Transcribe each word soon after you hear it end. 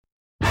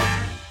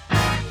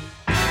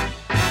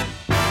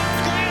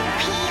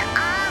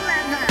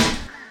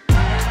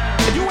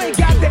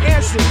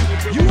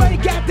You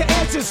ain't got the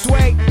answer,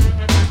 Sway.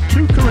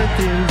 2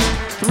 Corinthians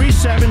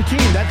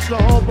 3:17. That's the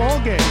whole ball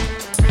game.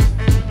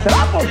 In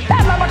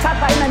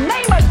the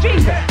name of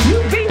Jesus,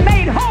 you be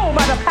made whole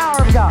by the power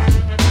of God.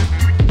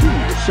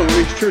 I saw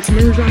these church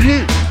mirrors I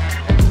had.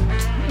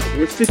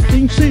 They were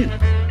 15 cents.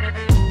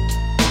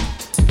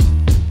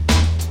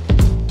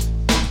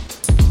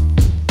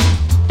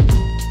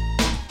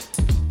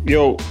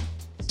 Yo,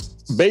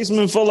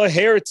 Basement Full of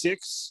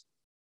Heretics,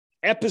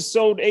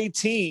 episode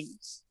 18.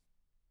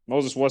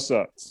 Moses, what's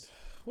up?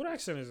 What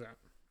accent is that?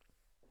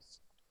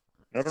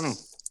 I don't know.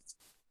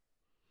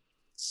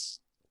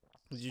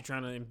 Is you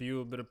trying to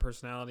imbue a bit of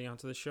personality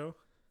onto the show?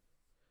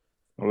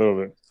 A little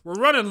bit. We're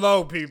running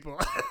low, people.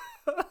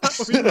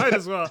 we might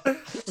as well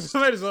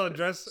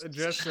address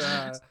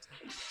the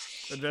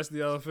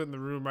elephant in the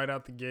room right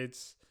out the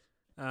gates.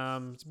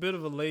 It's a bit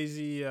of a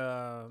lazy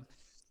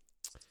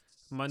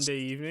Monday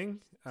evening.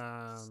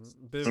 But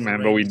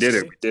we did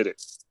it. We did it.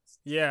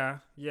 Yeah.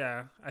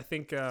 I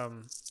think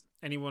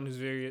anyone who's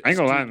very I ain't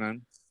gonna lie,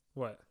 man.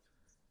 What?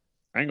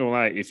 I ain't gonna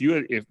lie. If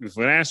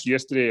when I asked you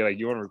yesterday, like,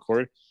 you want to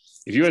record,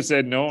 if you had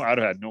said no, I'd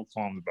have had no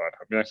qualms about it.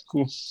 I'd be like,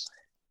 cool.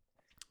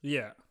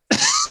 Yeah.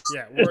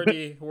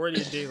 We're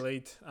already a day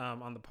late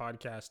on the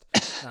podcast.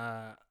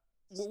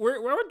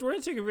 We're gonna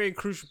take a very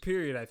crucial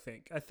period. I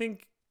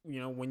think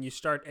when you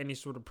start any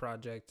sort of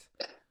project,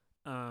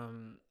 I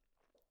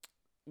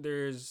think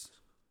there's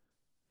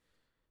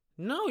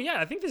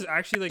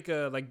actually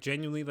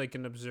genuinely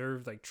an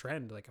observed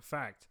trend, a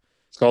fact.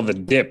 It's called the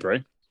dip,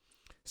 right?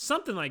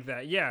 Something like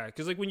that, yeah.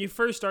 Because when you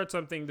first start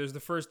something, there's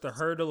the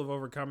hurdle of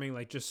overcoming,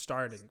 just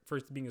starting.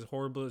 First being as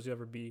horrible as you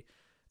ever be,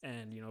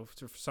 and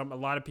for a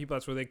lot of people,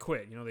 that's where they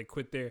quit. They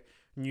quit their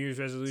New Year's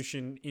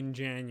resolution in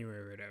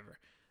January or whatever.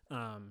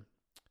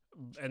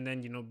 And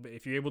then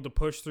if you're able to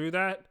push through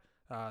that,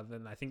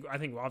 then I think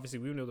obviously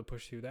we've been able to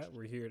push through that.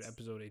 We're here at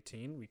episode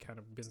 18. We kind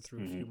of been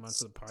through a few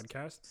months of the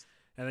podcast,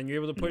 and then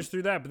you're able to push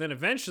through that. But then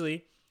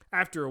eventually,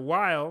 after a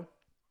while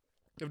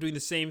of doing the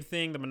same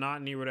thing, the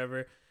monotony or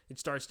whatever, it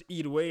starts to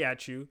eat away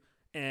at you,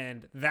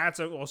 and that's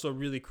also a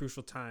really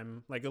crucial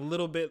time, a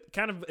little bit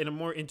kind of in a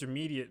more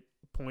intermediate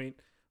point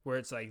where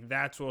it's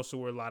that's also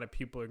where a lot of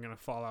people are going to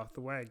fall off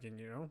the wagon.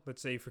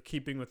 Let's say, for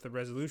keeping with the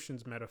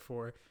resolutions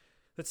metaphor,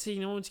 let's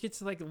say once it gets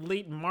to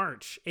late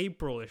March,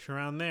 April-ish,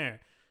 around there,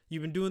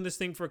 you've been doing this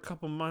thing for a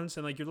couple months,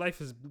 and your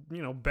life is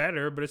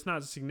better, but it's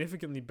not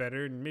significantly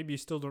better, and maybe you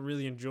still don't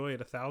really enjoy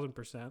it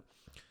 1,000%.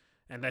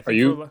 And I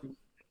think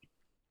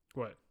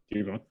what?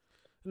 You going?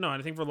 No,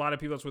 and I think for a lot of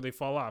people, that's where they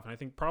fall off. And I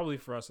think probably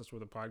for us, that's where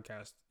the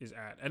podcast is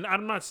at. And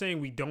I'm not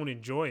saying we don't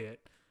enjoy it,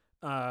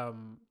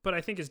 but I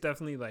think it's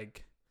definitely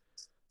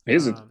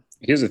Here's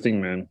the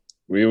thing, man.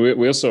 We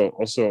also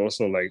I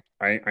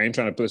ain't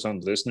trying to put this on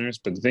the listeners,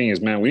 but the thing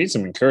is, man, we need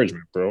some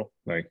encouragement, bro.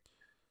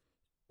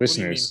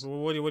 Listeners.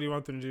 What do you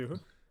want them to do?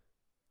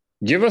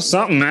 Give us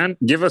something, man.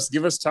 Give us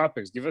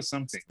topics. Give us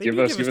something. Give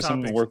us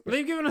something to work with.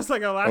 They've given us our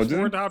last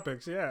 4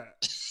 topics. Yeah.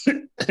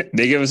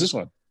 They gave us this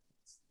one.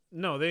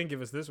 No, they didn't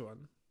give us this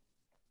one.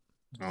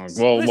 Oh,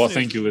 well,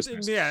 thank you,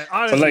 listeners. Yeah,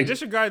 honestly,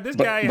 disregard. This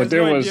guy has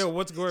no idea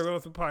what's going on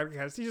with the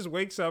podcast. He just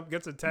wakes up,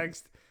 gets a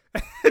text,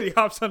 and he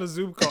hops on a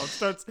Zoom call and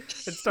starts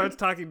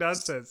talking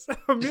nonsense.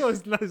 Emil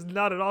is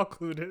not at all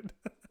clued.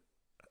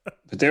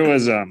 But there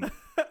was I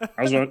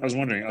was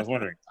wondering. Have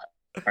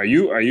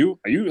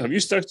you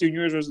stuck to your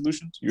New Year's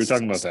resolutions? You were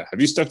talking about that. Have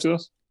you stuck to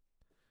those?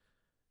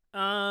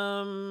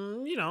 I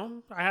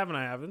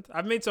haven't.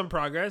 I've made some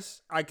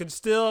progress. I could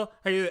still.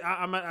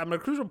 I'm at a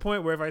crucial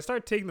point where if I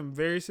start taking them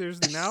very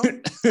seriously now,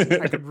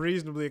 I could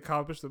reasonably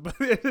accomplish them by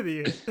the end of the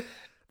year.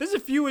 There's a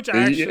few which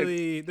I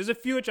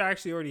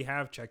actually already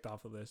have checked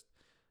off the list.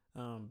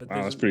 But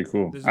that's pretty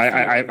cool.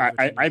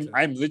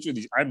 I'm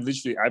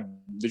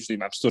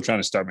still trying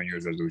to start my New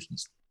Year's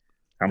resolutions.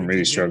 I'm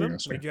really struggling.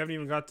 You haven't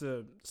even got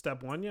to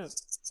step 1 yet.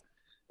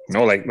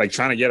 No,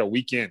 trying to get a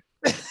weekend.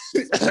 Do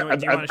you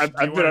want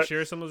to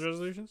share some of those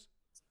resolutions?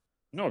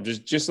 No,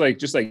 just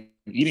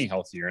eating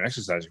healthier and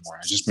exercising more.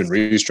 I've just been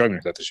really struggling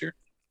with that this year.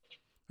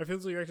 I feel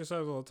like you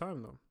exercise all the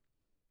time, though.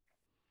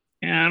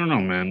 Yeah, I don't know,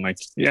 man.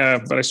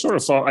 But I sort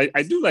of fall. I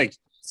do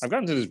I've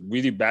gotten to this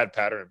really bad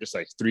pattern of just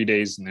 3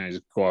 days and then I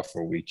just go off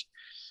for a week.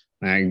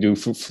 And I do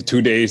for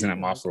 2 days and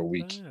I'm off for a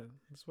week.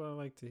 That's what I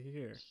like to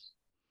hear.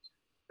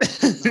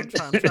 I'm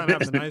trying to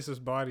have the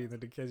nicest body in the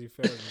Dickenzie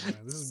family, man.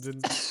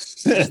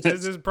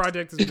 This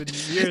project has been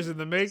years in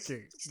the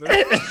making.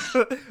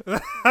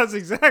 That's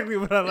exactly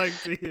what I like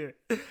to hear.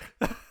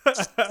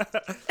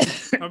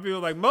 Some people are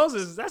like,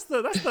 Moses, that's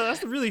the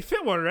really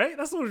fit one, right?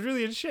 That's the one who's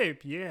really in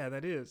shape. Yeah,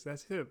 that is.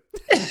 That's him.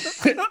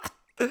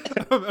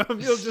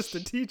 Emil's just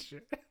a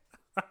teacher.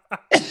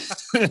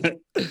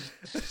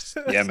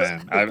 Yeah,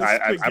 man.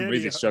 I'm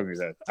really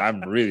struggling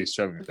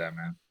with that.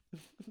 Man.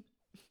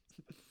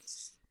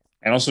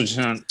 And also,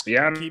 John,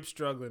 keep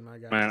struggling, my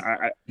guy. Man,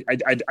 I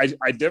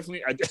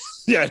definitely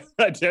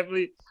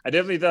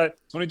thought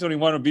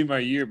 2021 would be my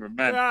year, but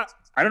man,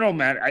 I don't know,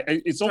 man.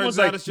 It's almost Turns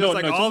out like it's just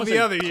like it's all almost the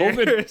like other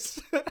COVID. years.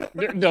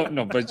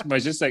 No, but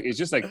it's just like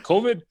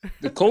COVID.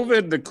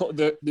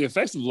 The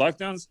effects of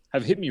lockdowns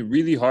have hit me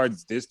really hard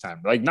this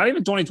time. Like not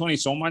even 2020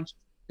 so much.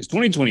 It's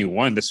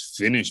 2021 that's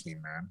finished me,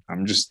 man.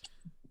 I'm just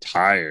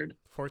tired.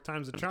 4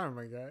 times the charm,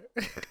 my guy.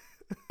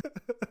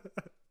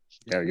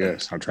 Yeah, I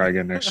guess I'll try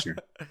again next year.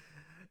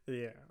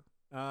 Yeah.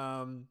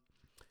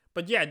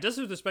 But yeah, just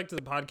with respect to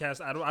the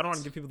podcast, I don't want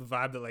to give people the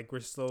vibe that like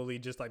we're slowly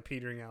just like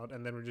petering out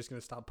and then we're just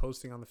gonna stop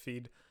posting on the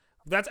feed.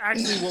 That's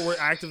actually what we're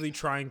actively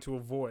trying to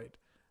avoid.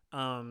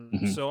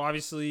 So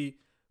obviously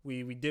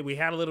we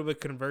had a little bit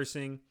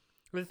conversing.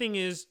 The thing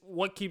is,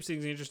 what keeps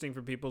things interesting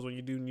for people is when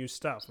you do new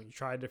stuff, when you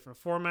try different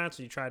formats,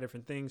 when you try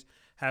different things,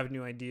 have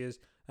new ideas.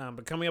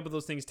 But coming up with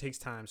those things takes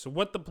time. So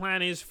what the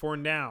plan is for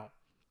now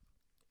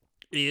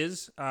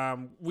is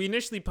we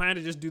initially planned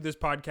to just do this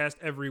podcast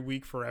every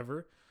week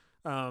forever.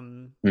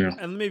 And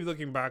maybe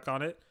looking back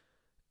on it,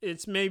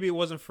 maybe it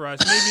wasn't for us.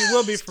 Maybe it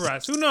will be for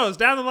us. Who knows?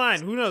 Down the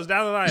line.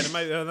 It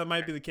might that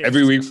might be the case.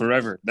 Every week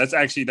forever. That's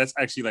actually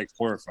like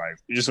horrifying.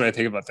 Just what I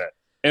think about that.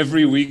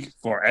 Every week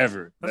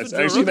forever. That's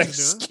actually like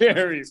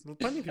scary.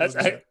 That's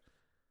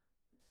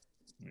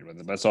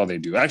all they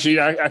do. Actually,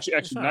 not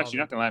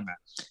gonna lie, man.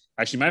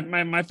 Actually,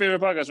 my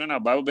favorite podcast right now,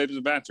 Bible Babes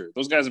and Banter.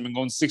 Those guys have been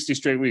going 60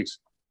 straight weeks.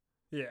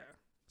 Yeah.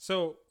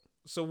 So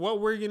what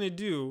we're gonna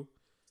do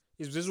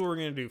is this is what we're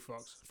gonna do,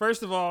 folks.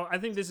 First of all, I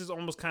think this is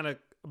almost kind of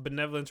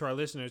benevolent to our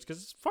listeners because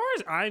as far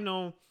as I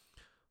know,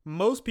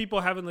 most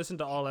people haven't listened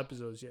to all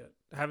episodes yet.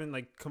 Haven't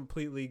like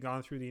completely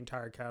gone through the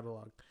entire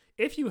catalog.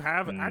 If you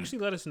have, actually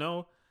let us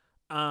know.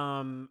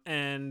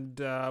 And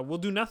we'll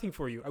do nothing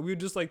for you. We would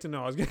just like to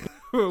know.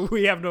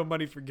 We have no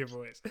money for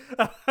giveaways.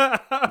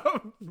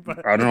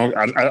 But, I don't know.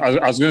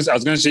 I was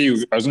gonna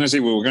say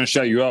we're gonna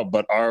shout you out,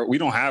 but we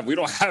don't have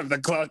the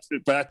clout for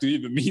that to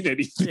even mean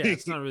anything. Yeah,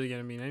 it's not really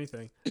gonna mean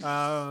anything.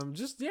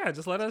 Just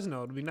let us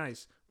know. It'd be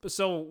nice. But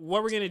so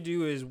what we're gonna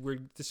do is we're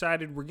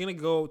gonna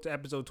go to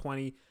episode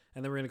 20,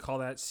 and then we're gonna call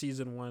that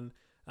season 1.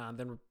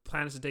 Then we're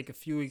planning to take a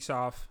few weeks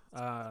off,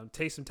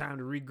 take some time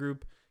to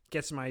regroup,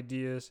 get some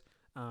ideas.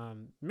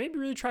 Maybe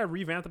really try to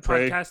revamp the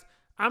podcast.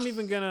 I'm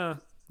even gonna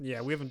we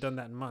haven't done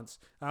that in months.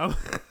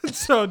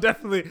 So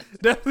definitely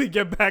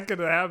get back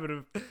into the habit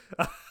of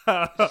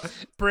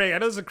praying. I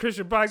know it's a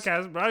Christian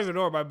podcast, but I don't even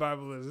know where my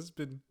Bible is. It's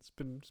been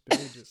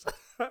ages.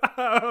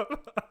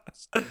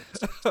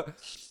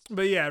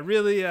 But yeah,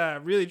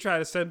 really try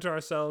to center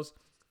ourselves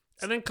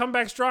and then come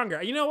back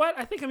stronger. You know what?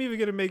 I think I'm even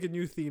gonna make a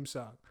new theme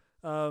song.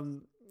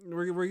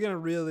 We're gonna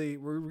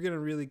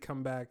really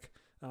come back.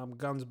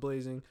 Guns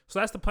blazing. So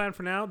that's the plan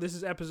for now. This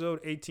is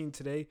episode 18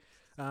 today.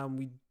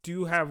 We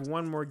do have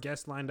one more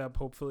guest lined up,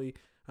 hopefully,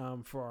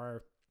 for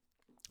our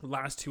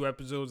last 2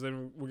 episodes.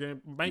 Then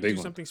might do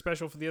something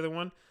special for the other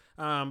one.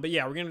 But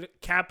yeah, we're gonna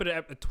cap it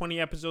at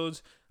 20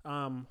 episodes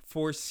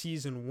for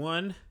season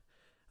 1.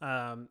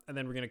 And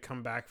then we're gonna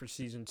come back for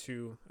season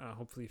 2,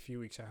 hopefully a few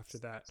weeks after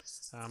that.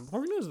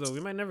 Who knows though? We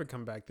might never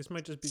come back. This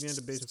might just be the end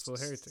of Basic Full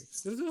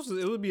Heretics.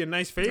 It would be a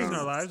nice phase in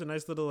our lives, a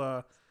nice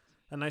little,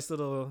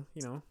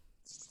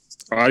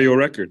 audio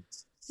record.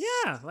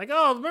 Yeah, like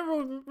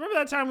remember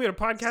that time we had a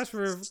podcast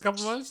for a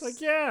couple months? Like,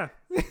 yeah.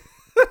 You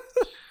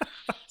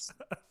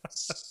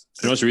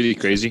know what's really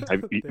crazy?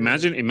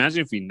 Imagine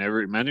if we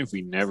never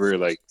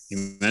like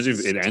imagine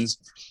if it ends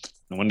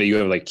and one day you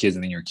have like kids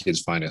and then your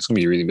kids find it. That's gonna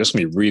be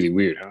really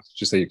weird, huh?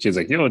 Just like your kids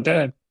like, yo,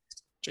 Dad,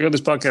 check out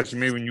this podcast you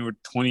made when you were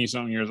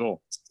 20-something years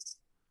old.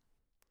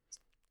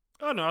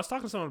 Oh no, I was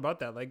talking to someone about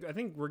that. Like, I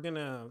think we're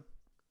gonna.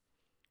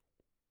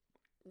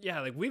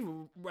 Yeah, like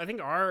I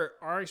think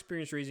our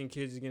experience raising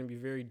kids is going to be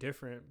very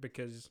different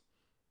because,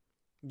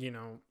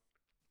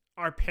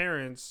 our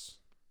parents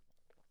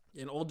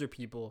and older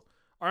people,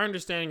 our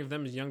understanding of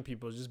them as young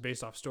people is just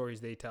based off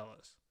stories they tell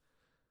us.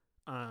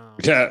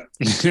 Yeah.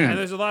 And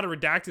there's a lot of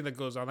redacting that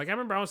goes on. Like, I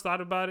remember I once thought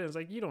about it. It's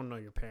like, you don't know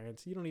your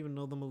parents. You don't even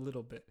know them a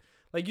little bit.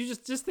 Like, you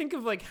just think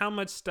of like how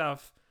much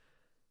stuff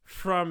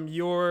from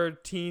your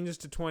teens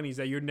to 20s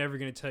that you're never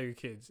going to tell your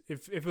kids.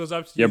 If it was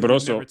up to you, you'd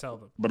never tell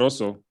them. But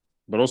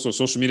also,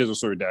 social media is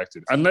also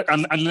redacted.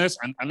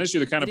 Unless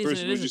you're the kind of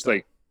person who's just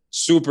like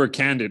super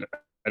candid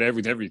at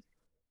everything.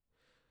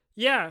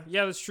 Yeah,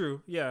 that's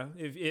true. Yeah,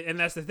 and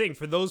that's the thing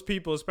for those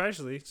people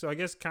especially. So I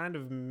guess kind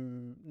of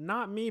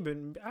not me, but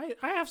I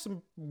have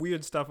some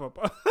weird stuff up.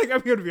 Like,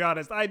 I'm gonna be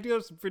honest, I do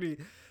have some pretty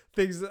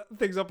things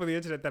up on the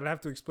internet that I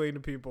have to explain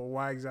to people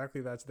why exactly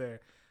that's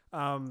there.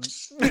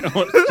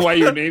 Why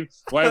your name?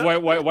 Why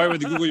would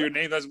they Google your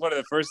name? That's one of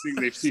the first things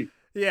they see.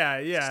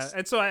 Yeah.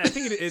 And so I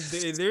think there's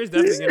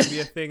definitely going to be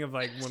a thing of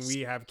like when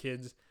we have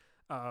kids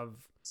of,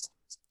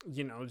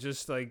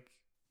 just like,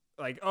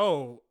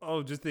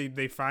 just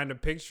they find a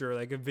picture,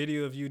 like a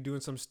video of you doing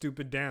some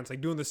stupid dance,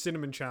 like doing the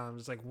cinnamon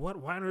challenge. It's like,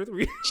 what? Why on earth were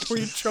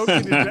you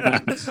choking to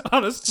death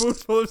on a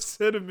spoonful of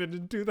cinnamon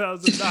in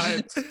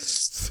 2009?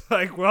 It's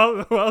like,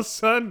 well,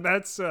 son,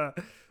 that's what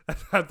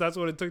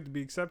it took to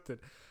be accepted.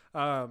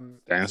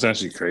 That's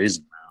actually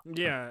crazy, man.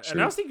 Yeah. Sure.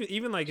 And I was thinking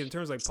even like in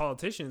terms of like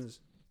politicians,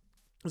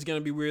 it's going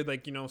to be weird.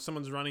 Like,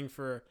 someone's running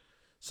for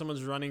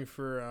someone's running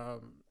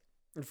for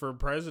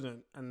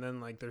president, and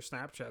then like their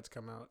Snapchats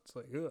come out. It's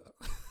like, ugh.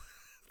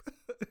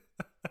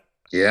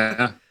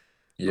 Yeah.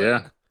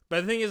 Yeah.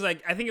 But the thing is,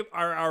 like, I think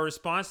our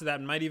response to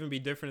that might even be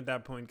different at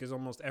that point, because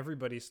almost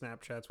everybody's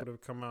Snapchats would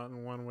have come out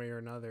in one way or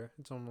another.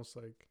 It's almost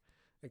like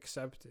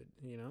accepted,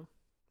 you know?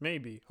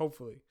 Maybe,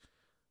 hopefully.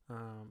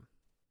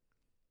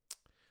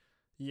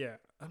 Yeah,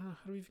 I don't know,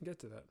 how do we even get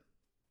to that?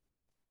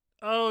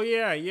 Oh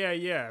yeah.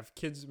 If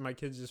my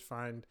kids just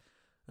find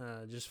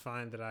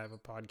that I have a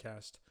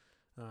podcast.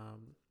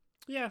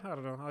 Yeah, I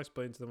don't know. I'll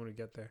explain to them when we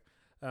get there.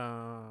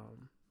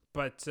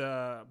 But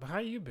how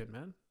you been,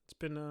 man? It's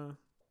been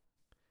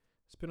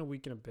a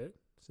week and a bit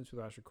since we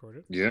last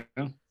recorded. Yeah.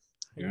 How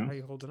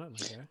you holding up, my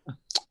guy?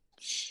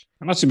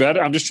 I'm not too bad.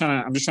 I'm just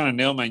trying to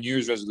nail my New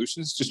Year's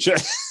resolutions. Just trying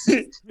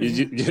to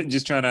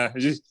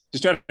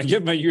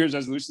get my New Year's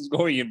resolutions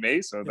going in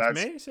May. So that's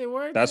May. Say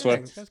word. That's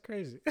Dang, what. That's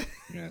crazy.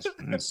 Yes.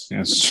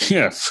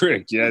 Yeah.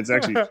 Frick. Yeah. It's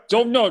actually.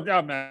 Don't know,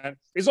 man.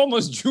 It's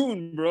almost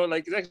June, bro.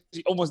 Like it's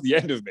actually almost the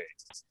end of May.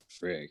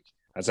 Frick.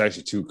 That's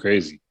actually too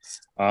crazy.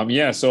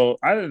 Yeah. So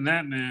other than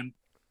that, man.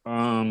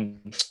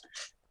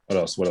 What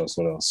else?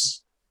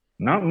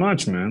 Not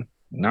much, man.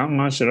 Not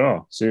much at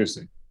all.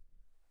 Seriously.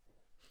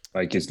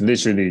 Like it's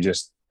literally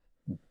just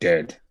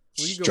dead.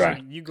 Well,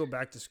 you go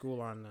back to school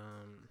on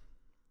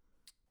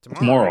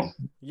tomorrow.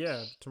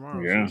 Yeah,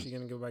 tomorrow. Yeah. So you're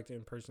gonna go back to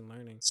in-person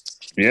learning.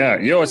 Yeah,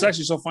 yo, it's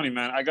actually so funny,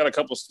 man. I got a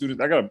couple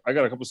students. I got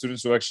a couple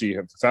students who actually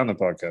have found the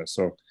podcast.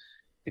 So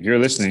if you're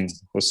listening,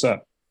 what's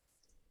up?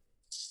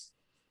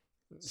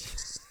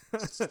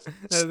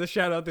 The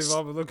shout out they've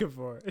all been looking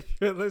for. If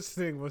you're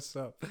listening, what's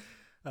up?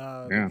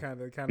 Yeah.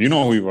 Kind of. You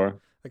know who you are.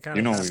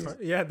 You know who you are.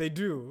 Yeah, they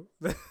do.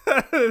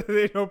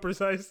 They know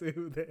precisely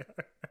who they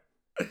are.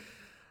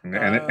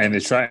 And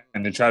they try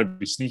to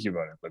be sneaky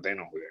about it, but they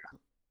know who they are.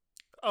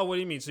 Oh, what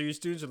do you mean? So your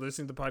students are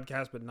listening to the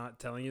podcast but not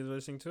telling you they're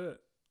listening to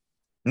it?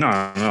 No.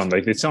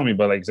 Like they tell me,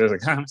 but like there's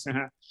like,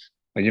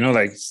 like you know,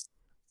 like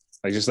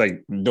just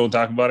like don't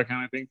talk about it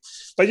kind of thing.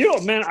 But you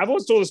know, man, I've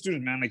always told the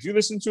students, man, like you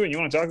listen to it and you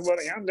want to talk about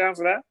it, yeah, I'm down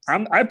for that.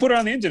 I put it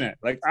on the internet.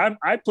 Like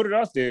I put it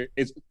out there.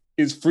 It's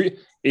free.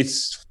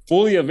 It's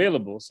fully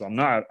available. So I'm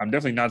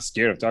definitely not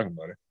scared of talking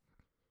about it.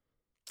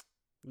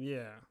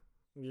 Yeah.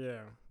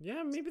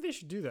 Maybe they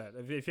should do that.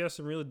 If you have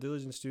some really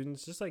diligent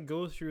students, just like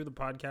go through the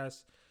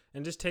podcast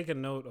and just take a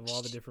note of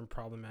all the different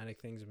problematic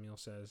things Emil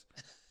says,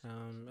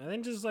 and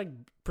then just like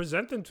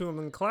present them to him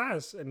in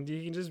class, and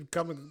you can just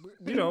come,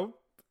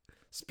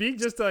 speak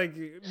just like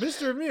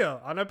Mr. Emil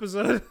on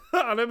episode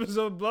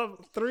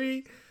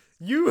 3.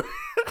 You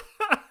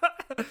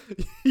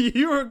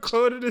you were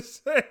quoted to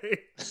say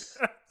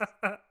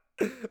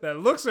that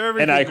looks are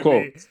everything. And I to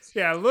quote, me.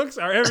 Yeah, looks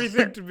are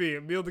everything to me.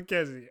 Emil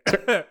DeKenzie.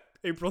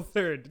 April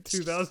 3rd,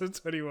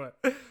 2021.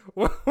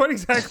 What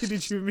exactly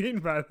did you mean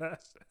by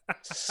that?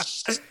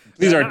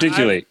 Please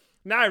articulate.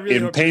 I really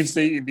in hope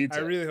painstaking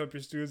detail. I really hope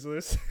your students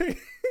listen.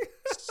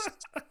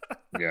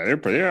 Yeah, they're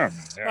pretty. Yeah.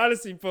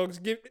 Honestly, folks,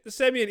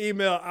 send me an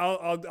email.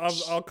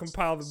 I'll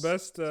compile the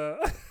best the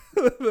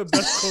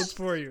best quotes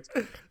for you.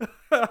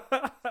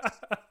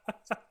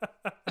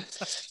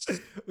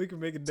 We can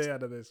make a day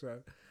out of this, man.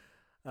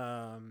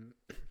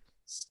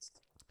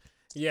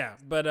 Yeah,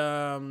 but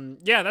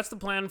yeah, that's the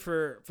plan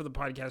for the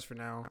podcast for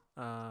now.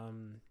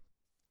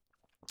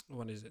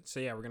 What is it? So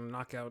yeah, we're gonna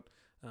knock out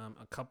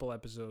a couple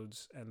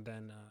episodes and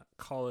then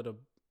call it a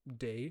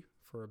day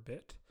for a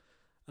bit,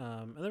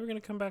 and then we're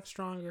gonna come back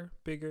stronger,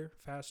 bigger,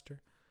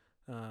 faster,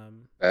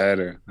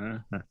 Better.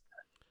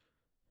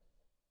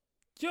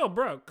 Yo,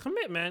 bro,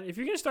 commit, man. If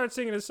you're gonna start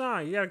singing a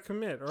song, you gotta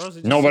commit, or else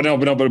But I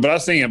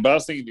was thinking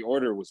the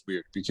order was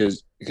weird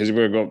because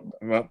we're gonna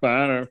go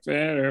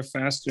better,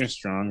 faster,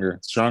 stronger.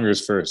 Stronger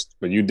is first,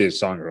 but you did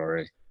stronger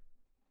already.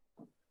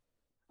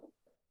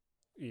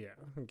 Yeah.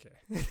 Okay.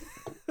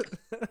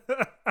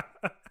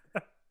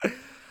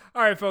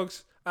 All right,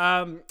 folks.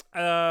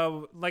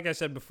 Like I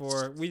said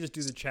before, we just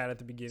do the chat at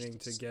the beginning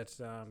to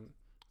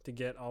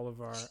get all of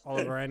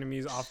our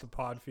enemies off the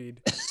pod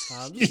feed.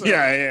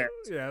 Yeah.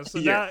 So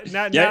Yeah.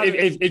 now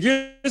If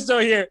you're still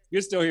here,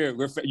 You're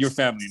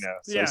family now.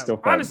 So yeah. it's still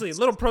family. Honestly, a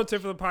little pro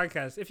tip for the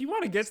podcast: if you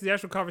want to get to the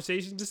actual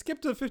conversation, just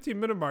skip to the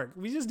 15-minute mark.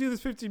 We just do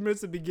this 15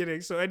 minutes at the beginning,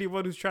 so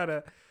anyone who's trying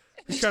to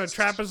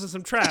trap us in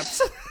some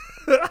traps.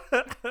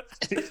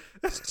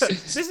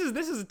 This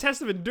is a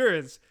test of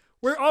endurance.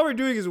 All we're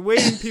doing is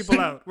waiting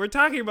people out. We're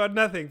talking about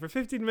nothing for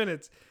 15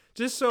 minutes.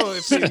 Just so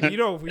if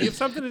we have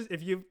something,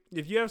 if you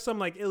have some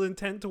like ill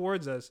intent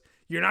towards us,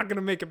 you're not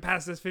gonna make it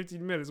past this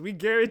 15 minutes. We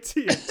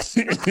guarantee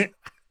it.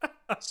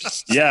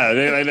 Yeah,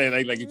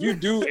 like if you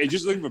do, and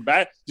just looking for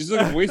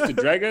ways to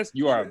drag us,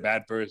 you are a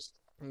bad person.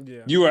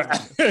 Yeah, you are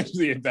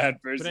actually a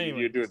bad person. Anyway,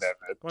 if you're doing that,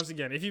 man. Once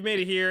again, if you made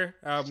it here,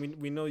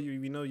 we know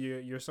you. We know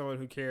you're someone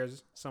who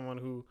cares, someone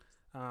who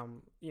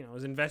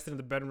is invested in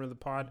the betterment of the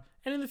pod,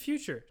 and in the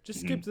future, just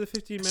skip to the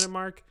 15-minute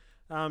mark.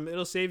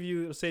 It'll save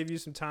you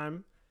some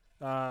time.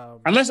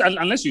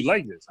 Unless you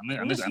like this,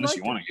 unless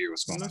you want to hear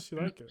what's going on.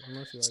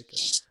 Unless you like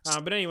it.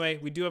 But anyway,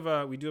 we do have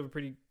a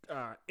pretty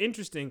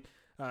interesting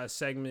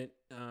segment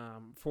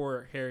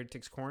for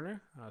Heretics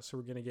Corner. So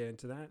we're gonna get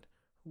into that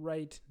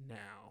right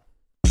now.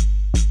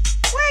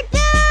 We're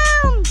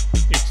doomed!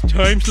 It's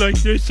times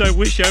like this I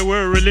wish I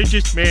were a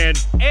religious man.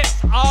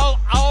 It's all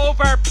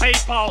over,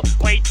 people.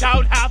 We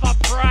don't have a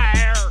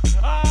prayer.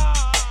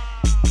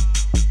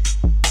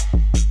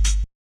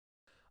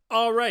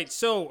 All right,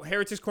 so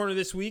Heretics Corner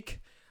this week.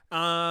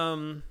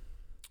 Thought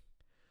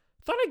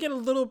I'd get a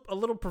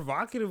little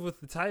provocative with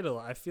the title.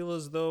 I feel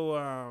as though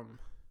I'm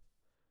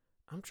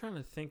trying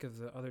to think of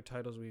the other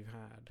titles we've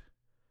had.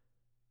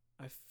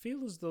 I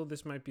feel as though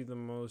this might be the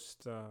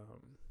most,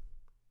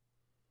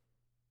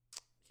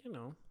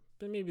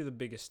 but maybe the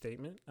biggest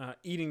statement.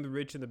 Eating the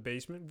rich in the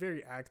basement,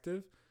 very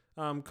active.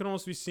 Could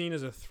almost be seen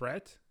as a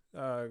threat.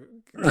 Could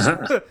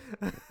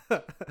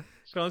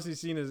almost be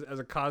seen as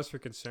a cause for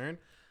concern.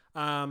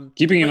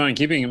 Keeping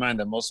in mind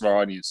that most of our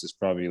audience is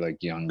probably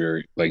like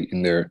younger, like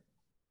in their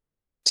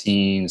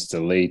teens to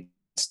late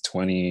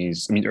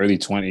 20s. I mean, early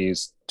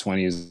 20s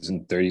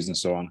and 30s and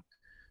so on.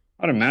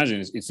 I'd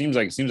imagine it seems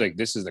like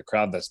this is the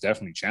crowd that's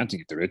definitely chanting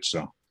at the rich.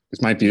 So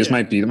this might be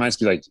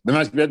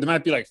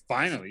like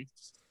finally.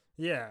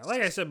 Yeah,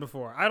 like I said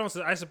before, I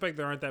suspect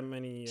there aren't that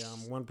many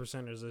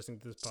 1%ers listening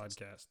to this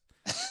podcast.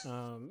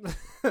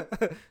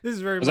 This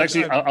is very much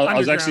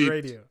underground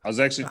radio. I was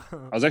actually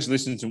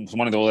listening to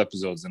one of the old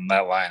episodes, and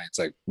that line, it's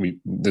like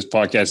this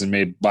podcast is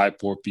made by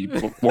poor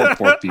people for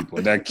poor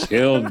people. That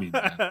killed me,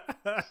 man.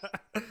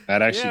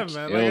 That actually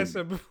killed me. Like I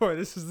said before,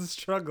 this is the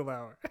struggle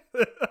hour.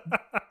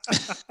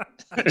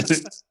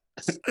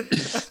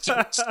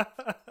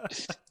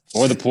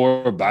 For the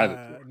poor, by the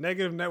poor.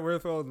 Negative net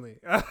worth only.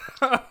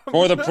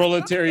 For the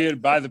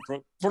proletariat, by the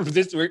pro. For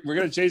this, we're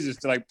gonna change this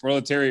to like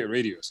proletariat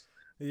radios.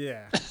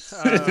 Yeah.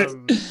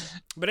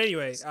 But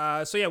anyway,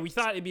 so yeah, we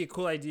thought it'd be a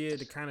cool idea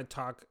to kind of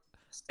talk.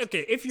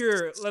 Okay, if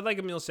you're like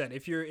Emil said,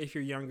 if you're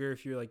younger,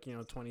 if you're like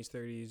 20s,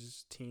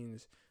 30s,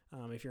 teens,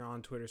 if you're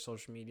on Twitter,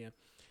 social media,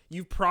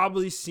 you've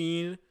probably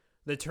seen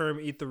the term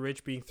 "eat the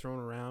rich" being thrown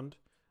around.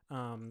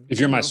 If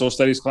you're in my social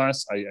studies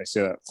class, I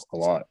say that a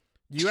lot.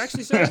 Do you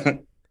actually say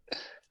that?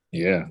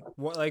 Yeah.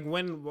 What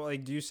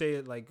do you say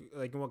it like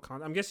in what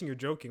context? I'm guessing you're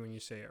joking when you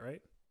say it,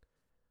 right?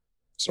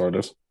 Sort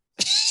of.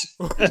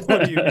 What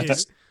do you mean?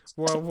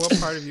 Well, what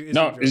part of you is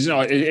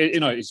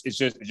it's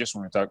just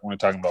when we're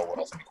talking about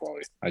wealth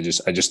inequality. I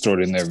just throw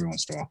it in there every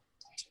once in a while.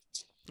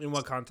 In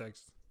what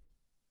context?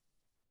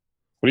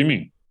 What do you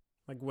mean?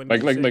 Like when?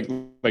 Like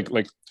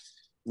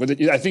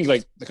I think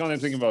like the content I'm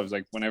thinking about is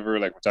like whenever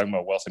like we're talking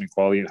about wealth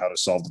inequality and how to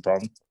solve the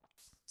problem.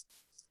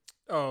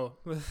 Oh,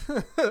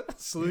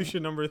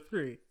 solution number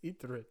 3: eat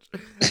the rich.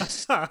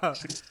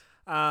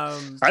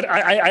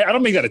 I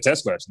don't make that a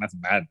test question. That's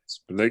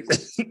madness. But like,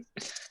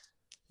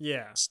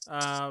 yeah.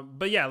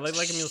 But yeah,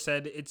 like Emil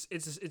said,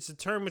 it's a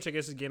term which I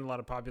guess is getting a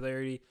lot of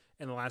popularity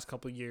in the last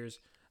couple of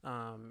years.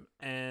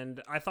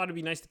 And I thought it'd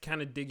be nice to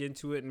kind of dig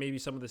into it and maybe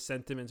some of the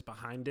sentiments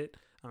behind it.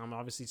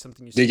 Obviously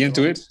something you dig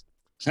into it.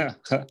 Yeah.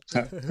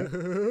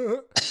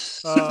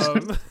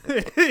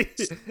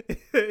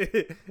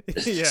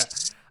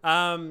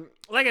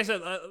 Like I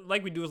said,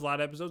 like we do with a lot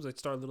of episodes, I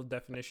start a little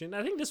definition.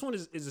 I think this one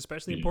is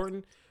especially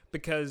important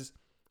because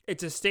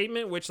it's a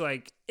statement which,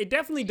 like, it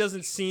definitely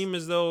doesn't seem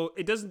as though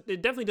it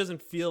definitely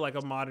doesn't feel like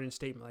a modern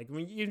statement. Like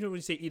when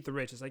you say "eat the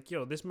rich," it's like,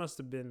 yo, this must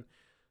have been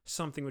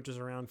something which was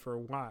around for a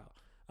while.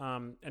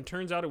 And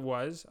turns out it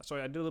was. So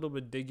I did a little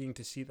bit of digging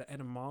to see the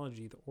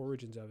etymology, the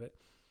origins of it.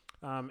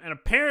 And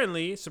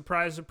apparently,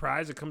 surprise,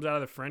 surprise, it comes out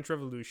of the French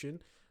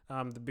Revolution,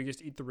 the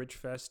biggest Eat the Rich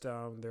fest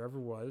there ever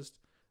was.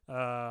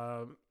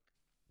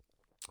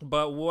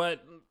 But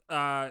what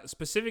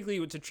specifically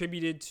what's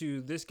attributed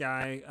to this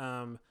guy,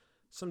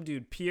 some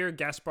dude, Pierre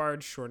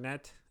Gaspard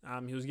Chournet,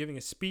 he was giving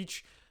a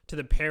speech to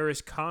the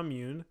Paris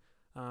Commune.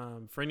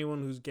 For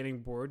anyone who's getting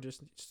bored,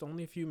 just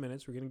only a few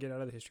minutes, we're going to get out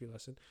of the history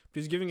lesson. But he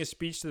was giving a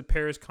speech to the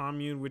Paris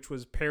Commune, which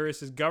was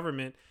Paris's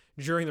government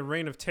during the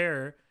Reign of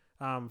Terror.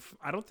 I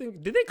don't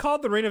think, did they call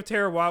it the Reign of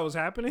Terror while it was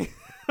happening?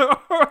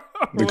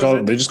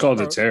 They just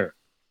called it terror.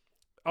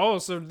 Oh,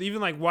 so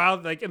even like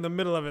while, like in the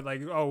middle of it,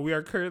 like, oh, we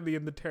are currently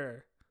in the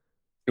terror.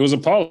 It was a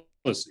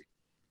policy.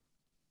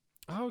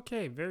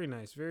 Okay, very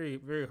nice, very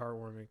very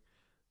heartwarming.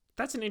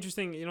 That's an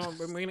interesting.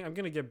 I'm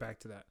gonna get back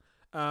to that.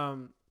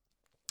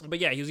 But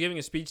yeah, he was giving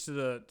a speech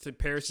to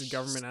Paris's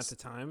government at the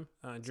time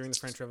during the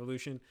French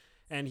Revolution,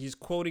 and he's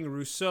quoting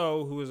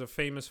Rousseau, who was a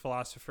famous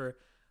philosopher,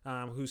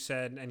 who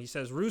said, and he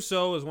says,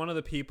 Rousseau is one of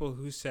the people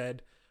who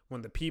said,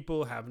 when the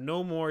people have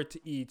no more to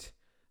eat,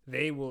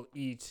 they will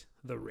eat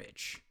the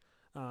rich.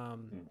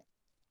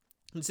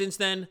 And since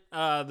then,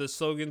 the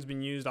slogan's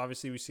been used.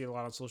 Obviously, we see it a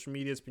lot on social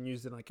media. It's been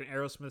used in like an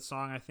Aerosmith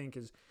song, I think,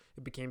 it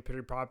became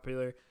pretty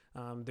popular.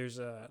 There's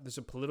a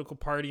political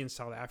party in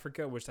South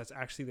Africa, which that's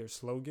actually their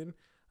slogan,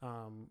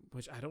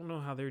 which I don't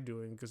know how they're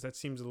doing because that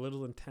seems a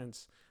little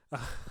intense.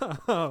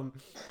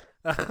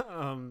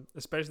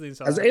 Especially in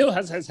South Africa.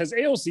 Has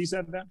AOC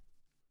said that?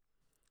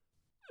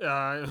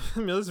 I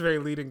mean, that's a very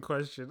leading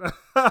question.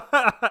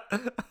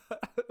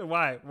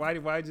 Why?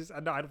 Why just? I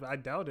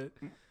doubt it.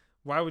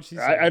 Why would she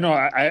say I know.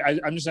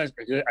 I'm just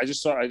asking. I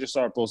just saw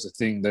her post a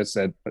thing that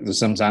said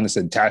sometime that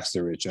said tax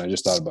the rich, and I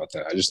just thought about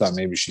that. I just thought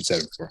maybe she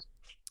said it before.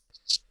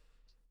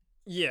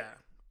 Yeah.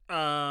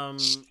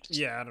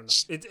 Yeah, I don't know.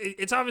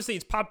 It's obviously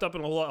it's popped up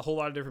in a whole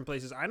lot of different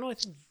places. I know. I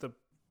think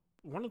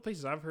one of the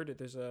places I've heard it.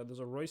 There's a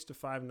Royce da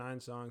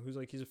 5'9" song.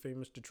 He's a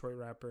famous Detroit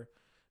rapper,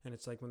 and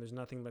it's like when there's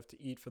nothing left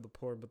to eat for the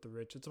poor but the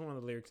rich. It's one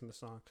of the lyrics in the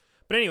song.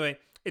 But anyway,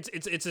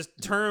 it's a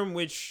term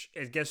which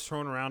it gets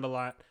thrown around a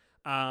lot.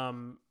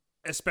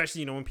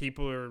 Especially when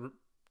people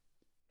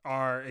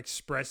are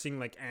expressing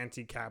like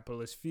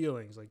anti-capitalist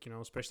feelings, like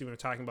especially when we're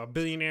talking about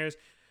billionaires,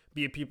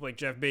 be it people like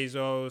Jeff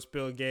Bezos,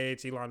 Bill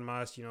Gates, Elon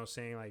Musk,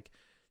 saying like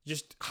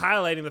just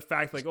highlighting the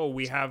fact like, oh,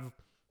 we have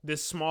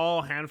this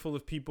small handful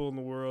of people in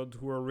the world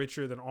who are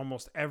richer than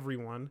almost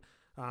everyone.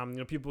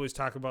 People always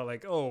talk about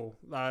like, oh,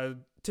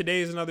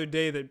 today is another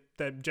day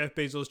that Jeff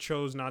Bezos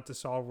chose not to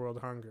solve world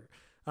hunger.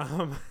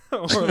 Or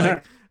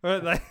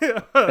like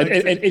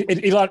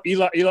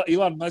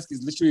Elon Musk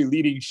is literally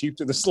leading sheep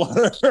to the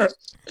slaughter.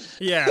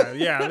 yeah,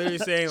 literally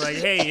saying like,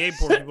 hey,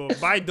 poor people,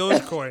 buy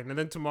Dogecoin, and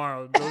then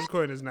tomorrow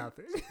Dogecoin is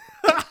nothing.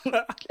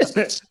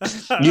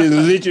 You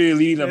literally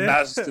lead the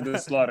masses to the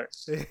slaughter.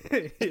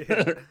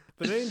 Yeah.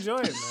 But they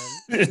enjoy it,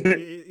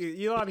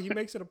 man. Elon, he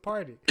makes it a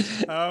party.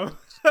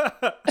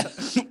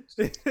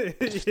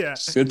 Yeah,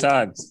 good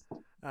times.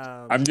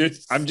 I'm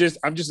just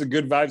a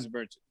good vibes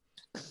merchant.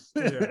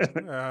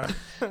 Yeah,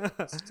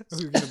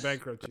 who's gonna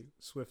bankrupt you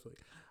swiftly?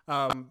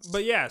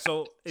 But yeah,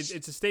 so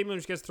it's a statement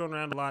which gets thrown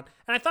around a lot,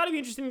 and I thought it'd be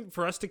interesting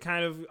for us to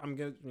kind of, I'm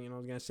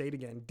gonna say it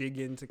again, dig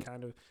into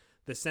kind of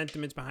the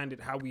sentiments behind it,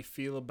 how we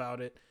feel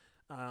about it,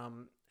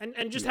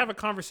 and just have a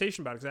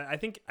conversation about it. Because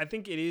I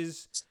think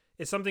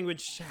it's something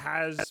which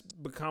has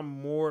become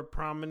more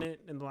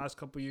prominent in the last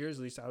couple of years,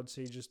 at least I would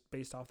say, just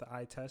based off the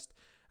eye test,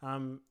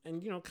 and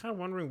kind of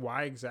wondering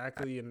why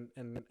exactly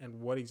and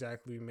what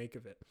exactly we make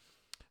of it.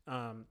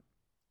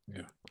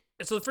 Yeah.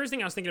 So the first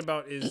thing I was thinking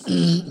about is,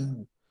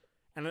 and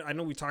I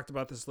know we talked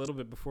about this a little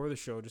bit before the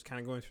show, just kind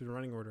of going through the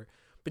running order,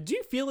 but do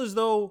you feel as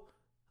though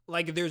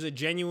like there's a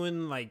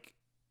genuine like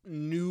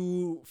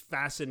new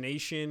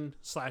fascination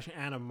 /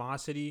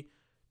 animosity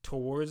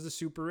towards the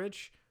super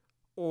rich,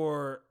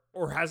 or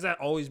has that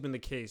always been the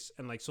case,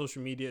 and like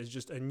social media is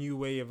just a new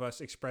way of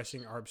us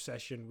expressing our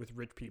obsession with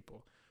rich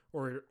people?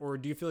 Or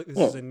do you feel like this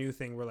is a new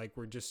thing where like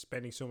we're just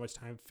spending so much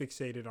time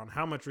fixated on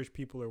how much rich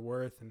people are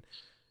worth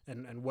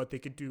and what they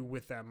could do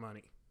with that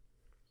money?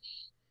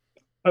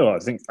 Oh, I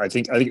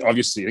think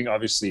obviously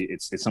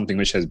it's something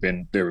which has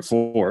been there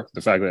before.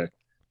 The fact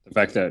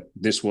that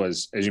this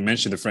was, as you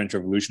mentioned, the French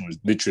Revolution was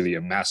literally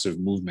a massive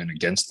movement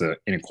against the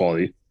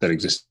inequality that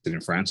existed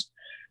in France.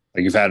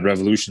 Like you've had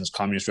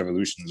communist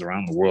revolutions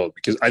around the world,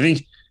 because I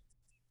think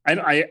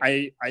I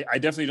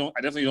definitely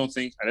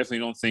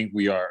don't think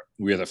we are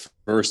the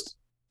first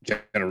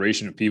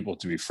generation of people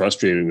to be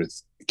frustrated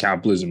with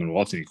capitalism and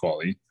wealth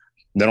inequality.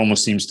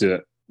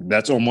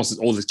 That's almost as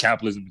old as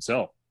capitalism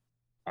itself.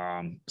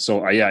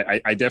 So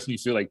I definitely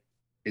feel like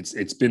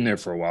it's been there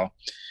for a while.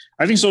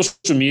 I think social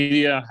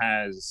media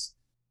has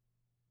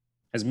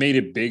made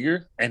it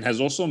bigger and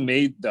has also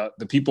made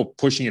the people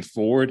pushing it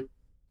forward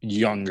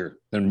younger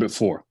than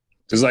before.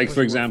 Because like,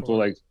 for example,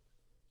 like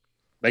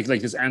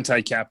this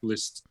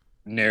anti-capitalist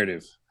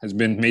narrative has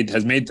made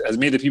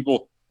the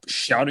people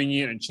shouting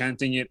it and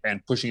chanting it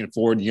and pushing it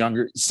forward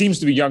younger. It seems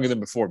to be younger than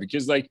before,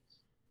 because like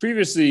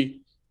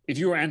previously, if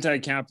you were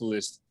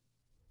anti-capitalist,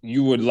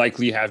 you would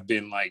likely have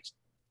been like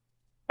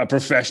a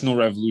professional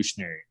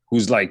revolutionary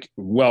who's like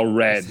well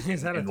read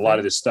in a lot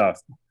of this stuff.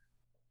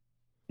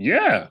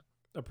 Yeah,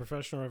 a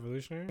professional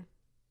revolutionary.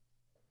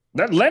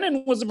 That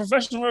Lenin was a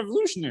professional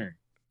revolutionary.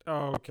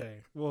 Oh,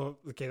 okay. Well,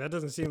 okay, that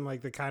doesn't seem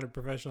like the kind of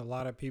profession a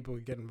lot of people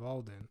get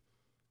involved in.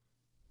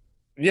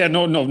 Yeah,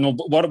 no.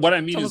 But what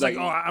I mean is like,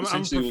 oh, I'm a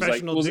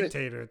professional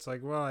dictator. It's like,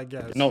 well, I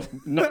guess. No.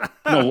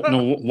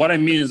 What I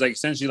mean is like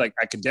essentially like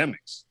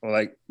academics, or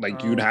like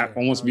you'd have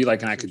almost be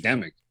like an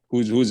academic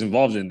who's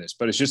involved in this.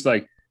 But it's just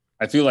like,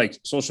 I feel like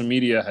social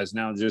media has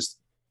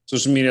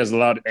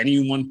allowed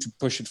anyone to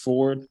push it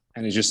forward,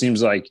 and it just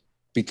seems like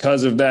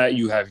because of that,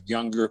 you have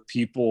younger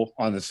people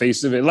on the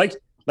face of it. Like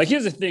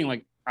here's the thing,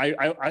 like.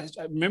 I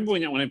remember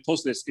when I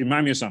posted this, it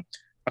reminded me of something.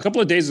 A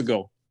couple of days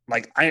ago,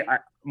 like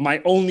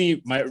my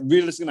only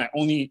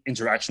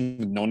interaction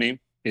with No Name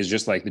is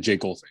just like the J.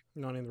 Cole thing.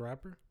 No Name the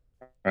rapper?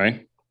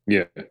 Right?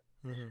 Yeah.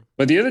 Mm-hmm.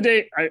 But the other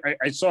day,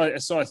 I saw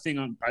a thing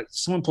on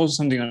someone posted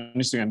something on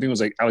Instagram. I think it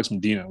was like Alex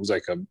Medina, who was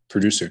like a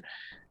producer,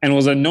 and it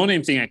was a No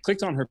Name thing. I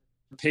clicked on her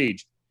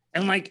page,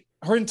 and like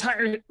her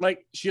entire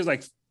she has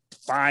like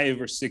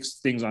 5 or 6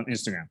 things on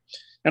Instagram,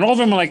 and all of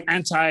them are like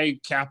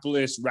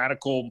anti-capitalist,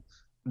 radical,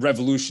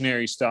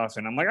 revolutionary stuff.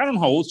 And I'm like, I don't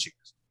know how old she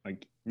is.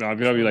 Like, I'll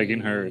be like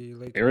in her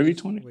early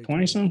 20s,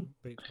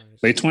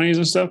 late 20s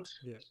and stuff.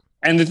 Yeah.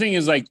 And the thing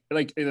is, it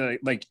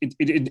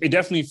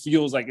definitely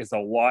feels like it's a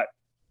lot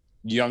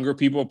younger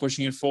people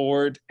pushing it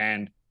forward.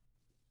 And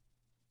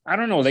I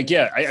don't know, I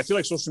feel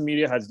like social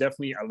media has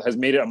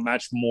made it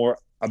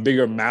a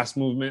bigger mass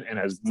movement, and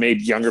has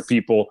made younger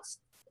people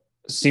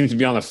seem to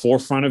be on the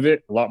forefront of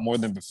it a lot more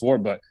than before.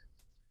 But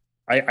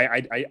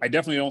I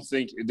definitely don't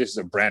think this is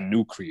a brand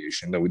new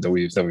creation that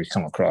we've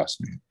come across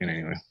in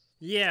any way.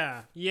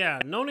 Yeah.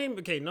 No Name.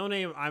 Okay, No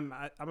Name. I'm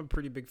a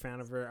pretty big fan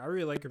of her. I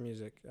really like her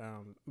music.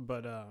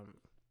 But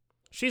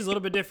she's a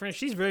little bit different.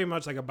 She's very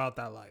much like about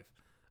that life.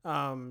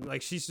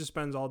 Like she just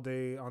spends all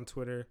day on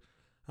Twitter,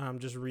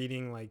 just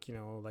reading like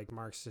like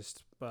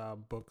Marxist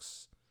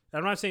books.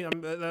 I'm not saying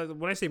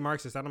when I say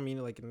Marxist, I don't mean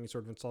it like in any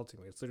sort of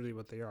insulting way. It's literally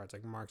what they are. It's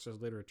like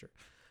Marxist literature.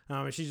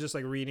 And she's just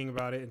like reading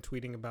about it and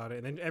tweeting about it,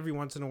 and then every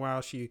once in a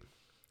while she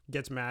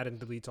gets mad and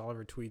deletes all of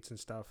her tweets and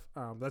stuff.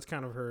 That's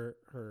kind of her.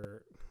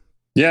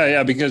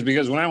 Yeah, because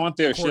when I went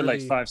there, she had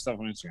like 5 stuff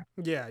on Instagram.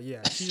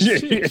 Yeah.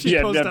 She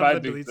posts stuff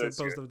and deletes it,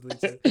 posts stuff and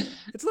deletes it.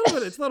 It's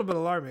a little bit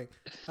alarming.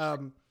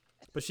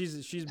 But she's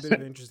a bit of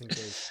an interesting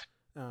case.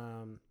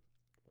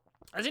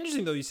 That's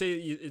interesting though. You say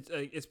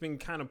it's been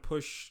kind of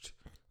pushed,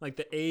 like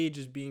the age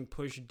is being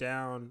pushed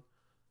down.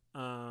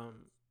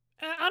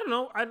 I don't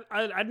know.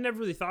 I'd never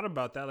really thought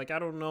about that. Like I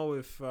don't know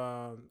if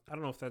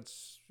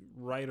that's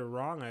right or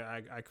wrong.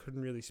 I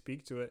couldn't really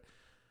speak to it.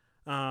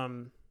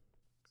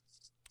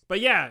 But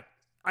yeah,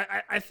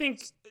 I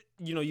think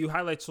you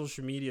highlight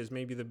social media as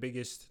maybe the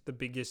biggest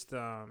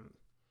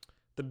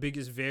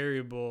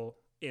variable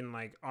in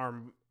like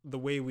the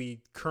way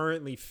we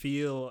currently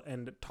feel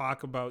and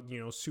talk about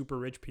super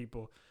rich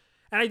people.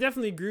 And I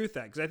definitely agree with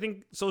that because I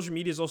think social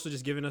media is also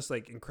just giving us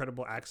like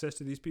incredible access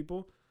to these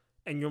people,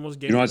 and you're almost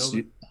getting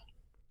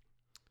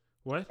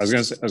what? I was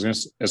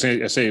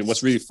gonna say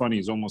what's really funny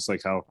is almost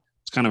like how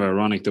it's kind of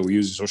ironic that we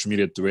use social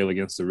media to rail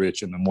against the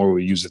rich, and the more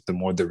we use it, the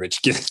more the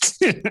rich get.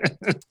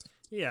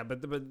 Yeah,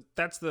 but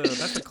that's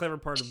the clever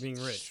part of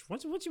being rich.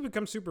 Once you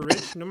become super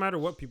rich, no matter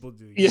what people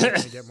do, you're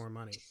gonna get more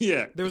money.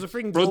 Yeah, there was a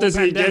freaking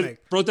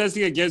pandemic.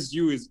 Protesting against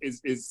you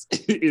is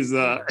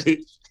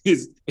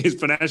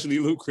financially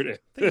lucrative.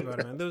 Think about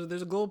it, man.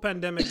 There's a global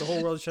pandemic. The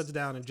whole world shuts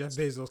down, and Jeff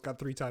Bezos got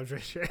 3 times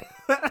richer.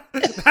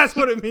 That's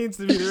what it means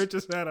to be the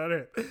richest man on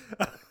earth.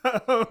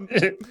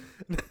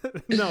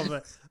 No,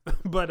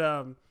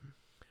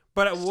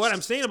 but what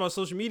I'm saying about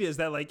social media is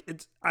that like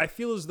I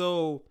feel as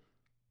though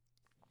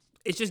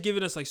it's just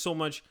giving us like so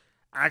much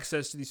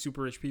access to these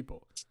super rich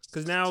people,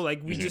 because now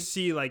like we just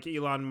see like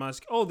Elon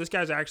Musk, oh, this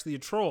guy's actually a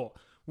troll,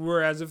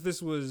 whereas if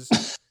this was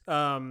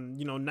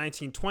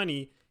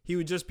 1920, he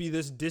would just be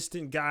this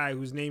distant guy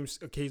whose name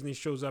occasionally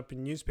shows up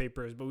in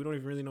newspapers, but we don't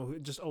even really know who,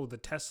 the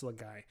Tesla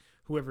guy,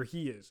 whoever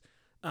he is.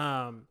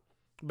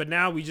 But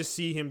now we just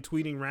see him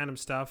tweeting random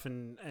stuff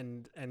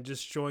and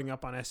just showing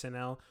up on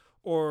SNL,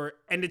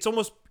 and it's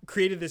almost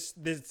created this.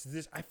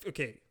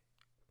 Okay,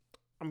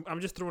 I'm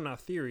just throwing out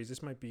theories.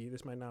 This might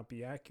not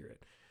be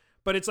accurate,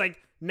 but it's like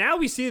now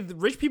we see the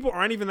rich people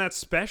aren't even that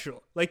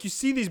special. Like you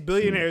see these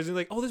billionaires and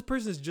like, oh, this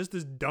person is just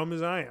as dumb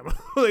as I am.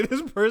 Like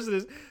this person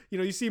is,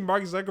 you see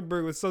Mark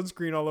Zuckerberg with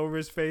sunscreen all over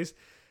his face,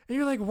 and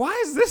you're like, why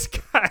is this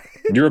guy?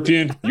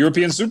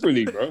 European Super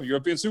League, bro.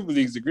 European Super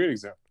League is a great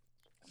example.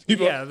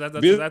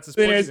 That's a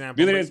sports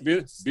example.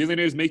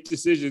 Billionaires make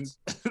decisions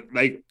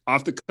like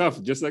off the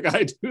cuff, just like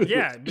I do.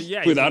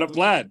 Yeah, without a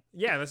plan.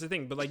 Yeah, that's the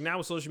thing. But like now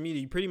with social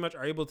media, you pretty much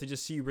are able to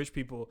just see rich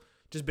people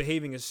just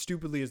behaving as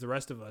stupidly as the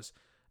rest of us,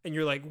 and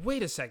you're like,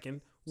 wait a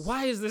second,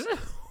 why is this?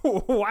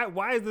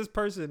 why is this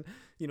person,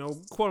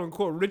 quote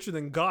unquote, richer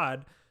than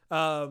God?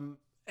 And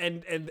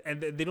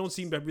they don't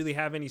seem to really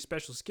have any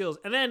special skills.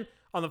 And then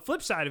on the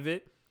flip side of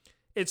it,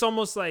 it's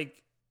almost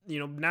like,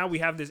 now we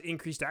have this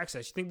increased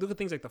access. Look at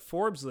things like the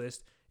Forbes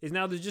list is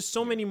now there's just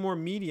so many more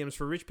mediums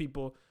for rich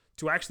people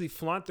to actually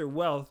flaunt their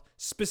wealth,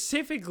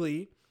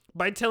 specifically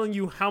by telling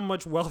you how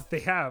much wealth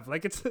they have.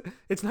 Like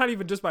it's not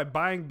even just by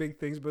buying big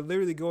things, but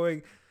literally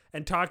going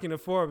and talking to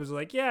Forbes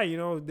like, yeah,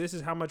 this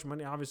is how much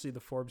money. Obviously the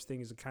Forbes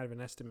thing is a kind of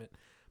an estimate,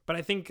 but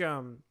I think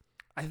of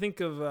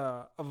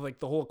like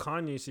the whole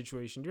Kanye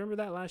situation. Do you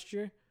remember that last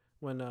year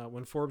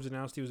when Forbes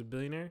announced he was a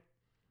billionaire?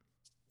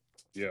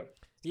 Yeah.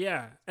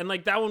 Yeah, and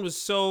like that one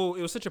was it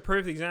was such a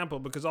perfect example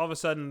because all of a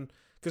sudden,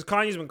 because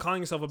Kanye's been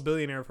calling himself a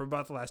billionaire for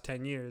about the last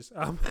 10 years,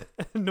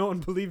 no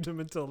one believed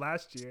him until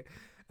last year,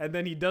 and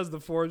then he does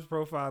the Forbes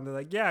profile and they're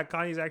like, yeah,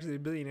 Kanye's actually a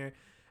billionaire,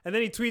 and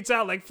then he tweets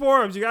out like,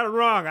 Forbes, you got it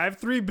wrong, I have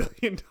 $3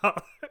 billion.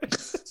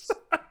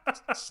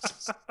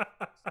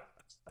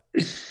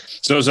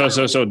 So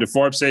the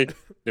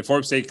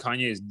Forbes say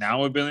Kanye is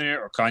now a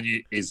billionaire, or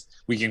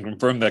we can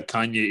confirm that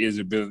Kanye is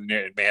a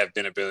billionaire and may have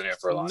been a billionaire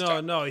for a long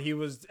time. No,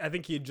 I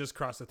think he had just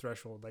crossed the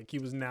threshold. Like he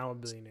was now a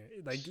billionaire.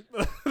 Like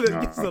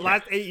the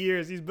last 8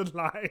 years he's been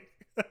lying.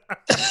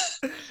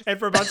 And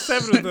for about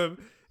 7 of them,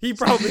 he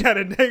probably had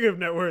a negative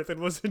net worth and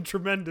was in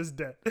tremendous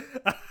debt.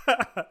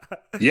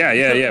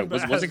 Yeah.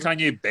 Wasn't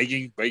Kanye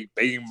begging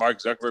Mark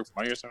Zuckerberg for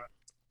money or something?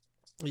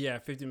 Yeah,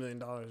 $50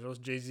 million. Or else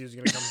Jay-Z was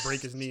gonna come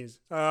break his knees.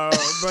 But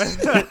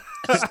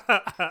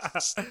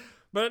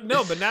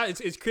now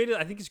it's created.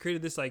 I think it's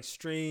created this like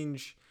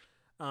strange,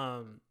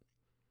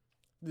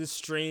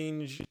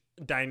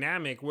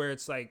 dynamic where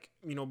it's like,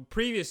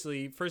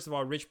 previously, first of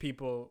all, rich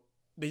people,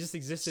 they just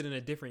existed in a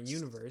different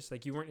universe.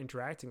 Like you weren't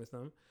interacting with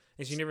them,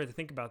 and so you never had to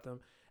think about them.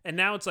 And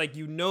now it's like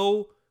you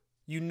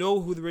you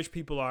know who the rich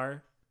people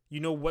are. You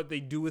know what they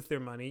do with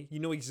their money. You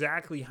know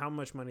exactly how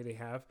much money they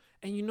have,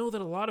 and you know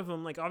that a lot of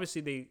them, like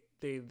obviously they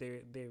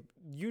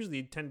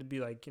usually tend to be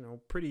like, you know,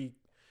 pretty,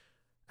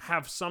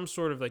 have some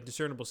sort of like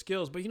discernible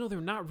skills, but you know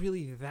they're not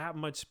really that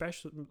much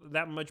special,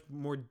 that much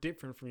more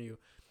different from you,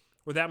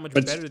 or that much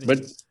better than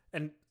you.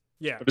 And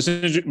yeah, but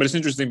it's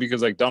interesting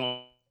because like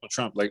Donald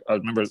Trump, like I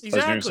remember I was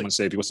hearing someone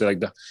say, people say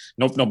like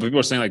no, but people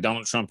are saying like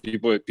Donald Trump,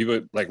 people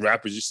like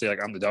rappers just say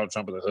like I'm the Donald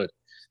Trump of the hood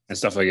and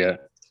stuff like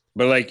that.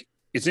 But like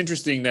it's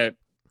interesting that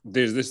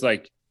there's this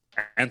like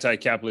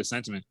anti-capitalist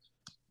sentiment.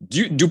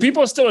 Do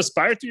people still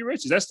aspire to be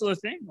rich? Is that still a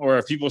thing, or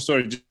are people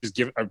sort of just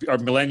giving? Are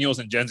millennials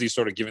and Gen Z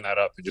sort of giving that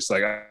up and just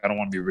like I don't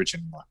want to be rich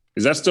anymore?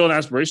 Is that still an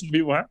aspiration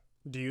people have?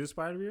 Do you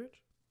aspire to be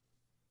rich?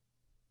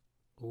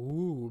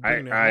 Ooh, I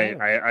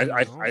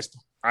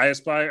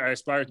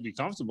aspire to be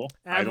comfortable.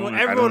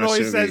 Everyone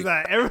always says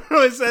that. Everyone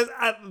always says,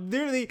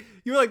 literally,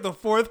 you're like the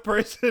fourth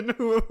person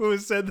who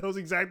has said those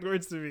exact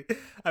words to me.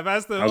 I've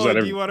asked them,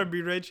 do you want to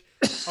be rich?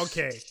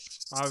 Okay.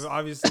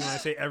 Obviously, when I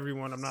say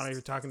everyone, I'm not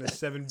even talking to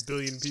 7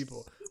 billion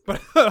people.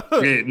 But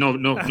okay, no.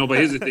 But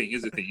here's the thing.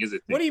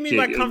 What do you mean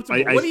by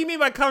comfortable? What do you mean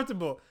by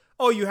comfortable?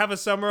 Oh, you have a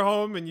summer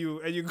home and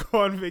you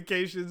go on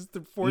vacations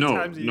 4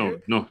 times a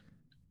year? No.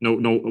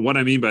 What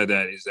I mean by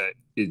that is that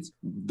it's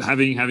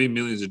having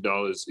millions of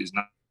dollars is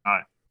not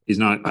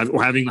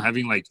or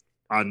having like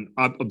an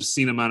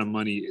obscene amount of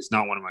money is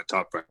not one of my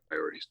top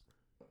priorities.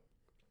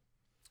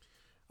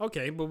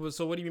 Okay, but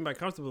so what do you mean by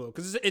comfortable?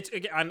 Because it's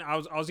again, I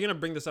was gonna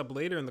bring this up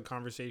later in the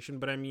conversation,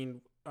 but I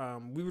mean,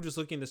 we were just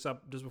looking this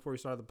up just before we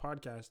started the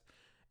podcast,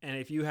 and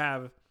if you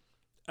have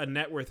a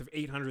net worth of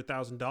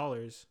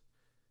 $800,000,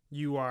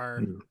 you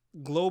are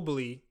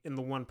globally in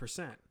the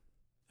 1%.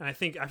 And I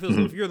feel as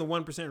though if you're the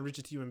 1%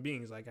 richest human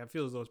beings, like I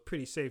feel as though it's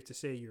pretty safe to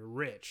say you're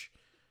rich.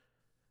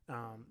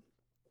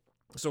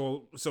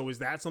 So is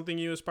that something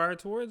you aspire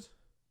towards?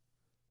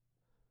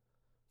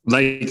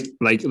 Like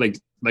I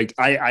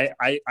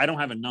don't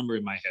have a number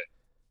in my head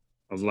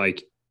of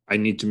like I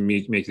need to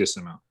make this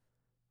amount.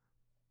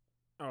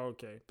 Oh,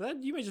 okay,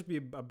 but you may just be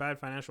a bad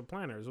financial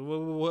planner.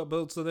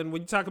 So then,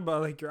 when you talk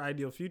about like your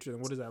ideal future, then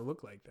what does that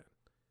look like then?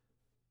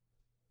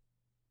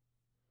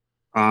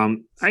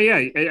 And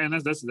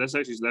that's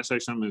actually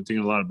something I'm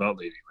thinking a lot about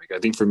lately. Like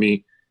I think for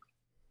me,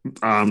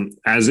 when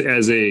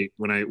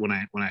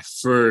I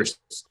first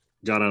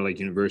got out of like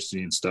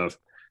university and stuff,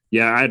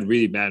 yeah, I had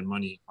really bad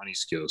money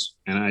skills,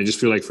 and I just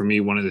feel like for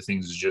me, one of the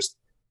things is just,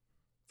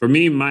 for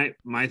me, my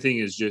thing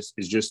is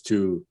just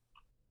to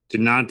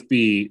not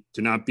be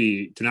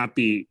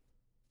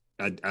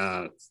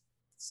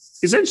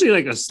essentially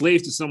like a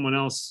slave to someone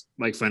else,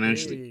 like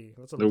financially. Hey,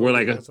 that's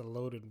a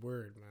loaded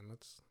word, man.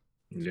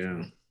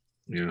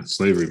 Yeah,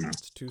 slavery, man.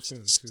 It's too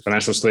soon.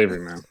 Financial slavery,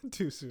 man.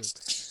 Too soon.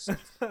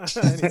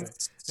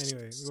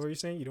 Anyway, what were you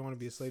saying? You don't want to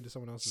be a slave to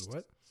someone else's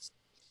what?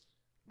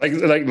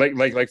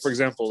 Like for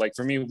example, like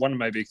for me, one of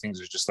my big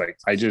things is just like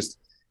I just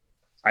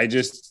hate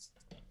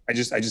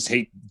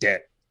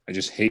debt. I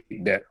just hate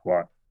debt a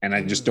lot, and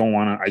I just don't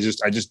want to. I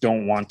just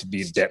don't want to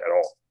be in debt at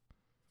all.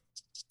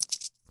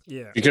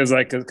 Yeah. Because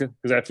I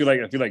feel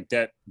like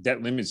debt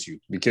limits you,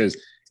 because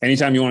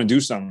anytime you want to do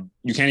something,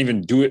 you can't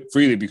even do it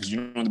freely because you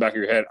know in the back of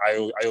your head, I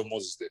owe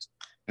Moses this.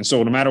 And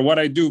so no matter what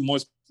I do,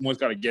 Moses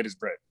got to get his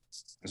bread.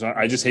 And so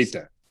I just hate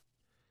that.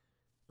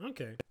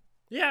 Okay.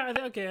 Yeah.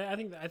 Okay. I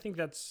think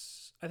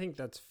that's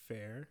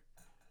fair.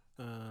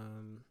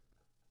 To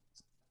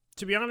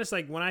be honest,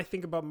 like when I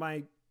think about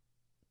my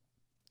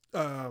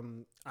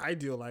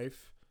ideal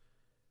life,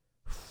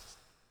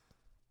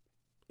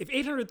 if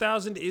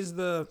 800,000 is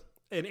an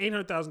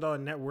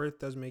 $800,000 net worth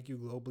does make you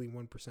globally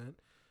 1%. And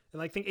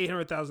like think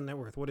 800,000 net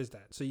worth, what is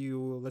that? So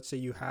let's say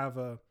you have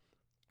a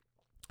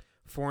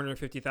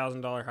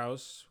 $450,000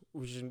 house,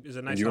 which is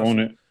a nice house. You own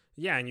it.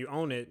 Yeah, and you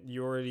own it.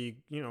 You're already,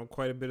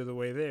 quite a bit of the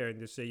way there. And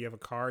just say you have a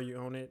car, you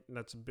own it.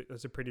 That's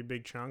a pretty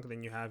big chunk.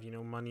 Then you have,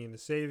 money in the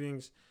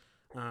savings,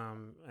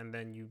 and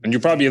then you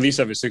probably at least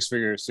have a six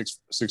figure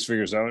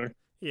salary.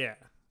 Yeah,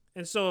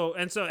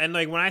 and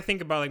like when I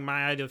think about like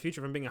my ideal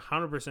future, if I'm being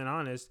 100%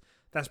 honest,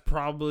 that's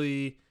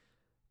probably,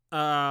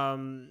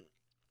 although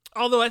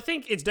I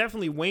think it's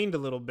definitely waned a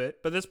little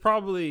bit, but that's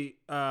probably,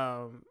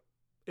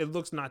 it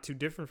looks not too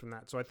different from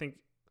that. So I think.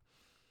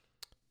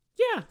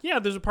 Yeah,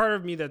 there's a part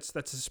of me that's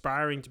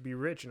aspiring to be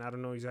rich, and I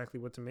don't know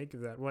exactly what to make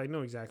of that. Well, I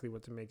know exactly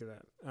what to make of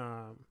that.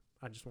 I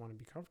just want to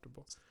be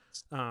comfortable.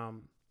 But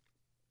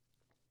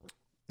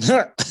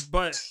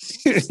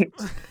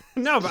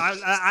no, but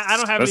I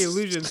don't have any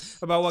illusions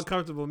about what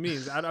comfortable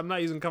means. I'm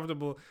not using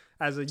comfortable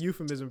as a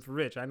euphemism for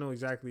rich. I know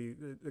exactly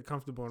the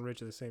comfortable and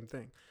rich are the same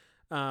thing.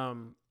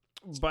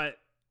 But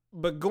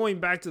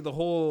going back to the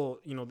whole,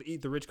 the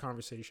eat the rich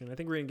conversation, I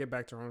think we're gonna get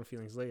back to our own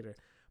feelings later.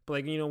 But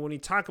like, when you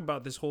talk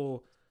about this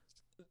whole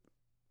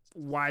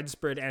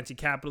widespread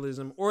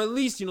anti-capitalism, or at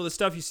least the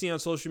stuff you see on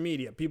social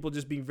media, people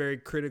just being very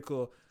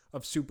critical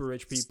of super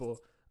rich people,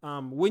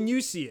 when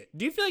you see it,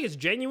 do you feel like it's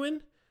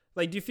genuine?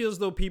 Like, do you feel as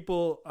though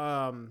people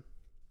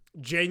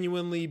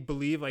genuinely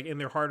believe, like in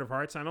their heart of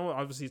hearts? I know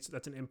obviously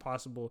that's an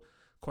impossible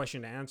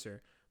question to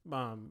answer,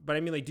 But I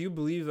mean, like, do you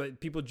believe that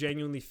people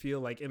genuinely feel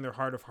like in their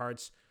heart of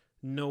hearts,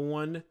 no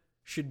one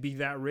should be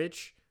that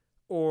rich?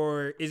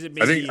 Or is it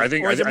maybe,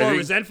 or is it more a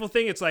resentful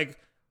thing? It's like,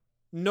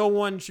 no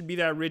one should be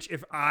that rich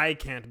if I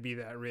can't be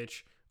that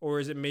rich. Or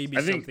is it maybe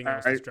something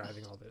else that's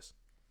driving all this?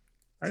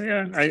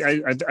 Yeah,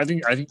 I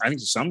think to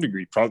some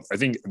degree, I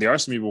think there are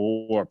some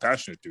people who are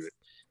passionate to it.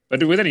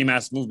 But with any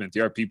mass movement,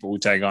 there are people who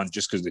tag on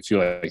just because they feel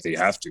like they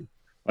have to.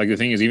 Like the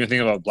thing is, even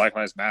think about Black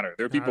Lives Matter.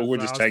 There are people who are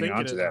just tagging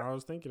on to that. I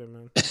was thinking it,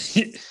 man.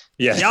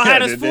 Yeah, y'all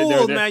had us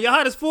fooled, man. Y'all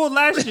had us fooled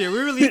last year. We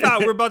really thought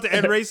we were about to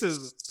end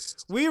racism.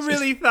 We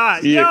really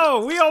thought,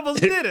 yo, we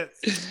almost did it.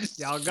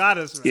 Y'all got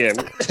us, man.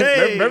 Yeah.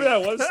 Hey. Remember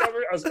that one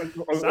summer? I was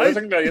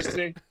talking about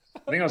yesterday. I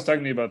think I was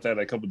talking to you about that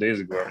like a couple days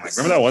ago. I'm like,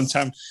 remember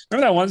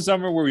that one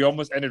summer where we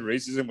almost ended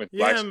racism with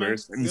black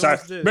squares?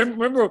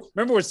 Remember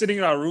we're sitting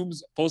in our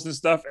rooms posting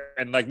stuff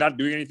and like not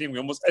doing anything. We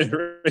almost ended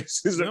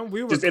racism. No,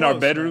 we were just close, in our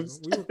bedrooms.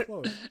 Man.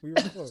 We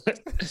were close.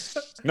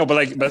 No,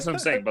 but that's what I'm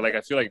saying. But like,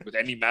 I feel like with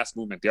any mass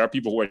movement, there are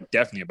people who are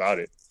definitely about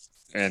it,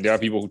 and there are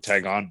people who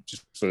tag on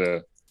just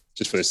for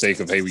the sake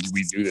of, hey, we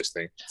do this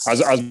thing. I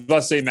was about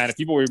to say, man, if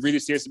people were really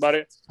serious about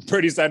it,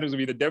 Bernie Sanders would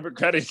be the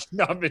Democratic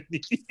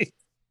nominee.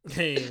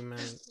 Hey, man.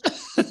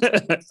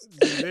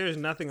 There's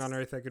nothing on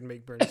earth that could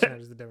make Bernie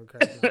Sanders the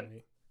Democratic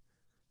nominee.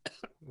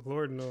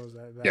 Lord knows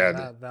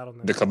that'll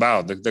never. The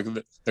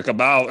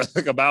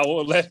cabal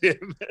won't let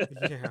him.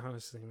 Yeah,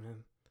 honestly,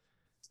 man.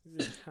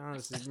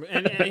 Honestly,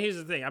 and here's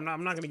the thing: I'm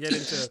not gonna get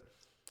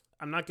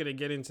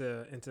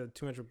into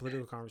too much of a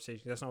political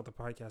conversation. That's not what the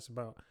podcast is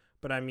about.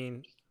 But I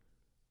mean,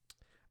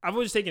 I've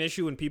always taken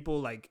issue when people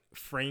like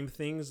frame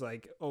things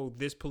like, "Oh,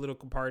 this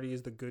political party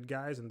is the good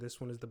guys and this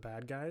one is the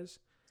bad guys."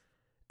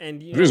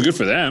 And it was good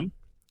for them.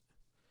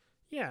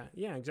 Yeah,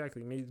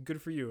 exactly. Maybe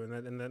good for you,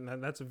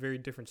 and that's a very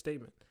different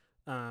statement.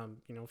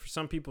 For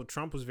some people,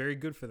 Trump was very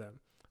good for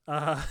them,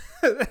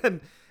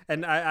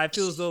 and I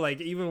feel as though like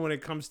even when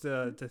it comes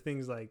to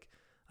things like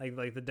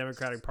the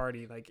Democratic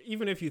Party, like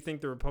even if you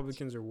think the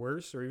Republicans are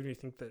worse, or even if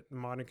you think that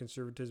modern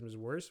conservatism is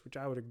worse, which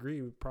I would agree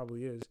it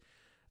probably is,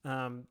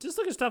 just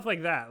look at stuff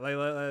like that,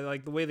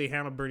 like the way they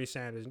handle Bernie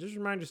Sanders, and just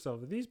remind yourself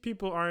that these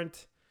people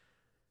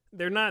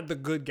they're not the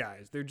good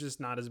guys. They're just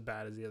not as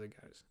bad as the other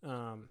guys.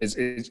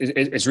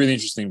 It's really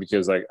interesting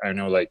because like I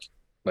know like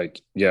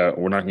yeah,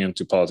 we're not getting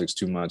into politics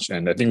too much,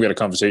 and I think we had a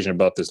conversation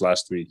about this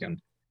last week, and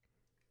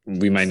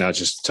we might not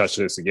just touch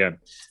this again.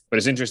 But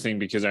it's interesting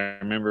because I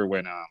remember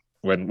when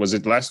was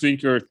it last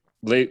week or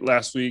late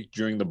last week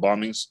during the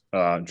bombings,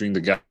 during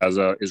the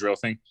Gaza Israel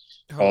thing,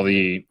 when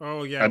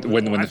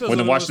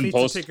the Washington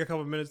Post take a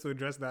couple minutes to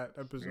address that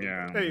episode.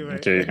 Yeah. Anyway.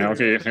 Okay. But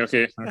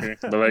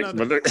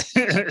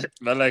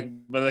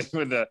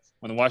when the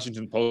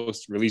Washington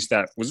Post released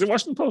that, was it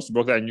Washington Post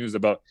broke that news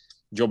about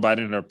Joe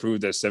Biden had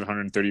approved a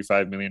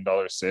 $735 million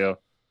sale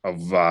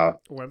of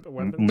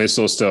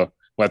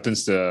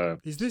weapons to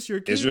is this your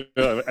kid? Israel?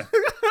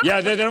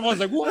 Yeah, then everyone's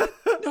like, what?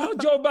 No,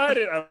 Joe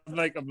Biden. I'm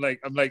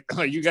like,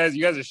 you guys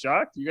are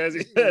shocked. You guys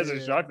are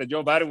shocked that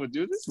Joe Biden would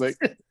do this. Like,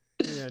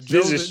 yeah,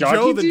 Joe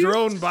the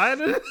drone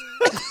Biden.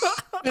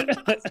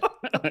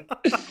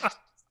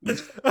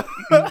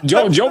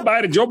 Joe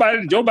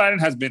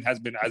Biden has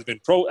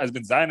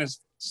been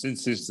Zionist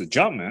since the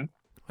jump, man.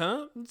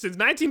 Huh? Since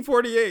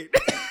 1948.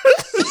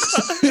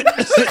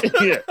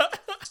 Yeah.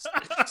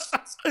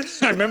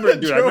 I remember,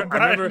 dude. I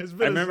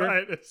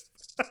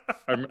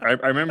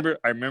remember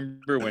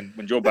when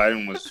Joe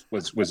Biden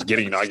was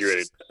getting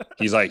inaugurated.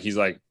 He's like,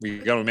 we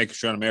gotta make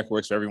sure America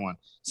works for everyone.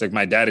 It's like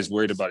my dad is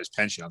worried about his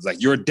pension. I was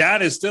like, your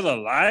dad is still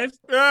alive?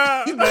 In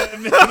my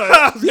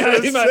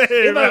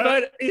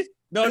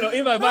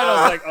mind,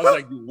 I was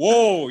like,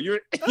 whoa, your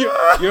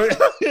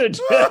dad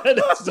is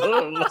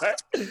still alive.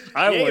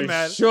 I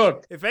was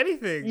shook. If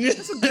anything,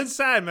 it's a good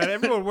sign, man.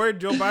 Everyone worried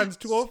Joe Biden's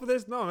too old for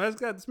this. No,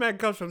 this man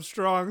comes from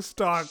strong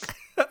stock.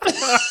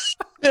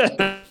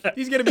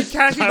 He's gonna be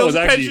cashing those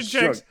pension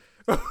checks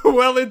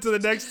well into the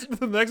next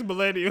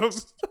millennium.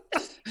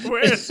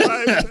 Where's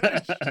my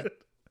pension?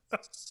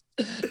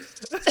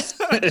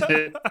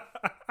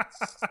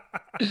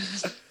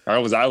 I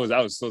was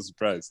so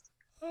surprised.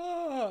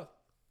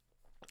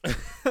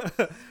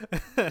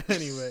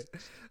 Anyway,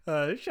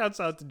 shouts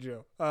out to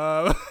Joe.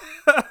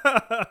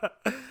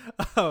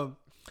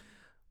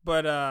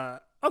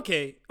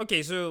 Okay.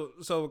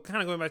 So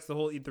kind of going back to the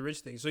whole eat the rich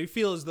thing. So you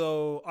feel as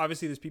though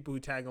obviously there's people who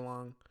tag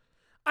along.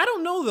 I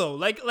don't know though.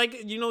 Like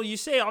you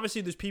say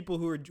obviously there's people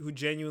who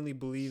genuinely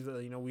believe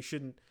that we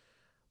shouldn't,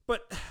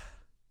 but.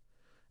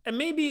 And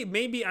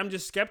maybe I'm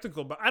just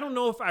skeptical, but I don't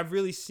know if I've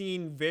really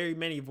seen very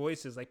many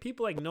voices. Like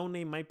people like No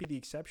Name might be the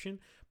exception,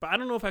 but I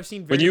don't know if I've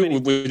seen very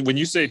many. When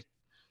you say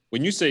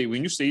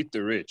eat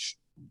the rich,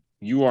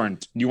 you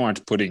aren't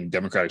putting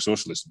democratic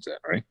socialists into that,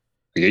 right?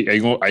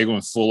 Are you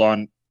going full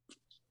on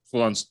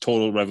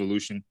total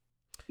revolution,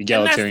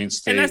 egalitarian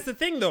state? And that's the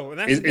thing, though.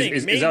 Is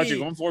that what you're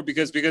going for?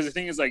 Because the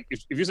thing is, like,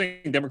 if you're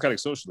saying democratic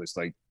socialists,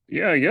 like,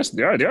 yeah, I guess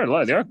they are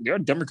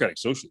democratic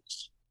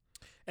socialists.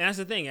 And that's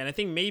the thing. And I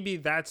think maybe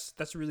that's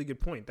a really good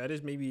point. That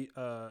is maybe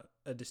a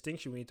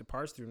distinction we need to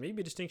parse through.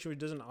 Maybe a distinction which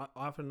doesn't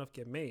often enough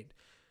get made.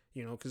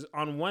 You know,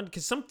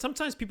 because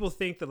sometimes people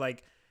think that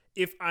like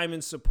if I'm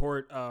in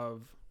support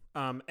of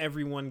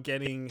everyone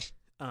getting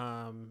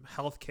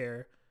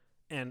healthcare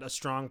and a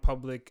strong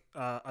public,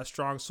 a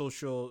strong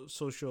social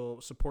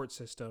support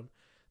system,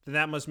 then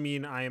that must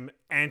mean I am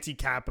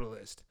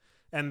anti-capitalist.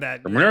 And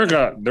that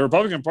America, the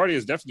Republican Party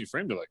has definitely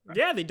framed it like that.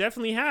 Yeah, they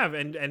definitely have,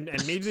 and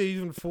maybe they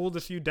even fooled a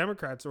few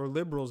Democrats or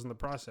liberals in the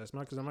process.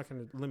 Not because I'm not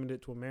going to limit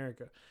it to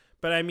America,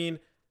 but I mean,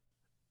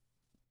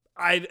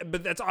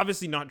 but that's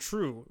obviously not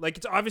true. Like,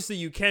 it's obviously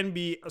you can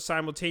be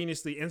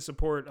simultaneously in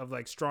support of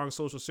like strong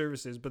social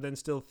services, but then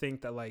still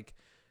think that like,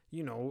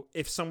 you know,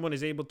 if someone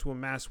is able to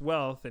amass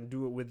wealth and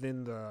do it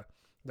within the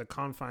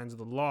confines of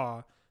the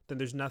law, then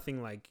there's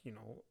nothing like, you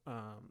know,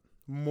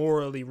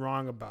 morally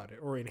wrong about it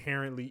or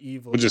inherently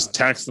evil. We'll just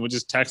tax them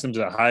to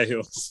the high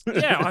hills.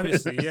 Yeah,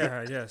 obviously.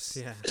 Yeah, I guess.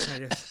 Yeah, I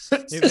guess.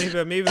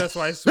 Maybe that's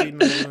why Sweden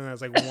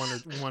has like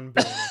 1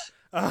 billion.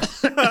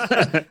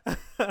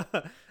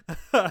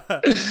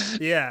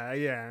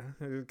 Yeah.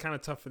 Kind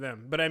of tough for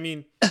them. But I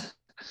mean,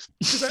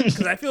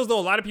 because I feel as though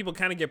a lot of people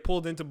kind of get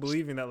pulled into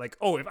believing that like,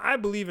 oh, if I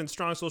believe in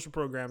strong social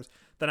programs,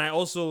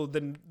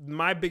 then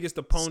my biggest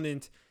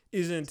opponent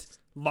isn't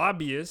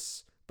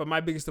lobbyists, but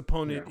my biggest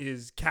opponent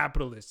is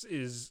capitalists,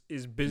 is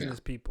business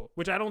people,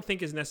 which I don't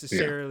think is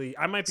necessarily,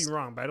 I might be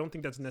wrong, but I don't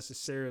think that's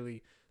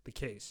necessarily the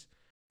case.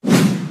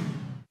 Feeling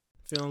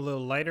a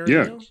little lighter?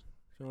 Yeah. Feeling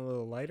a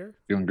little lighter?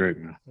 Feeling great,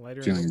 man.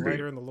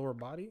 Lighter in the lower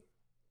body?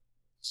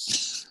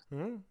 So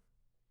you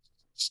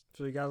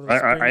got a little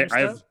spring in your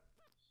step?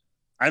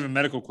 I have a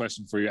medical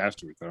question for you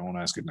afterwards, but I won't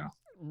ask it now.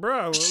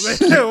 Bro,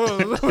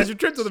 was your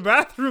trip to the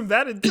bathroom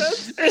that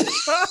intense?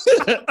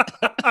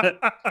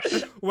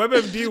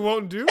 WebMD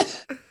won't do?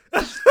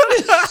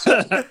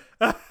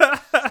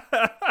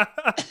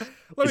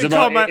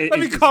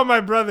 Let me call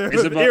my brother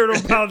with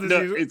irritable bowel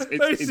disease.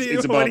 Let me see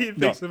what he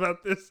thinks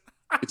about this.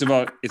 It's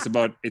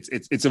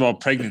about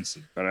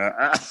pregnancy. But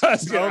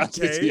I'll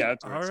get you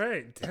afterwards. All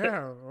right.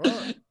 Damn.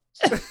 Well,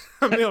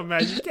 Emil,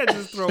 man, you can't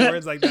just throw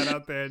words like that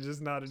out there and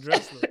just not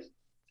address them.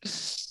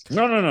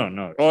 No.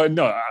 Oh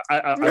no!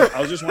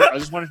 I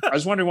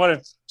was wondering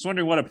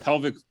what a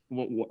pelvic.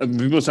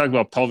 People talk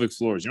about pelvic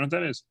floors. You know what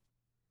that is?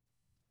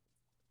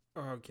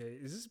 Okay,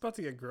 is this about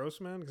to get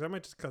gross, man? Because I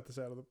might just cut this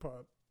out of the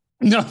pod.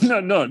 No.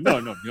 You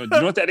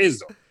know what that is,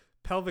 though?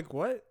 Pelvic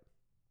what?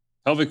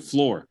 Pelvic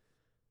floor.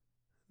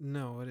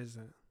 No, what is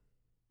that?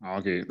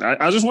 Okay,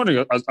 I was just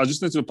wondering. I was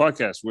just listening to a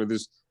podcast where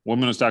this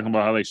woman was talking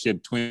about how like she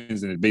had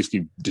twins and it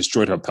basically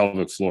destroyed her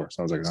pelvic floor.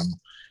 So I was like, I don't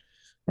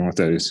know what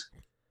that is.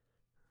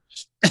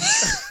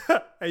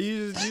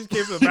 You just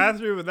came to the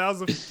bathroom and that was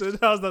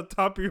the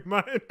top of your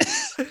mind.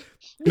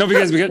 No,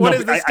 because what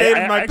is the state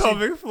of my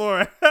pelvic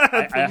floor?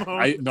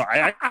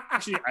 I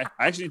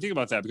actually didn't think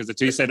about that because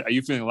until you said, "Are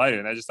you feeling lighter?"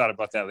 and I just thought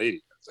about that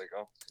lady. I was like,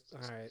 "Oh."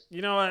 All right,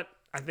 you know what?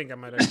 I think I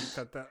might actually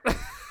cut that.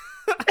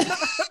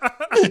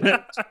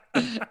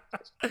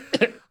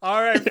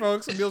 All right,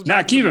 folks.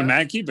 Nah, keep it,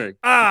 man. Keep it.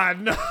 No. I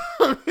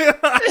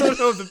don't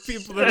know if the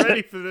people are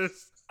ready for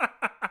this.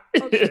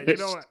 Okay, you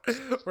know what?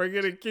 We're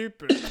gonna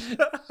keep it.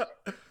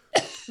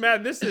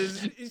 Man, this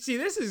is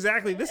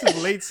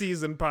late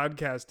season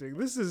podcasting.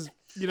 This is,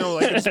 you know,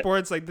 like in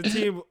sports, like the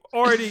team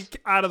already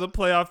out of the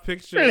playoff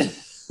picture.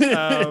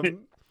 But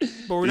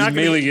we're not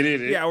gonna get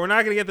in. Yeah, we're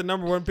not gonna get the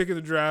number 1 pick of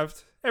the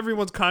draft.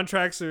 Everyone's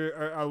contracts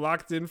are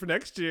locked in for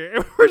next year.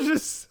 And we're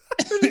just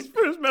messing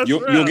around.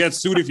 You'll get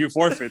sued if you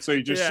forfeit, so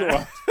you just show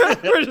up.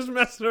 We're just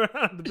messing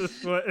around at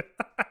this point.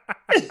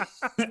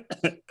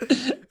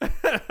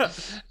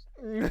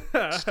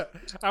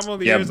 I'm on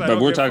the other side. But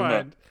we're talking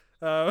about.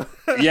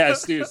 Yeah,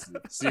 seriously.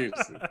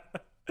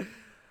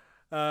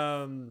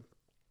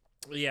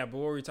 Yeah, but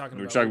what were we talking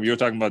about? You're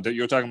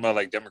talking about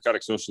like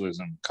democratic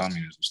socialism,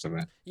 communism, stuff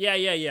like that.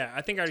 Yeah.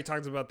 I think I already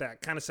talked about that.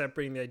 Kind of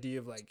separating the idea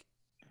of like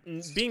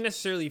being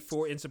necessarily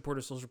in support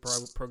of social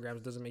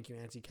programs doesn't make you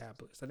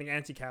anti-capitalist. I think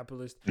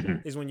anti-capitalist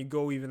is when you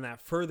go even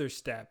that further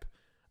step,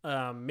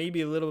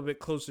 maybe a little bit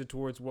closer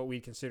towards what we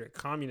consider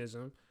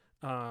communism.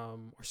 Or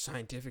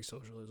scientific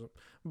socialism,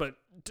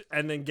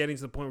 and then getting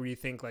to the point where you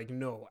think like,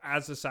 no,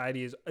 as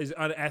society is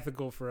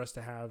unethical for us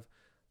to have,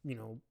 you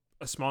know,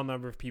 a small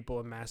number of people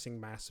amassing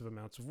massive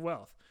amounts of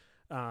wealth,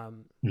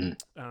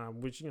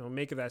 which, you know,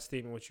 make of that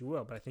statement what you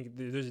will. But I think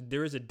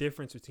there is a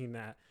difference between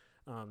that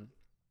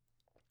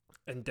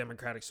and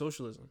democratic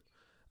socialism.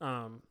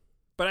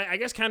 But I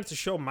guess kind of to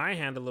show my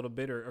hand a little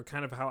bit, or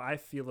kind of how I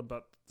feel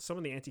about some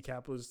of the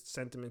anti-capitalist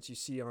sentiments you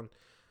see on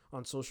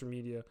social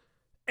media.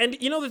 And,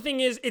 you know, the thing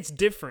is, it's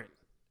different.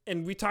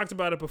 And we talked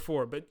about it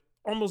before, but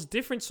almost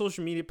different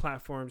social media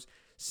platforms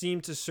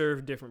seem to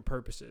serve different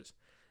purposes.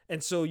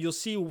 And so you'll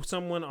see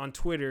someone on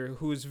Twitter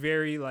who's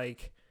very,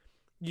 like,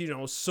 you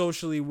know,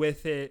 socially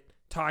with it,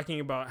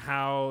 talking about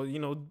how, you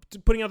know,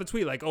 putting out the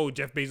tweet like, oh,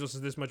 Jeff Bezos has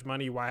this much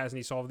money. Why hasn't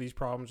he solved these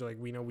problems? Or like,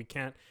 we know we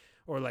can't.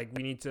 Or like,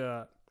 we need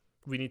to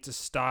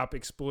stop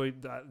this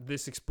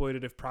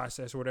exploitative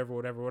process or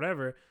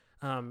whatever.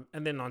 And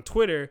then on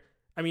Twitter,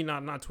 I mean,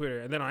 not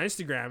Twitter. And then on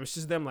Instagram, it's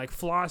just them like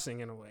flossing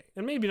in a way,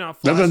 and maybe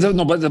not No,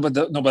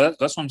 flossing. but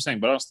that's what I'm saying.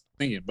 But I was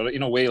thinking, but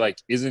in a way, like,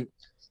 isn't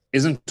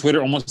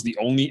Twitter almost the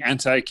only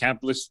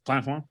anti-capitalist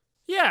platform?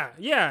 Yeah,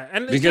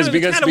 and it's Because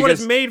kind of what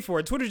it's made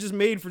for. Twitter's just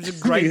made for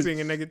just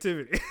griping and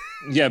negativity.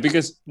 Yeah,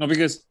 because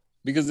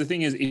the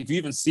thing is, if you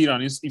even see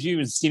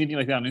anything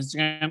like that on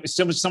Instagram, it's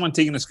just someone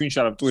taking a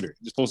screenshot of Twitter,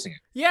 just posting it.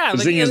 Yeah,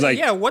 the thing is, like,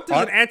 what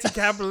does an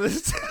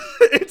anti-capitalist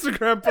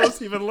Instagram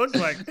post even look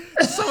like?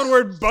 Someone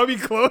wearing bummy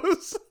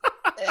clothes?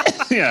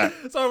 Yeah,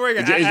 someone wearing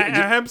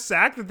a hemp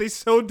sack that they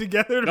sewed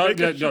together to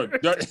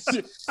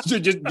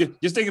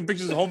just taking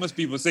pictures of homeless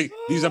people, saying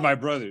these are my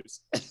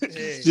brothers.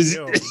 Hey,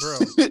 yo, bro,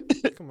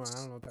 come on, I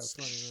don't know if that's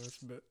funny,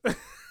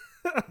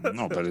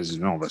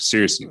 but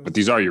seriously, but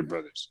these are your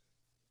brothers.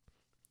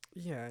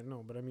 Yeah, I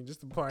know, but I mean,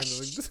 just applying to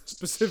like,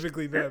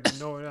 specifically them and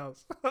no one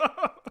else.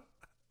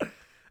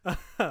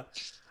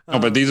 No,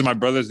 but these are my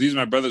brothers. These are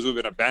my brothers who've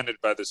been abandoned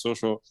by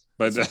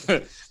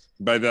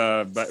by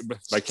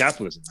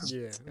capitalism.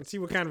 Yeah, and see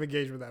what kind of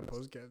engagement that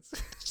post gets.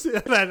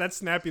 that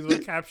snappy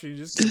little caption you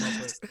just came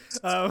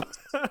up with.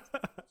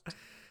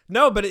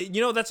 No, but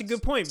that's a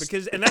good point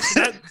because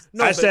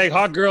hashtag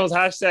hot girls,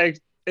 hashtag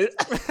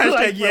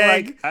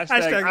Yag,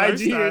 hashtag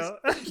lifestyle,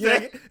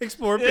 hashtag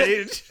explore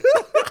page.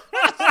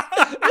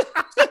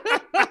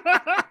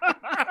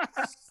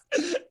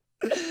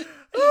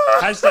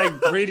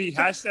 Hashtag greedy,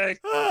 hashtag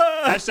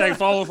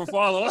follow for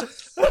follow.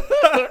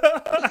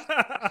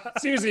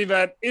 Seriously,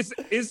 man,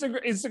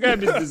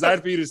 Instagram is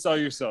designed for you to sell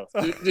yourself.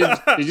 You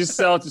just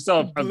sell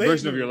a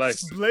version of your life.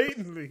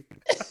 Blatantly.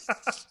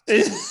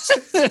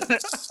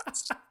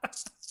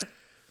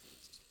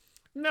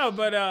 No,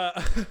 but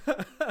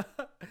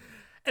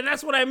and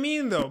that's what I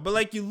mean though. But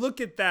like you look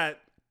at that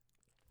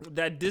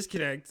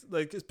disconnect,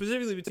 like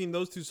specifically between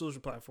those two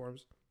social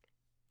platforms,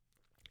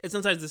 it's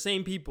sometimes the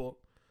same people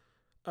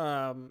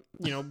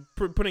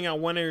putting out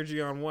one energy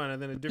on one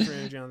and then a different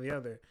energy on the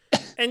other.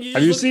 And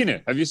Have you seen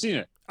it? I've seen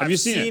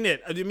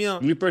it. I mean,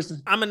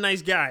 I'm a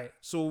nice guy,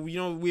 so we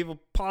have a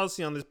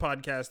policy on this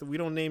podcast that we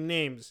don't name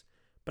names.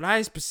 But I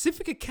have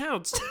specific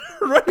accounts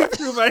running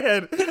through my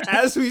head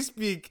as we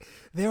speak.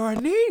 There are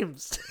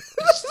names.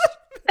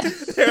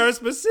 There are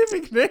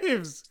specific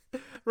names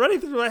running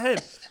through my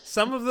head.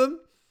 Some of them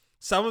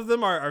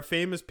are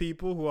famous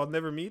people who I'll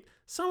never meet.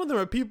 Some of them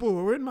are people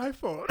who are in my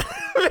phone.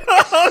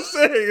 All I'm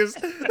saying is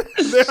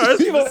there are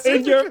people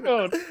in your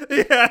phone.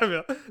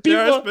 Yeah,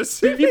 there are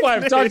specific people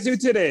I've talked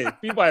names. to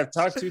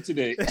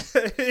today.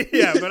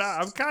 Yeah, but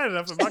I'm kind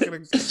enough. I'm not gonna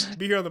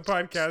be here on the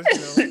podcast,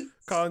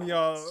 calling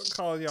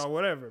y'all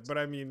whatever. But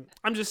I mean,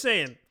 I'm just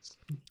saying,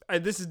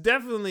 this is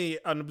definitely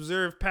an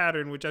observed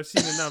pattern which I've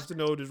seen enough to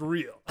know it is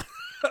real.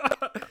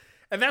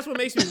 And that's what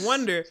makes me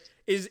wonder: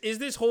 is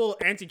this whole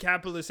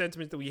anti-capitalist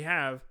sentiment that we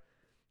have?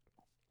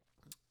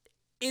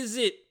 Is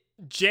it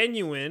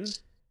genuine,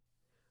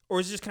 or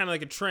is it just kind of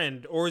like a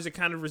trend, or is it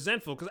kind of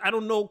resentful? Because I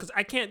don't know, because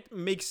I can't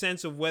make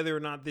sense of whether or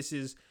not this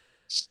is.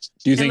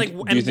 Do you think?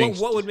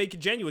 What would make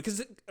it genuine?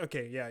 Because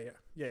yeah.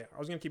 I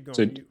was gonna keep going.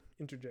 So, you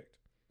interject.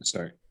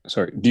 Sorry.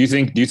 Do you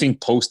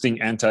think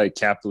posting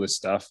anti-capitalist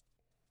stuff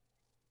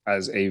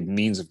as a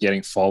means of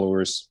getting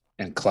followers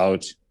and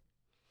clout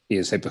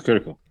is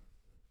hypocritical?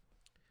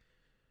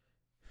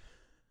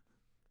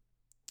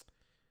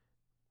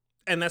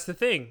 And that's the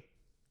thing.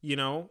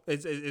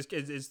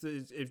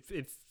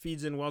 It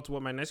feeds in well to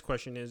what my next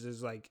question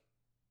is like,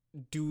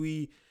 do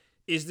we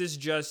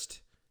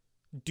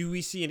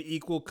see an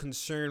equal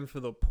concern for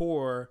the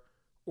poor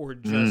or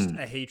just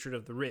a hatred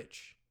of the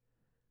rich?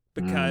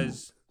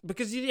 Because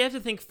you have to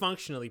think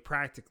functionally,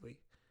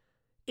 practically.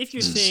 If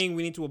you're saying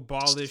we need to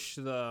abolish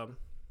the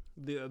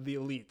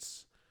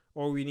elites,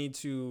 or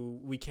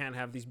we can't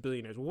have these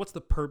billionaires, well, what's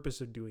the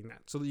purpose of doing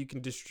that? So that you can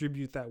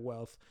distribute that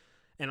wealth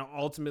and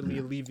ultimately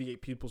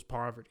alleviate people's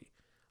poverty.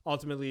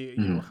 Ultimately,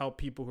 help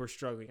people who are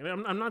struggling.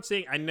 And I'm not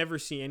saying I never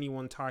see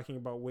anyone talking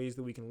about ways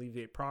that we can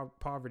alleviate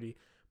poverty,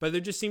 but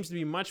there just seems to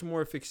be much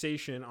more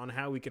fixation on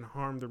how we can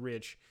harm the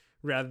rich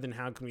rather than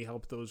how can we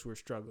help those who are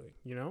struggling.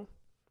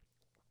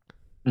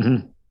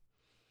 Mm-hmm.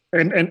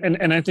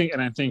 And I think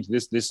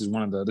this is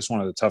one of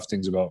the tough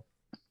things about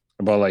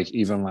like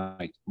even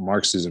like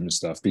Marxism and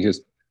stuff,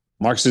 because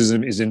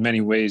Marxism is in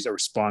many ways a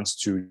response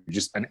to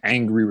just an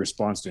angry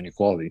response to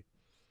inequality.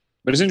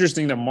 But it's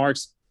interesting that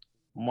Marx.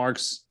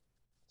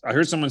 I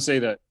heard someone say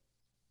that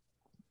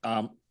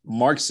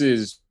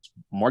Marx's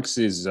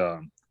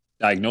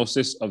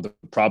diagnosis of the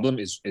problem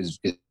is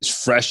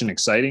fresh and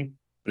exciting,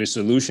 but his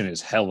solution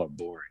is hella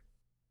boring.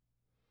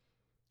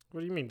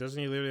 What do you mean? Doesn't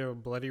he literally have a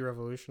bloody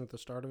revolution at the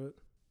start of it?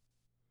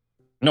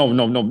 No.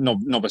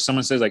 But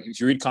someone says, like, if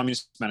you read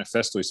Communist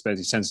Manifesto, he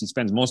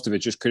spends most of it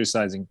just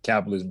criticizing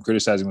capitalism,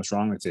 criticizing what's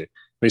wrong with it.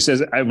 But he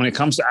says when it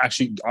comes to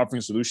actually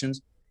offering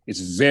solutions, it's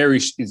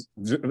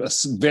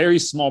a very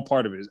small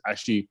part of it is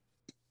actually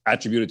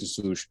attributed to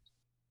solutions.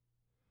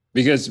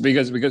 Because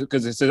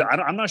it says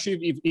I'm not sure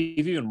if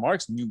even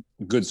Marx knew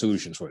good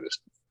solutions for this.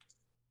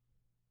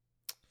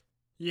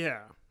 Yeah,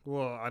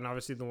 well, and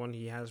obviously the one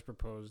he has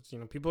proposed,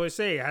 people always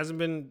say it hasn't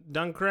been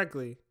done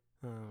correctly.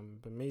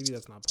 But maybe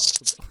that's not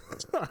possible.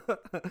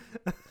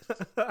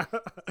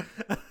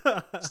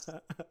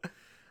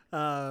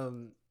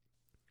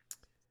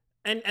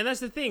 And that's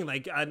the thing.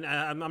 Like,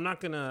 I'm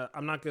not gonna.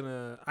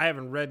 I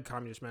haven't read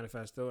Communist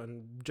Manifesto,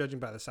 and judging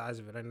by the size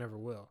of it, I never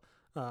will.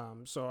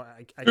 So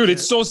I Dude,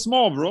 it's so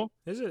small, bro.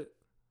 Is it?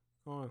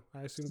 Oh,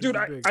 I assume. Dude,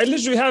 I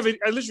literally have it.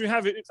 I literally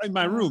have it in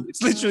my room.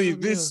 It's literally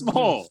this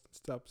small.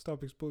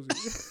 Stop exposing me.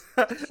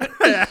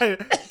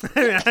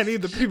 I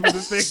need the people to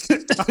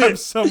think I'm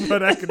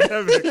somewhat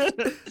academic.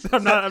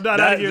 I'm not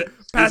out here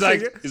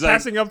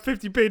passing up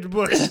 50-page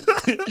books.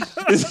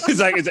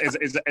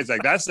 it's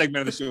like that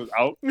segment of the show is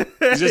out.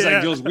 It's just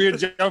like those weird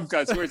jump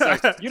cuts where it's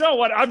like, you know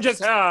what? I'm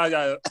just I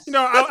was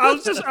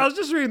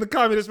just reading the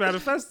Communist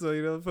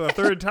Manifesto, for the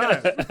third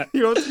time.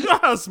 You know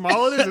how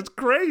small it is? It's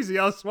crazy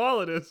how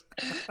small it is.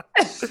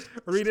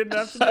 Read it in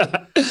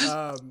afternoon.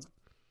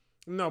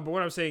 No, but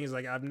what I'm saying is,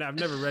 like, I've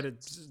never read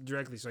it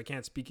directly, so I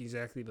can't speak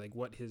exactly like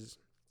what his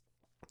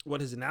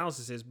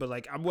analysis is. But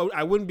like,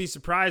 I wouldn't be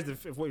surprised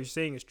if what you're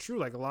saying is true.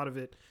 Like, a lot of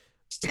it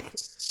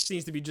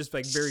seems to be just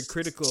like very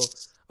critical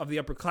of the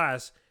upper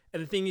class.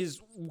 And the thing is,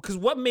 because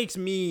what makes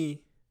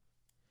me,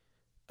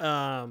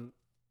 kind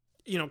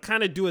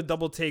of do a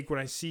double take when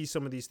I see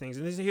some of these things.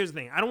 And here's the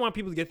thing: I don't want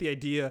people to get the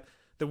idea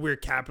that we're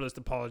capitalist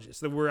apologists,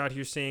 that we're out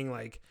here saying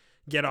like,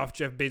 get off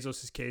Jeff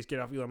Bezos' case,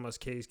 get off Elon Musk's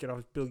case, get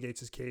off Bill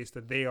Gates' case,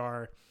 that they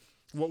are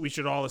what we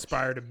should all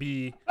aspire to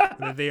be, and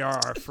that they are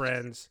our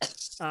friends.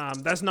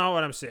 That's not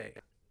what I'm saying.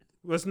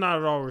 That's not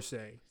at all we're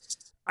saying.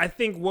 I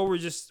think what we're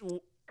just,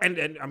 and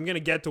I'm going to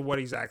get to what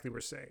exactly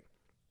we're saying.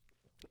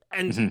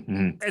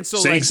 And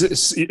so,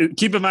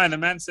 keep in mind, the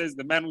man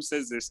who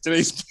says this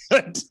today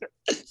spent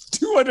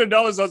 $200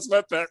 on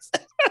sweatpants.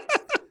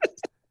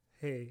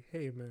 Hey,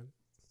 man.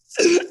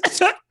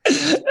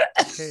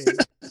 Hey.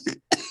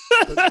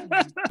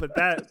 But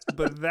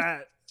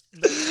that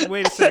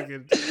wait a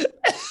second.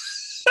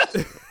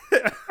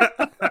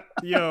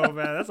 Yo,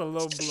 man, that's a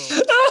low blow.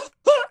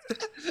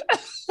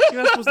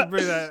 You're not supposed to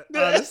bring that,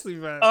 honestly,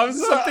 man.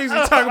 Some things we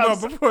talk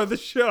about before the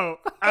show.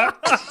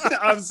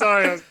 I'm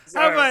sorry.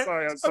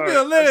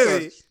 I'm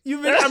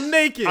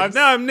naked.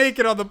 Now I'm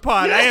naked on the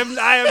pod. I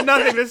have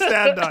nothing to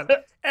stand on.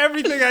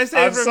 Everything I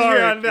say from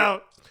here on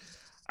out.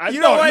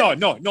 No.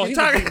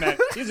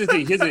 Here's the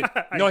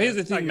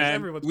thing,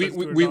 man. We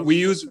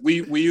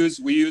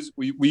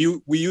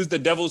use the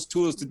devil's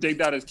tools to take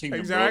down his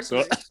kingdom.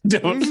 Exactly.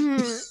 Bro,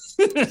 so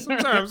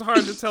sometimes it's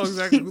hard to tell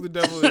exactly who the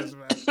devil is,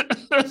 man.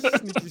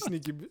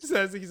 Sneaky.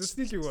 Says he's a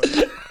sneaky one.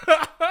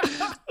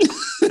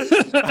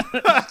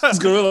 It's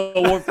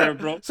guerrilla warfare,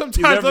 bro.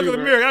 Sometimes look in the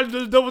mirror, I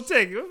just double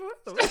take.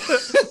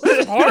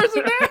 What's horse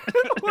in there?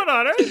 What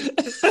on earth?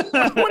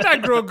 When I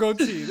grow a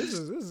goatee, this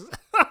is.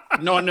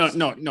 No.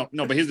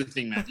 But here's the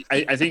thing, man.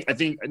 I think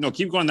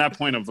keep going that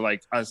point of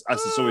like us.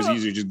 It's always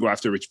easier to just go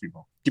after rich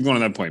people. Keep going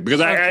on that point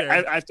because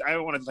I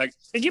want to like.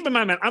 And keep in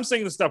mind, man. I'm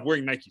saying this stuff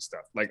wearing Nike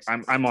stuff. Like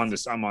I'm on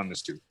this. I'm on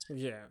this too.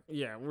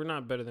 Yeah. We're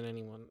not better than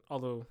anyone.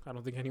 Although I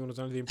don't think anyone was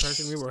under the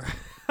impression we were.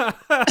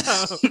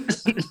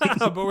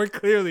 But we're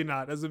clearly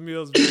not, as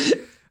Emil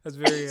has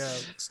very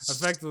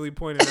effectively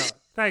pointed out.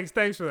 Thanks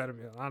for that,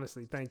 Emil.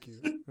 Honestly, thank you.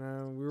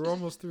 We were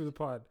almost through the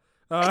pod.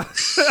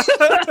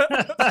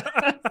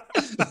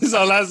 This is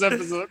our last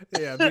episode.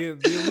 Yeah, the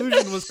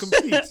illusion was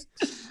complete.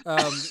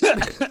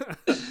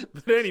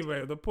 But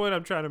anyway, the point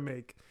I'm trying to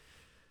make.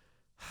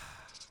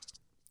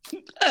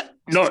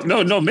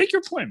 No, make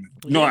your point, man.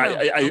 No,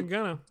 yeah,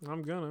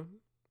 I'm gonna.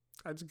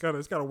 I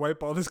just gotta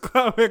wipe all this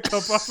cloud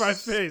makeup off my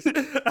face.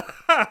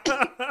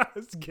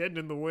 It's getting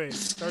in the way. It's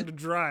starting to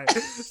dry.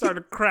 It's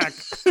starting to crack.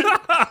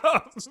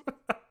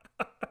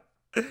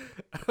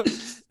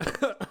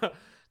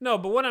 No,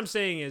 but what I'm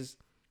saying is,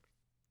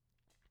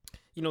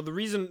 the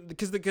reason,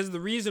 because the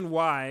reason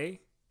why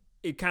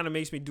it kind of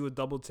makes me do a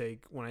double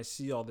take when I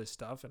see all this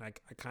stuff, and I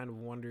kind of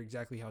wonder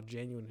exactly how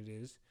genuine it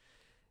is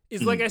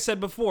like I said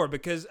before,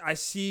 because I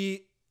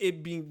see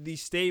it being,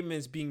 these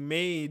statements being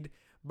made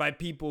by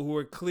people who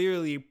are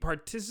clearly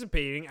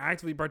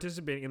actively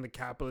participating in the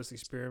capitalist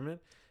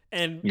experiment.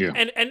 And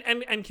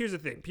here's the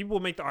thing. People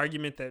will make the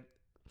argument that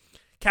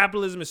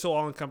capitalism is so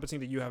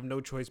all-encompassing that you have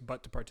no choice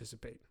but to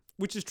participate,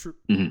 which is true.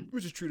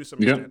 Which is true to some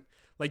extent.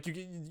 Like,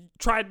 you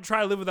try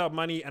to live without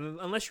money, and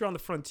unless you're on the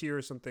frontier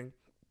or something,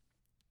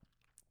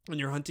 and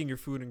you're hunting your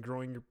food and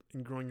growing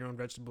your own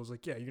vegetables,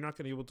 like, yeah, you're not going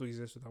to be able to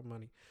exist without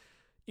money.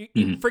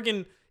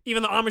 Freaking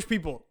even the Amish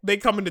people, they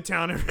come into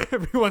town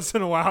every once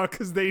in a while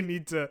because they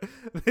need to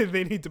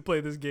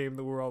play this game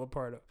that we're all a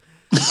part of.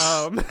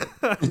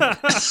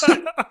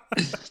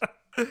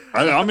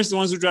 Amish the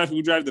ones who drive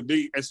the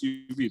big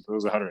SUVs.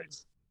 Those are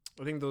Hutterites.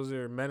 I think those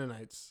are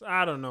Mennonites.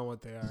 I don't know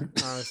what they are,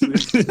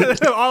 honestly.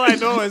 All I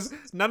know is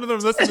none of them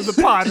listen to the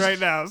pod right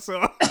now. So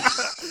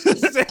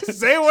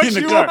say what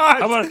you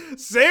want.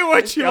 Say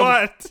what you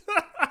want.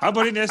 How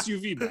about an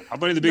SUV, man? How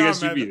about in the big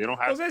SUV? Man, they don't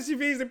have those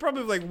SUVs. They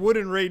probably have like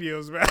wooden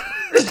radios, man.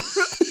 It's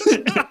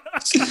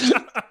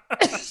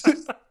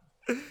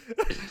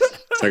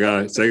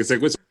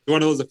like what's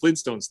one of those the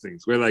Flintstones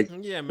things where like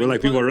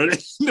people are running.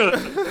 No.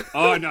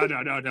 Oh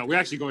no. We're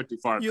actually going too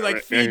far. You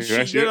like feed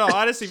sheet. No,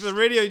 honestly, for the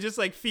radio, you just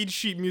like feed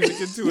sheet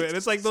music into it. And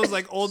it's like those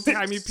like old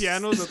timey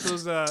pianos at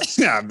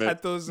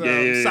those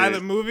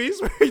silent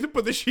movies where you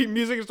put the sheet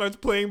music and starts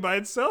playing by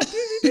itself.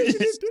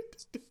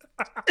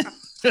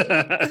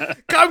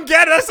 Come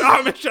get us,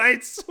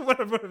 Amishites.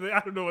 Whatever I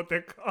don't know what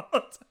they're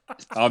called.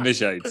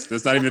 Amishites.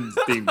 That's not even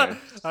the thing, man.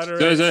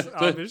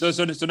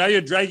 So now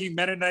you're dragging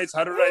Mennonites,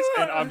 Hutterites,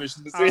 and Amish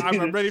in the same.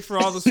 I'm ready for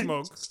all the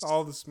smoke.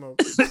 All the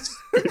smoke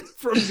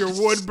from your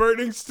wood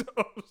burning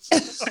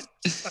stoves.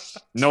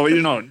 No,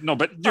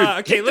 but dude,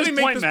 okay, let me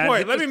make this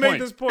point. Let me make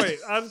this point.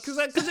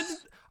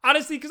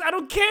 Honestly, because I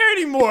don't care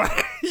anymore.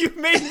 You've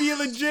made me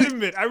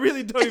illegitimate. I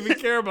really don't even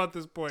care about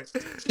this point.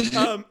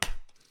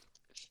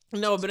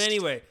 No, but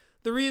anyway,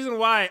 the reason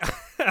why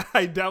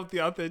I doubt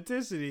the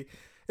authenticity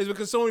is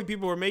because so many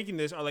people who are making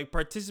this are like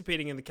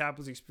participating in the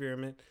capitalist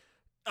experiment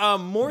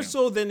more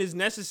so than is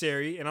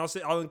necessary. And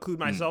I'll include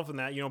myself in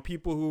that. You know,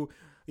 people who,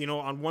 you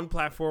know, on one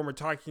platform are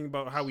talking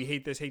about how we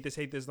hate this.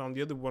 And on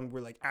the other one,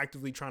 we're like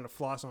actively trying to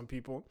floss on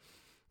people.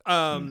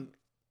 And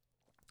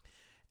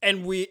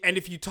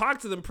if you talk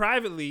to them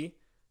privately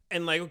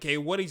and like, okay,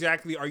 what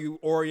exactly are you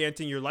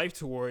orienting your life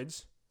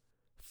towards?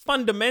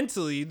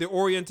 Fundamentally, they're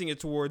orienting it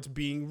towards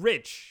being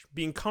rich,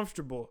 being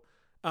comfortable,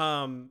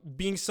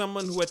 being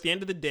someone who at the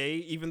end of the day,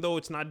 even though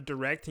it's not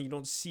direct and you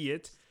don't see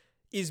it,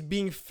 is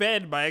being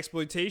fed by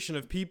exploitation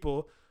of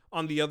people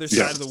on the other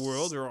side of the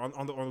world or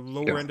on the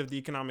lower end of the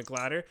economic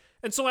ladder.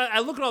 And so I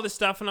look at all this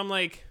stuff and I'm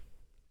like,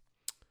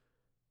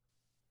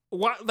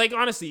 what? Like,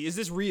 honestly, is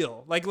this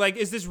real? Like,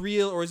 is this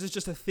real or is this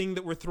just a thing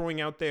that we're throwing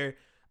out there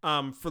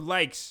for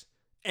likes?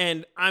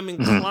 And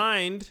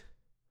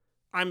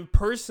I'm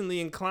personally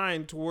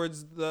inclined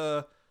towards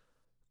the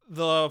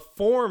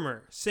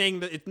former, saying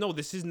that no,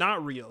 this is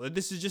not real.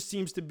 This just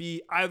seems to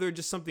be either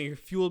just something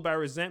fueled by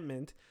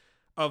resentment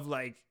of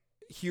like,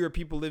 here are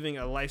people living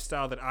a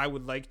lifestyle that I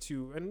would like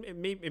to, and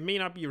it may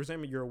not be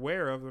resentment you're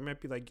aware of. It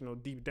might be like, you know,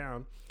 deep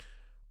down,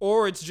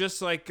 or it's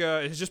just like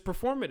it's just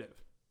performative.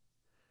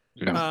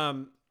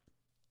 Yeah.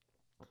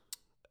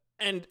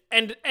 And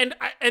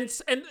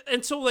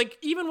so like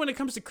even when it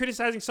comes to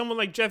criticizing someone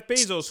like Jeff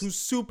Bezos, who's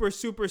super,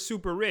 super,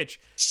 super rich,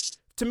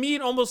 to me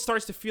it almost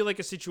starts to feel like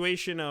a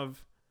situation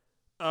of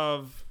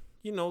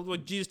you know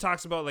what Jesus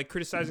talks about, like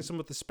criticizing someone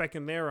with a speck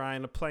in their eye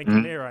and a plank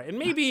in their eye. And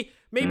maybe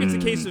it's a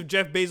case of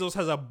Jeff Bezos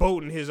has a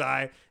boat in his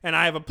eye and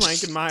I have a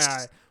plank in my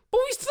eye. But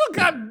we still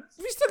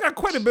got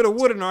quite a bit of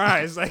wood in our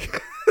eyes. Like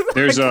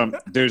there's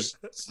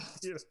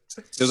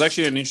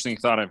actually an interesting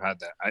thought I've had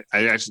that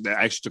I actually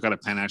took out a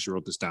pen and actually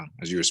wrote this down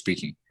as you were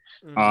speaking.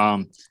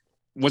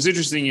 What's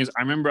interesting is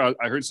I remember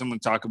I heard someone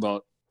talk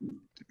about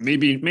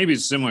maybe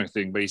it's a similar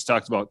thing, but they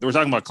were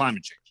talking about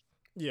climate change.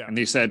 Yeah. And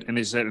they said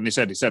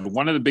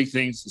one of the big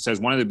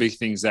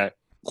things that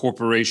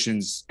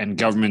corporations and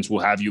governments will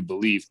have you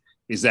believe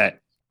is that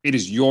it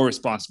is your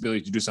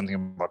responsibility to do something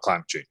about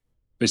climate change.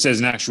 But it says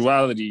in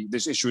actuality,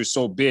 this issue is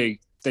so big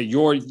that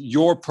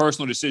your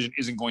personal decision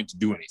isn't going to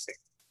do anything.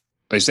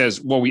 But it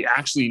says what we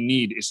actually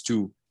need is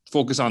to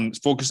focus on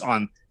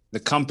the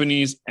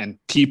companies and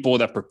people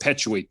that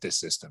perpetuate this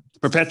system,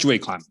 perpetuate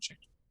climate change.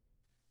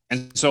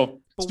 And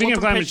so speaking of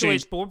climate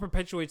change, but what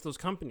perpetuates those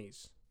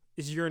companies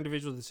is your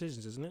individual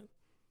decisions, isn't it?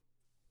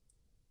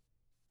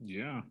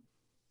 Yeah.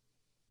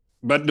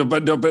 But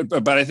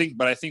I think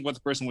what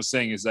the person was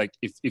saying is like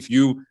if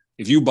you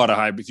bought a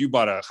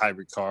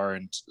hybrid car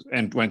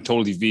and went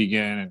totally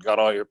vegan and got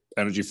all your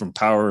energy from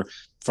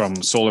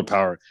solar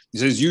power, he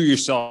says you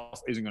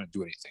yourself isn't going to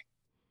do anything.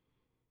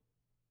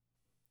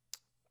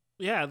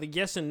 Yeah, like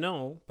yes and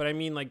no, but I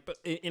mean, like, but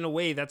in a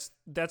way, that's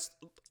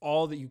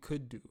all that you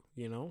could do,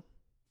 you know.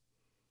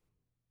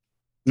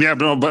 Yeah,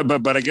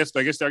 but I guess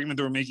the argument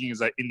that we're making is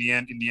that in the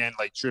end,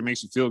 like sure it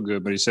makes you feel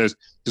good, but he says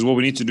because what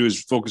we need to do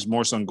is focus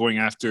more so on going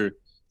after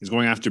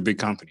big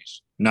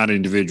companies, not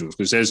individuals.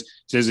 Because it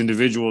says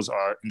individuals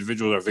are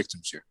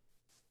victims here.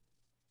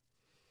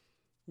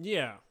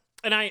 Yeah,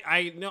 and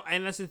I know,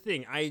 and that's the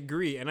thing. I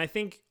agree, and I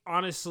think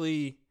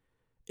honestly,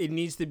 it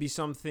needs to be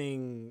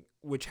something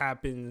which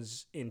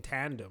happens in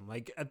tandem,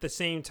 like at the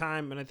same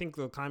time. And I think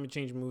the climate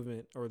change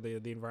movement or the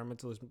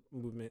environmentalist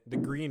movement, the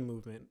green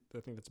movement,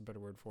 I think that's a better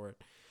word for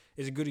it,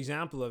 is a good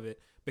example of it,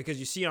 because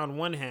you see on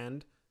one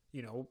hand,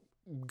 you know,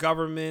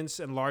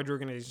 governments and large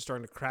organizations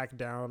starting to crack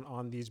down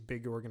on these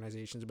big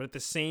organizations, but at the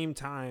same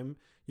time,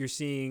 you're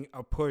seeing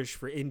a push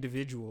for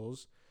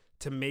individuals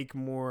to make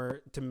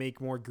more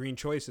green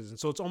choices. And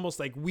so it's almost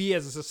like we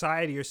as a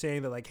society are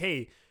saying that like,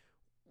 hey,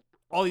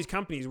 all these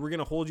companies, we're going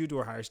to hold you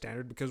to a higher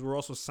standard because we're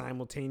also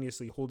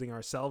simultaneously holding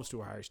ourselves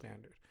to a higher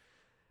standard.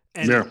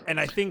 And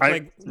I think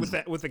with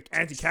the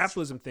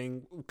anti-capitalism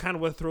thing, kind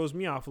of what throws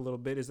me off a little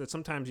bit is that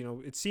sometimes, you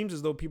know, it seems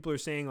as though people are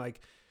saying like,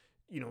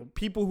 you know,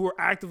 people who are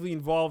actively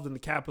involved in the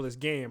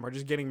capitalist game are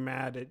just getting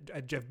mad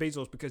at Jeff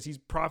Bezos because he's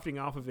profiting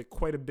off of it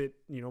quite a bit,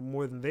 you know,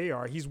 more than they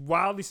are. He's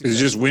wildly successful.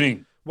 He's just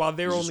winning. While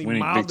they're only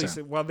mildly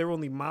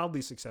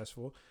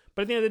successful.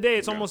 But at the end of the day,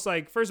 it's almost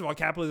like, first of all,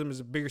 capitalism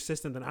is a bigger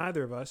system than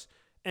either of us.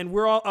 and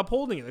we're all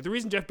upholding it. Like, the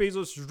reason Jeff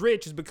Bezos is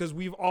rich is because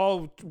we've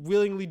all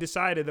willingly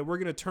decided that we're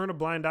going to turn a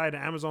blind eye to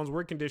Amazon's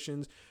work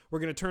conditions. We're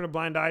going to turn a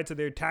blind eye to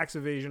their tax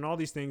evasion, all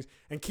these things,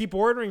 and keep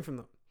ordering from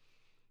them.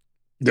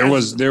 There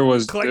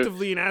was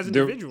collectively and as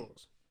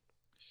individuals.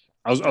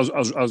 I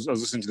was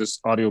listening to this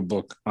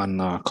audiobook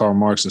on Karl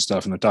Marx and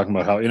stuff, and they're talking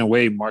about how, in a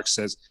way, Marx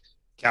says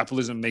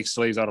capitalism makes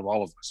slaves out of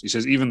all of us. He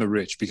says even the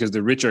rich, because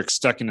the rich are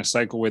stuck in a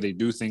cycle where they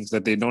do things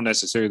that they don't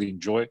necessarily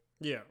enjoy.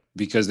 Yeah.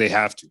 Because they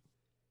have to.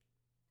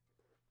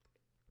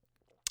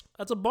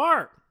 That's a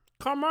bar.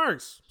 Karl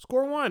Marx,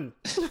 score one.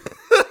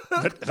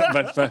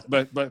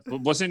 but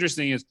what's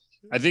interesting is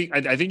I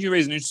think you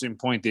raised an interesting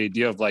point, the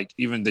idea of like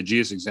even the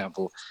Jesus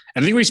example.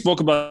 And I think we spoke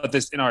about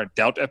this in our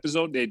doubt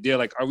episode, the idea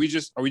like are we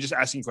just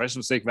asking questions for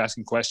the sake of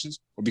asking questions,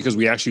 or because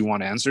we actually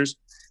want answers?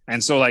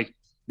 And so like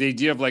the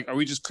idea of like, are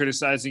we just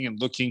criticizing and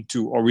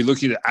are we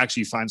looking to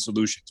actually find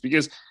solutions?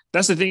 Because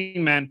that's the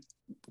thing, man.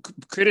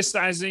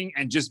 Criticizing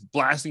and just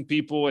blasting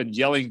people and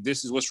yelling,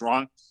 this is what's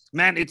wrong,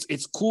 man,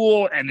 it's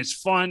cool and it's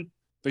fun.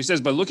 But he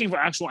says, but looking for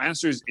actual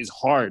answers is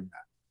hard, man.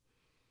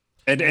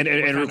 And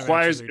it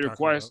requires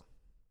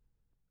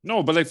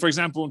no, but like for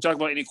example, when we talk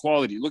about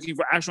inequality, looking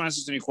for actual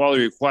answers to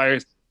inequality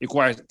requires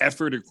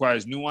effort,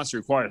 requires nuance,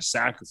 requires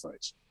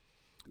sacrifice.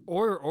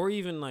 Or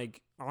even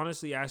like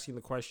honestly asking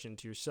the question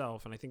to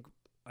yourself, and I think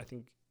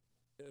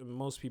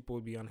most people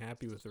would be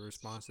unhappy with the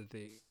response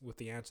with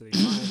the answer they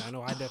find. I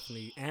know I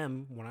definitely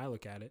am when I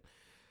look at it.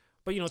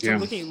 But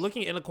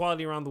looking at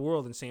inequality around the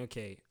world and saying,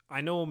 okay, I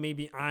know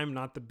maybe I'm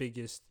not the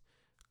biggest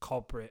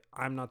culprit,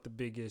 I'm not the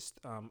biggest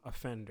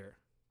offender.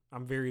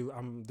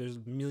 There's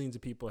millions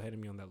of people ahead of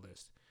me on that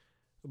list.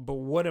 But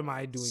what am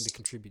I doing to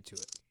contribute to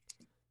it?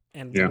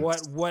 And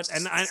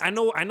and I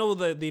know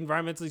the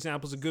environmental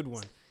example is a good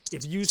one.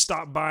 If you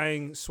stop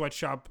buying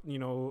sweatshop,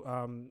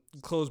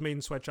 clothes made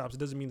in sweatshops, it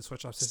doesn't mean the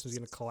sweatshop system is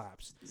going to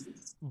collapse.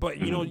 But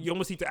you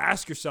almost need to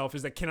ask yourself: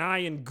 is that can I,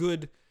 in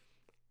good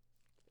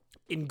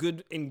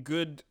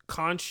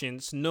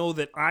conscience, know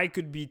that I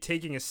could be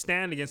taking a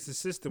stand against the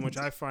system, which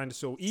I find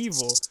so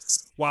evil,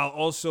 while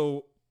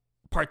also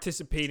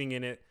participating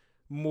in it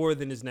more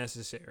than is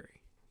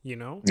necessary?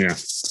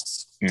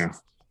 Yeah.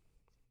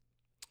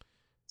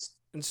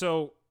 And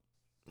so.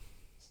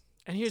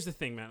 And here's the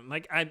thing, man.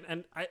 Like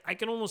I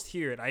can almost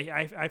hear it.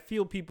 I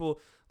feel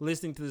people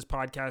listening to this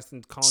podcast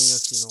and calling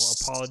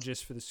us,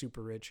 apologists for the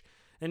super rich.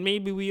 And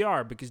maybe we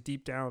are, because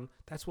deep down,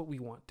 that's what we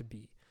want to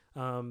be.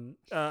 I'm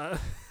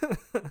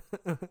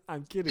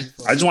kidding.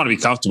 Folks. I just want to be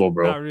comfortable,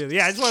 bro. Not really.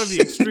 Yeah, I just want to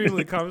be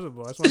extremely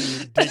comfortable. I just want to be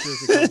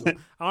ridiculously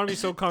comfortable. I want to be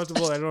so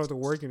comfortable I don't have to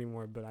work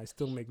anymore, but I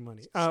still make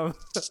money.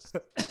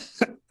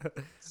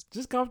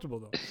 Just comfortable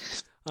though.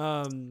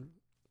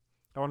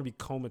 I want to be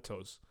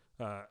comatose.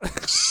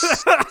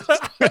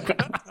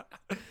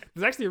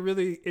 There's actually a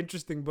really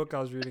interesting book I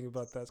was reading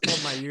about that. It's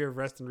called My Year of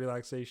Rest and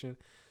Relaxation.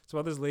 It's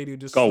about this lady who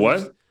just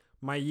what?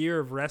 My Year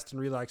of Rest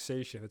and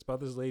Relaxation. It's about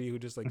this lady who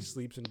just like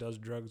sleeps and does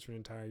drugs for an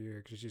entire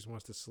year because she just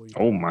wants to sleep.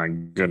 Oh my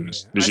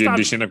goodness! Yeah.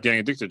 Did she end up getting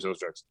addicted to those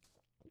drugs?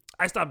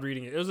 I stopped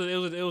reading it. It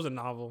was a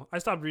novel. I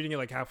stopped reading it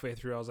like halfway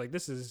through. I was like,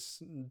 this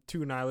is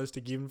too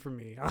nihilistic even for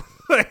me.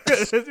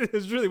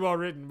 It's really well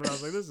written, but I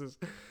was like, this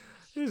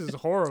is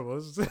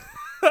horrible.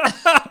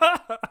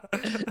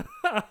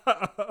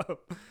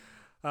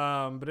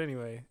 But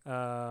anyway,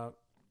 I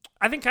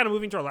think kind of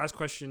moving to our last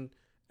question,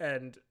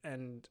 and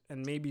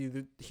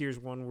maybe here's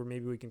one where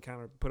maybe we can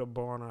kind of put a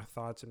bow on our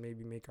thoughts and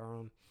maybe make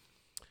our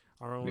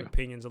own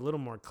opinions a little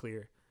more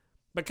clear,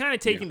 but kind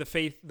of taking the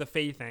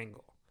faith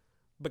angle,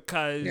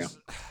 because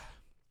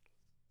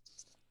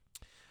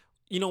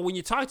when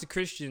you talk to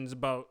Christians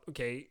about,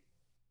 okay,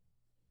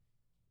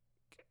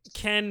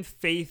 can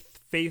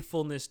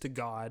faithfulness to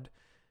God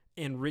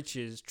and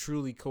riches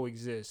truly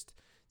coexist?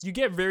 You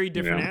get very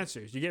different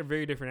answers.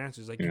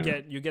 Like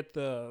you get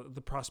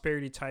the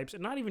prosperity types,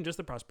 and not even just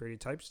the prosperity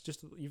types,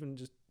 just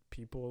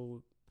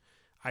people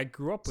I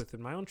grew up with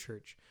in my own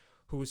church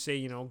who would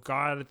say,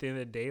 God at the end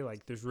of the day,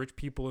 like there's rich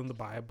people in the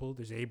Bible.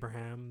 There's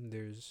Abraham.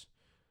 There's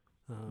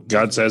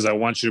God says, I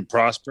want you to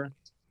prosper.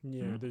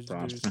 Yeah,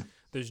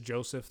 there's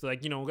Joseph. Like,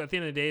 at the end of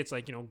the day, it's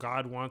like,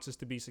 God wants us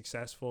to be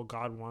successful.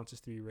 God wants us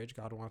to be rich.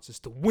 God wants us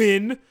to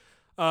win.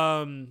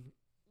 And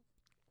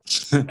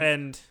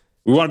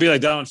we want to be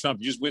like Donald Trump.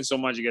 You just win so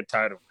much, you get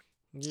tired of it.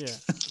 Yeah,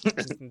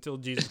 until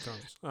Jesus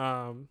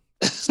comes.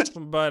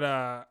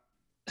 But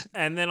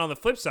and then on the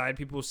flip side,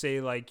 people will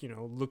say, like,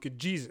 look at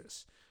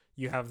Jesus.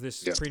 You have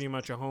this pretty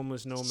much a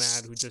homeless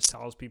nomad who just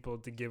tells people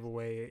to give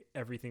away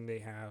everything they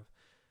have.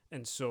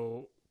 And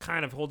so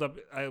kind of hold up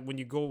when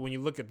you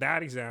look at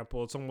that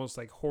example, it's almost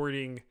like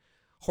hoarding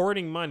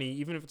money,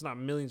 even if it's not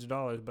millions of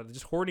dollars, but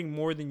just hoarding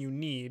more than you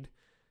need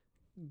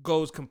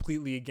goes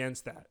completely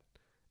against that.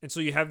 And so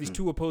you have these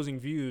two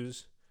opposing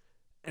views.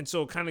 And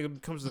so it kind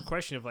of comes to the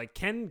question of like,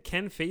 can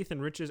faith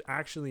and riches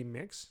actually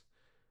mix?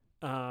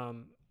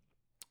 And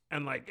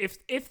like,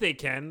 if they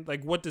can,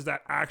 like, what does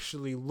that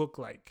actually look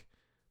like?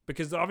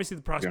 Because obviously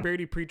the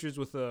prosperity preachers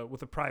with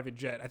a private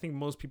jet, I think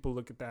most people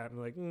look at that and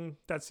are like,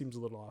 that seems a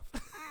little off.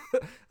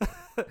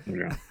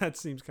 That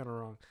seems kind of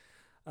wrong.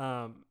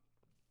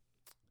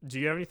 Do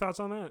you have any thoughts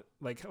on that?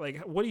 Like,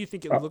 what do you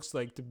think it looks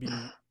like to be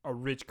a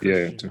rich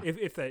Christian?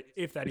 If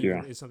that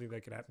even is something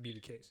that could be the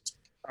case.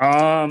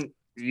 I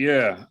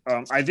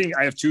think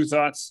I have two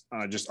thoughts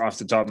just off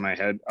the top of my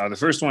head. The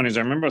first one is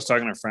I remember I was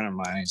talking to a friend of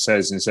mine. He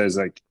says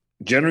like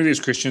generally as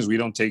Christians we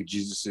don't take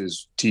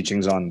Jesus's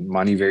teachings on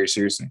money very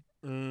seriously.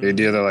 The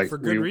idea that like for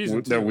good reason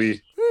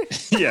because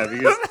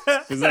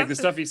like the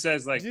stuff he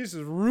says like Jesus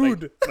is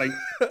rude.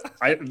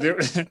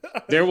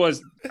 There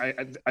was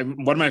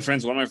one of my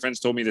friends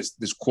told me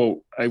this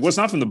quote. It was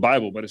not from the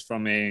Bible, but it's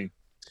from a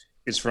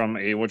It's from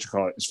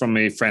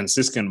a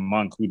Franciscan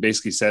monk who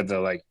basically said that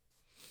like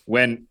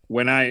when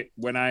I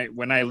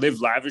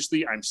live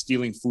lavishly, I'm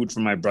stealing food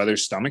from my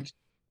brother's stomach.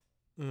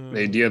 The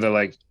idea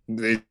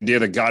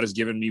that God has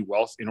given me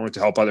wealth in order to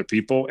help other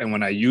people, and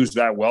when I use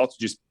that wealth to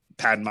just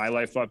pad my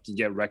life up to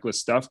get reckless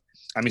stuff,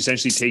 I'm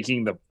essentially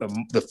taking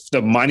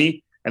the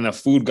money and the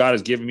food God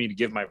has given me to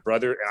give my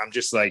brother, and I'm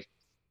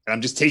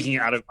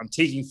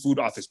taking food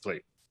off his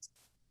plate.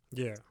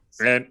 Yeah.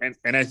 And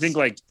I think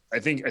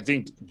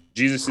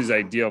Jesus's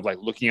idea of like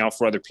looking out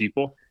for other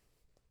people,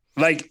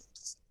 like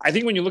I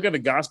think when you look at the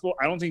gospel,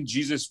 I don't think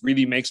Jesus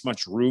really makes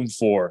much room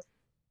for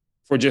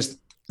just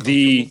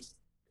even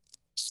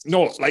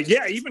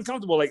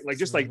comfortable, like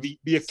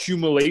the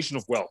accumulation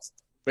of wealth,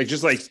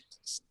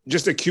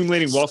 just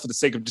accumulating wealth for the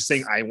sake of just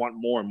saying I want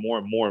more and more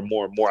and more and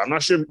more and more. I'm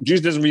not sure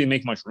Jesus doesn't really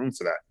make much room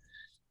for that.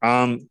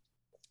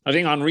 I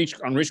think on reach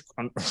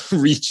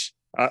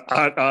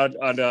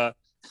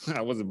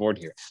I wasn't born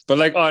here, but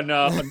like on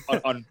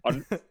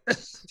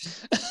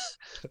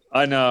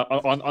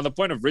the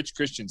point of rich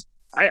Christians,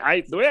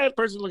 the way I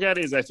personally look at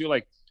it is I feel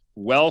like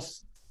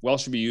wealth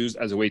should be used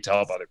as a way to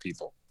help other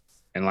people,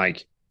 and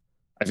like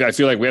I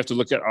feel like we have to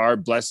look at our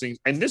blessings.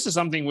 And this is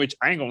something which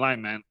I ain't gonna lie,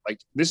 man. Like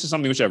this is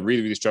something which I've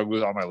really, really struggled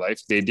with all my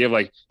life. The idea of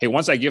like, hey,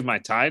 once I give my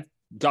tithe,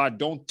 God,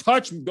 don't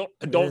touch me.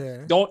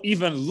 Don't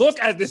even look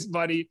at this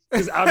money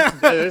because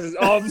this is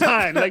all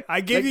mine. Like I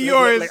gave you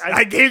yours.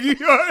 I gave you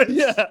yours.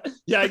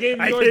 Yeah, I gave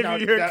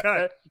you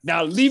yours.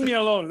 Now leave me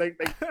alone.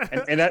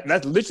 And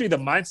that's literally the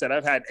mindset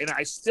I've had, and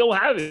I still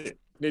have it.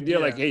 The idea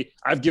like, hey,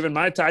 I've given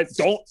my tithe.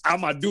 I'm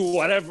gonna do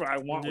whatever I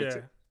want with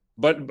it.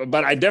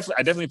 But I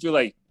definitely feel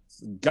like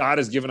God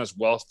has given us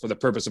wealth for the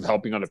purpose of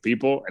helping other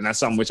people, and that's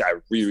something which I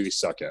really, really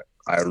suck at.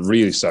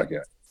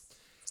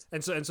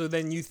 And so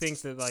then you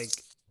think that like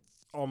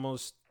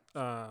almost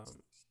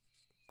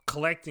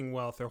collecting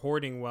wealth or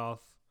hoarding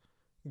wealth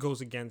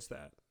goes against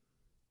that,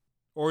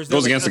 or is there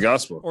goes against the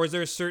gospel, or is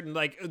there a certain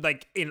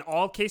like in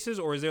all cases,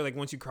 or is there like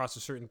once you cross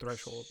a certain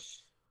threshold?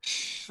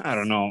 I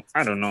don't know,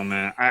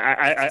 man.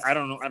 I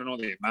don't know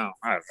the amount.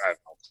 I have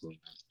no clue.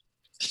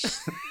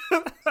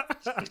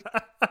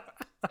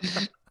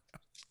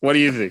 What do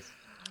you think?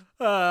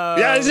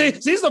 See,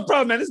 this is the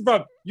problem, man. This is the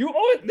problem.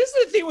 This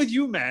is the thing with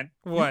you, man.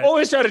 What? You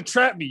always try to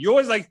trap me. You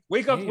always like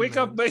wake up,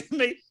 make.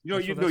 You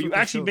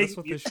actually make. That's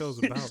what this show's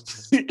about.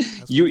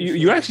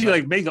 You actually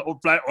like make the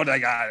old plan. Oh my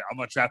God, I'm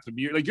gonna trap him.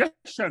 You're like you're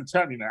trying to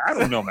trap me, man. I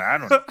don't know, man. I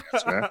don't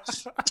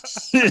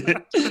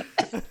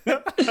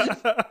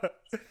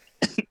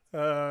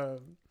know,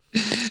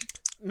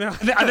 no.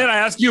 And then I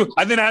ask you. Go.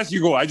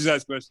 I just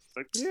ask questions.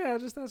 Like, yeah,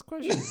 just ask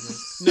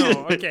questions.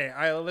 No, okay.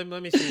 Let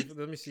me see.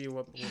 Let me see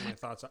what my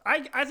thoughts are.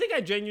 I think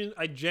I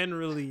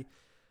generally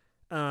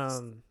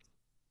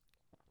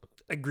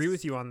agree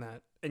with you on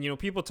that. And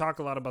people talk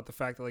a lot about the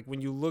fact that like when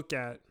you look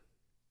at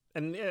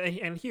and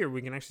here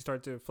we can actually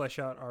start to flesh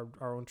out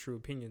our own true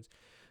opinions.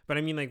 But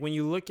I mean, like when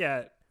you look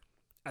at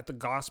the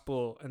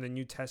gospel and the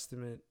New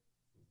Testament,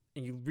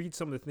 and you read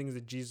some of the things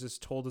that Jesus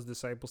told his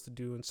disciples to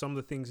do, and some of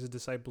the things his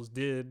disciples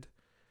did.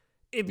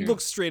 It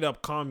looks straight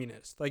up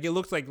communist. Like it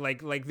looks like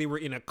they were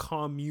in a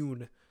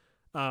commune,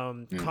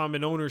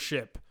 common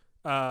ownership.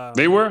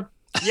 They were?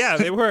 Yeah,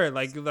 they were.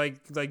 Like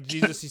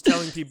Jesus, he's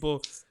telling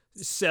people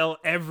sell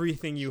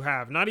everything you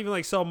have. Not even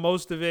like sell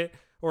most of it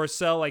or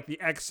sell like the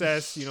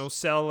excess,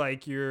 sell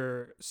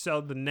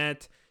the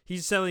net.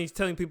 He's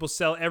telling people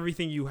sell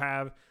everything you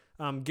have,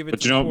 give it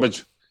to the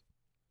poor.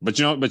 But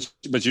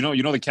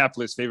the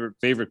capitalist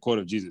favorite quote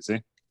of Jesus, eh?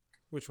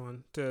 Which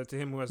one? To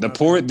him who has the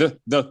poor,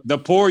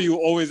 the poor you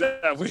always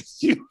have with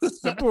you.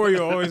 The poor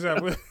you always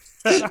have with.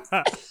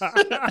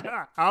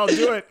 I'll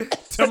do it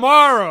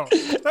tomorrow.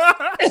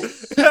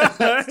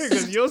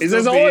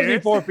 There's always be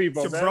poor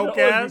people. Man. Broke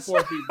ass.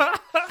 Poor people.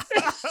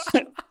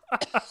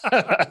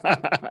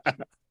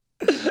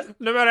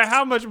 No matter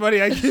how much money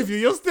I give you,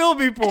 you'll still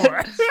be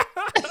poor.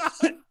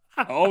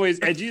 Always,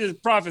 and Jesus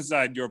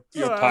prophesied your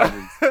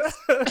poverty.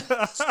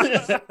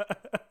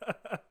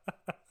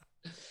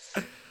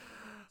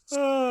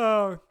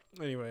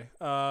 Anyway,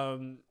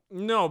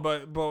 no,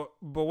 but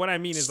what I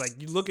mean is like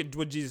you look at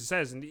what Jesus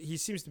says, and he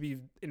seems to be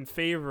in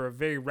favor of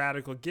very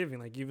radical giving.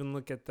 Like even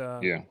look at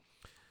the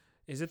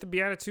is it the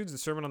Beatitudes, the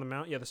Sermon on the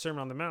Mount? Yeah, the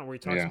Sermon on the Mount where he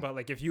talks about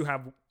like if you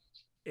have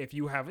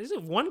is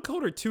it one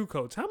coat or two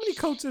coats? How many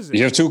coats is it?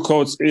 You have two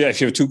coats. Yeah, if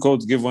you have two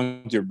coats, give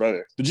one to your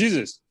brother. But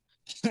Jesus.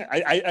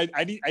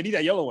 I need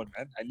that yellow one,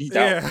 man. I need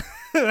that one.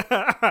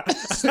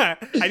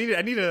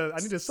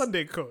 I need a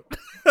Sunday coat.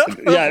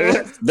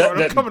 Yeah,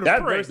 coming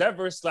to pray. that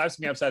verse slaps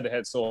me upside the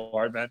head so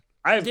hard, man.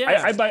 I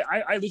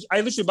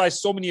literally buy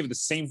so many of the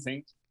same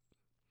things.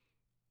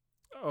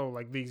 Oh,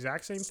 like the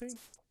exact same thing?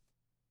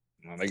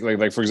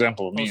 Like for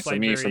example, for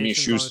me,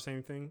 shoes.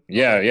 Same thing.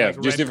 Yeah,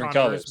 like just different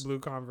Converse, colors. Blue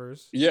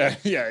Converse. Yeah,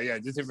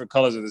 just different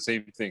colors of the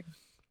same thing.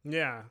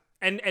 Yeah,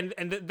 and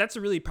that's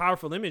a really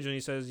powerful image when he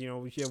says, if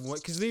you have one,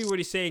 because literally what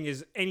he's saying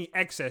is any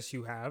excess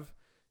you have,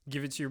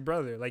 give it to your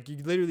brother. Like you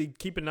literally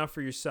keep enough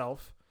for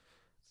yourself.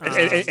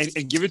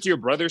 And give it to your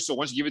brother. So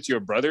once you give it to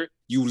your brother,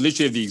 you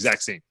literally have the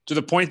exact same. To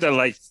the point that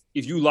like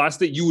if you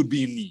lost it, you would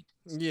be in need.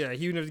 Yeah,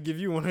 he would have to give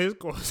you one of his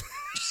clothes.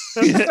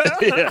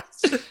 Yeah.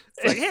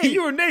 It's like, hey,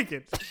 you were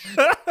naked.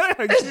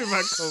 I give you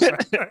my coat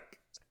back.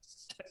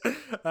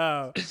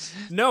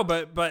 No,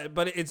 but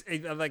it's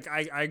like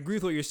I agree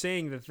with what you're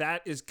saying,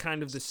 that is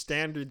kind of the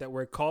standard that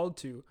we're called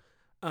to,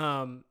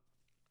 and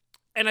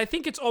I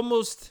think it's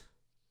almost.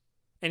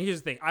 And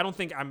here's the thing: I don't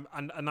think I'm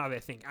another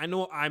thing. I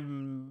know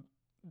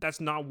that's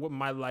not what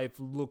my life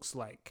looks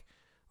like.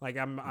 Like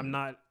I'm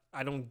not.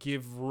 I don't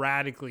give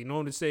radically. No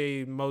one to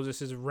say Moses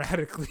is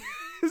radically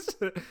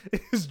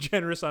is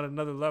generous on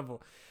another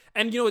level.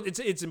 And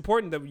it's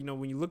important that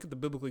when you look at the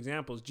biblical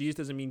examples, Jesus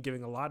doesn't mean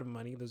giving a lot of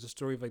money. There's a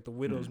story of like the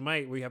widow's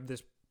mite, where you have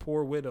this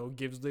poor widow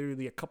gives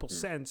literally a couple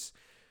cents,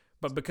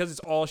 but because it's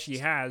all she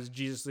has,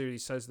 Jesus literally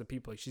says to the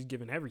people like she's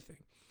given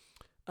everything.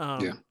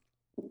 And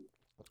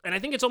I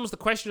think it's almost the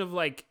question of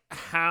like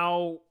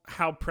how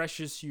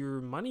precious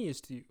your money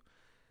is to you.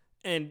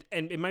 And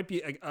it might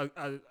be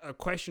a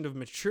question of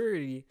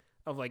maturity,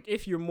 of like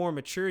if you're more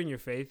mature in your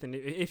faith, and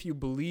if you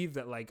believe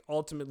that like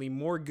ultimately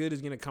more good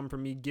is going to come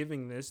from me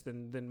giving this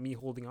than me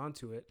holding on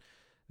to it,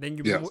 then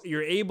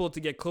you're able to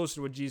get closer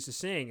to what Jesus is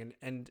saying.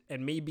 And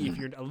maybe if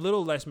you're a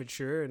little less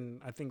mature, and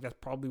I think that's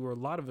probably where a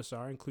lot of us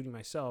are, including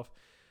myself,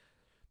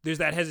 there's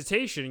that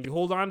hesitation, and you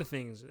hold on to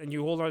things, and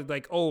you hold on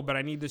like, oh, but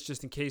I need this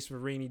just in case of a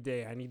rainy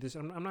day. I need this.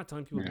 I'm not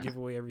telling people to give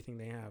away everything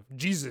they have.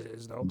 Jesus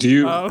is, though. Do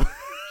you?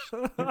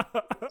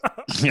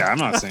 Yeah, I'm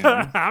not saying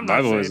that. I'm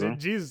not saying it.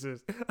 Jesus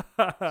is.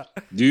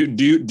 Do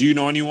you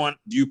know anyone?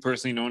 Do you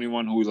personally know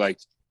anyone who like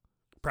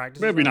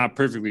practices? Maybe not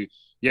perfectly.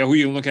 Yeah, who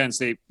you look at and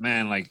say,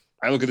 man, like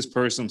I look at this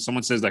person.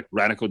 Someone says like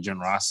radical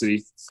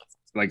generosity.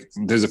 Like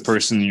there's a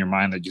person in your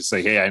mind that you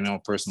say, hey, I know a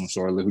person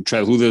who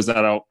lives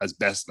that out as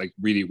best, like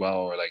really well,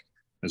 or like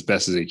as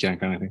best as they can,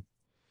 kind of thing.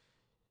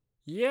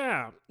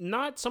 Yeah,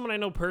 not someone I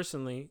know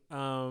personally,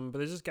 but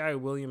there's this guy,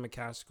 William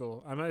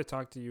McCaskill. I might have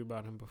talked to you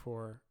about him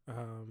before.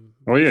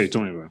 Oh yeah, you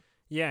told me about him.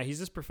 Yeah, he's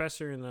this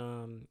professor in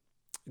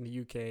the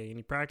UK, and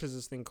he practices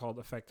this thing called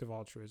effective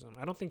altruism.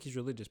 I don't think he's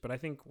religious, but I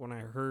think I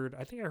heard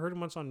him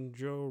once on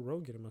Joe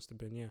Rogan. It must have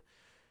been, yeah.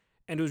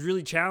 And it was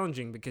really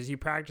challenging because he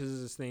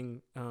practices this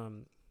thing,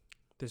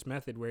 this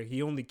method where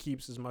he only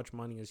keeps as much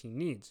money as he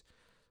needs.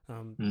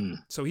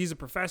 So he's a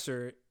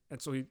professor,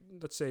 and so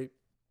let's say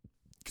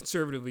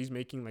conservatively he's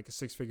making like a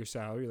 6-figure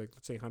salary, like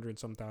let's say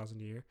 100-some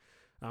thousand a year.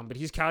 But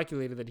he's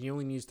calculated that he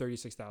only needs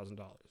 $36,000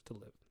 to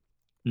live.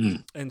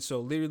 And so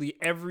literally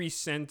every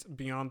cent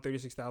beyond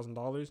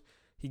 $36,000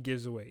 he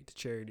gives away to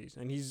charities.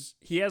 And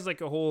he has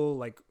like a whole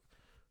like,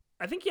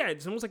 I think, yeah,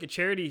 it's almost like a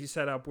charity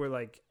set up where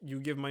like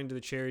you give money to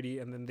the charity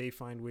and then they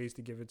find ways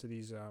to give it to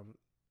these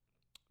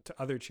to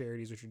other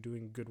charities which are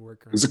doing good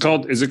work. Is it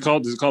called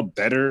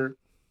Better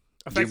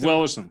Give Well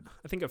or something?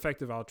 I think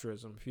effective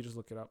altruism. If you just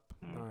look it up,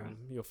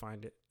 you'll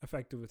find it.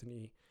 Effective with an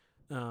E.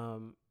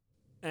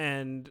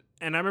 And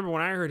I remember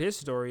when I heard his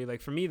story,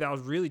 like for me that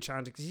was really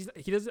challenging because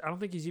he doesn't. I don't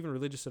think he's even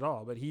religious at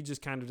all, but he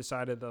just kind of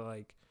decided that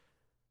like,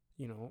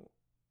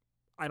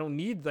 I don't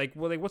need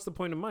what's the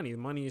point of money? The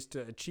money is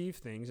to achieve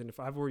things, and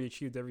if I've already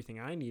achieved everything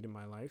I need in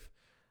my life,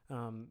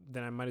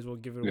 then I might as well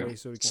give it away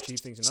so we can achieve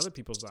things in other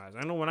people's lives.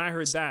 I know when I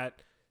heard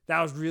that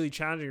was really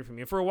challenging for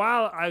me. And for a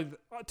while,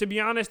 to be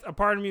honest, a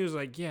part of me was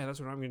like, yeah, that's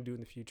what I'm going to do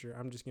in the future.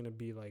 I'm just going to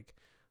be like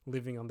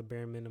living on the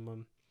bare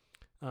minimum,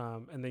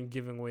 and then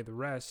giving away the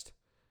rest.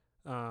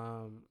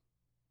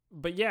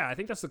 But yeah, I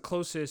think that's the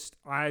closest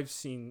I've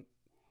seen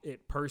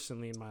it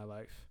personally in my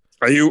life.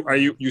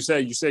 You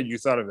said you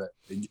thought of it.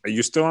 Are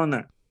you still on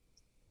that?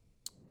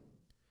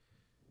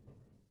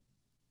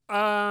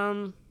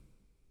 I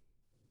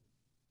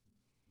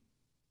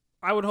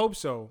would hope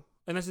so.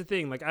 And that's the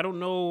thing. Like, I don't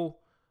know,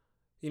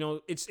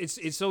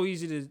 it's so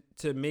easy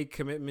to make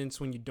commitments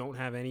when you don't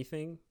have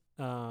anything.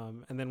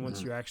 And then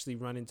once you actually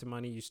run into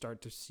money, you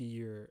start to see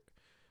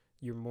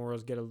your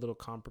morals get a little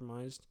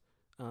compromised.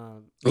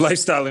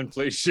 Lifestyle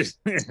inflation.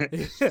 Yeah.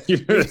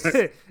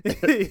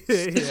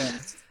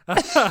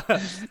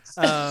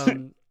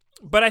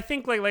 But I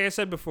think like I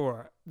said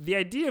before, the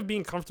idea of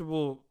being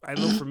comfortable, I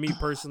know for me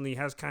personally,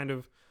 has kind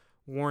of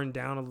worn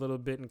down a little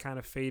bit and kind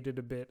of faded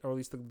a bit, or at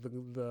least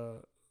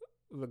the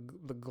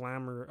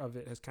glamour of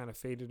it has kind of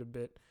faded a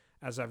bit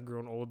as I've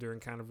grown older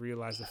and kind of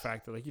realized the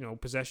fact that, like,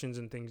 possessions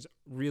and things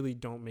really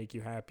don't make you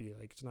happy.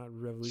 Like, it's not a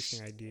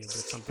revolutionary idea, but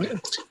it's something.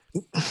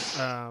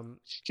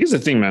 Here's the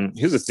thing, man.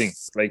 Here's the thing.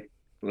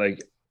 Like,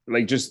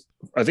 just,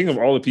 I think of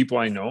all the people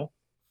I know,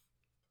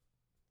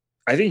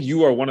 I think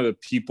you are one of the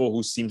people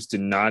who seems to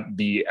not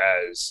be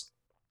as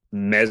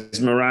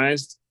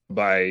mesmerized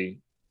by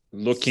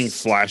looking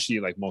flashy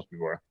like most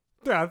people are.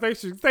 Yeah,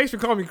 thanks for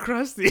calling me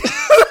crusty.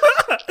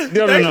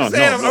 No.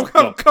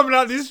 I'm coming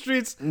out these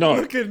streets No.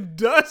 looking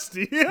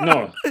dusty.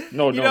 No.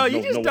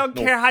 You just don't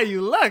care how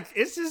you look.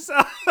 It's just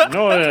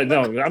No.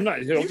 I'm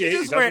not. you Okay, can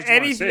just that's wear what you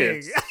wanna say.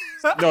 anything.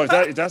 No,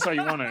 if that's how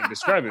you want to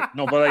describe it.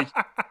 No, but like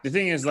the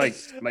thing is, like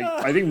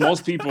I think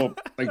most people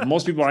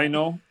I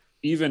know,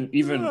 even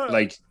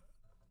like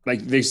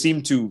they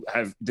seem to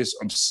have this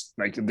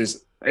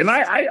this, and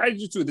I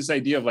do too. This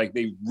idea of like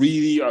they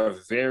really are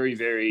very,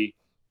 very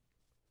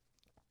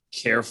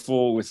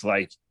careful with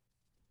like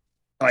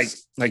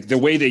the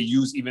way they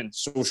use even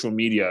social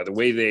media, the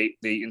way they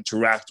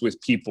interact with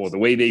people, the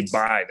way they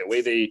buy, the way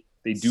they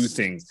do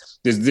things.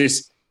 There's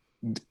this.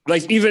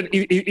 Like even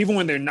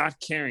when they're not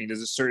caring,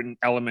 there's a certain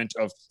element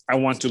of I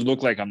want to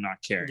look like I'm not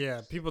caring.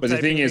 Yeah, people. But the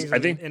thing is, I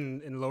think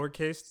in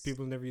lowercase,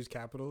 people never use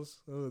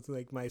capitals. Oh, it's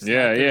like my slacker,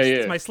 yeah.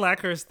 It's my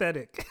slacker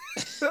aesthetic.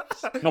 But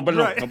I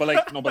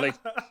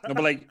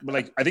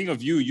think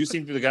of you. You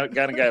seem to be the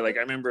kind of guy. Like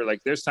I remember,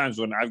 like there's times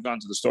when I've gone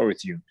to the store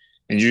with you,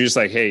 and you're just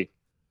like, hey,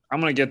 I'm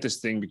gonna get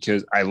this thing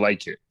because I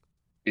like it.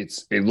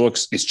 It's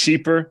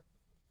cheaper.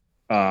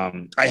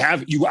 I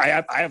have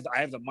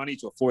the money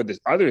to afford this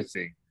other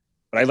thing.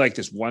 But I like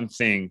this one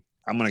thing.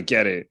 I'm gonna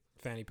get it.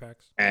 Fanny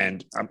packs.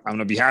 And I'm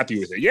gonna be happy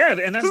with it. Yeah,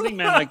 and that's the thing,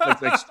 man. Like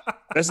that's the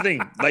thing.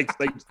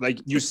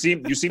 Like you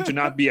seem to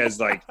not be as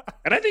like.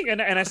 And I think,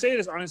 and I say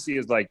this honestly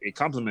as like a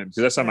compliment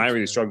because that's something I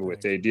really struggle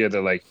with. The idea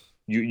that like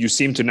you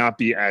seem to not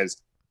be as,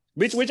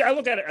 which I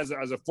look at it as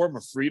a form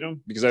of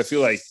freedom because I feel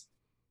like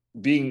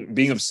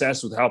being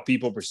obsessed with how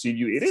people perceive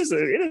you, it is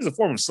a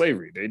form of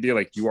slavery. The idea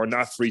like you are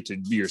not free to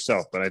be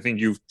yourself. But I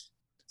think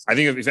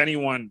if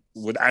anyone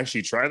would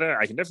actually try that,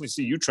 I can definitely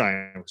see you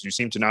trying because you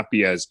seem to not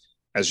be as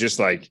just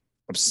like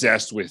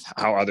obsessed with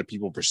how other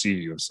people perceive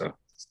you and stuff.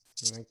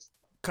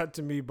 Cut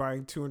to me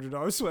buying $200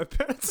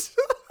 sweatpants.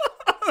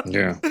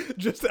 Yeah.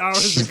 Just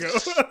hours ago.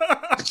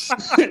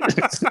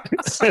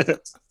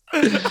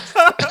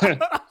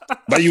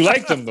 But you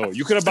like them though.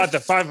 You could have bought the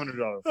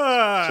 $500.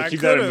 So keep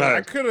that in mind.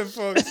 I could have,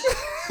 folks.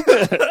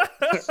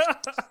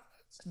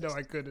 No,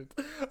 I couldn't.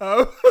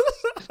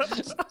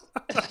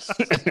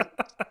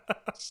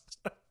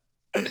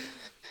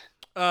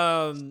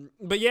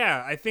 But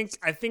yeah, I think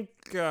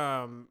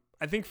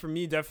for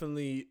me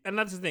definitely, and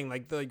that's the thing,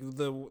 like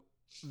the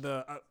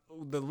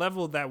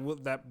level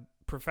that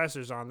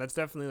professor's on, that's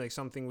definitely like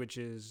something which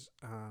is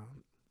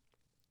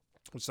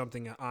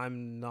something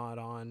I'm not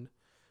on,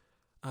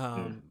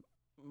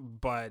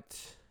 but.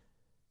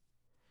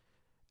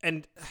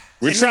 And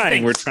we're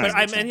trying.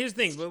 And here's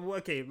the thing.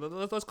 Okay,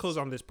 let's close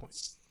on this point.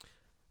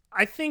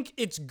 I think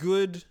it's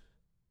good.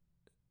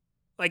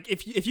 Like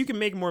if you can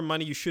make more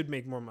money, you should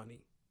make more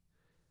money.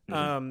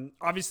 Mm-hmm.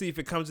 Obviously, if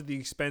it comes at the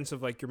expense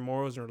of like your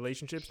morals and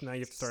relationships, now you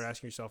have to start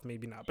asking yourself,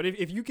 maybe not. But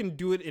if you can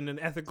do it in an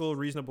ethical,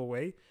 reasonable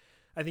way,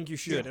 I think you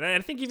should. Yeah. And I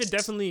think even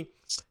definitely,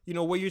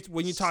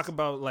 when you talk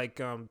about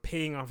like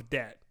paying off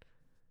debt.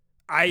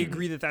 I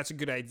agree that that's a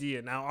good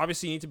idea. Now,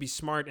 obviously, you need to be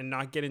smart and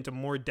not get into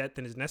more debt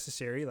than is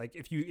necessary. Like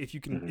if you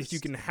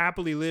can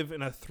happily live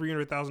in a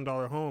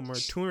 $300,000 home or a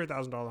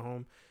 $200,000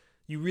 home,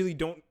 you really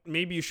don't.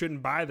 Maybe you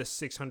shouldn't buy the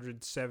 $600,000,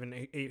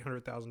 $700,000,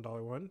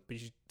 $800,000 one, but you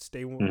should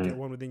get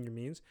one within your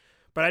means.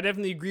 But I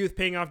definitely agree with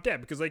paying off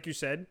debt because, like you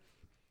said,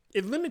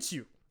 it limits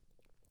you.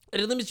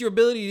 And it limits your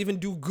ability to even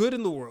do good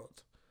in the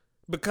world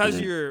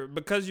because you're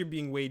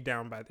being weighed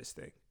down by this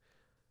thing.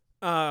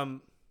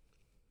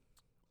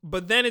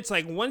 But then it's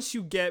like once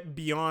you get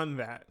beyond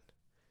that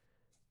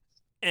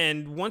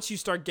and once you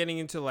start getting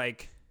into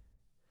like,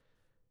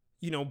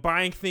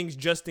 buying things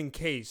just in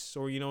case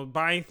or,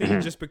 buying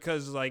things just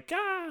because like,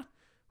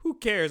 who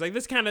cares? Like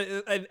this kind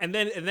of, and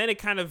then it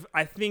kind of,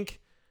 I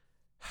think,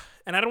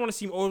 and I don't want to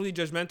seem overly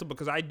judgmental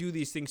because I do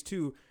these things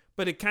too,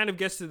 but it kind of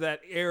gets to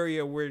that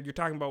area where you're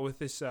talking about with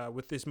this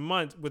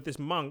monk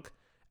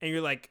and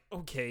you're like,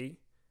 okay,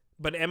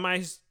 but am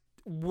I...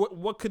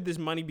 What could this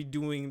money be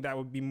doing that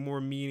would be more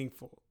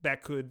meaningful?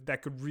 That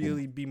could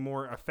really be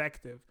more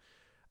effective.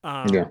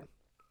 And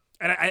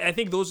I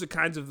think those are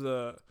kinds of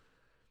the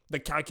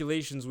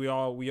calculations we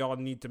all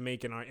need to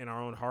make in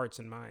our own hearts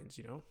and minds.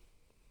 Yeah.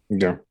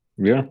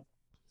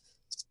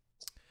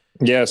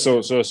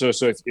 So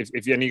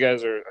if any of you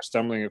guys are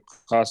stumbling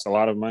across a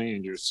lot of money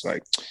and you're just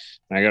like,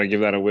 I gotta give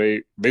that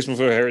away, Basement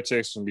for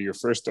Heretics will be your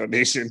first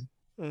donation.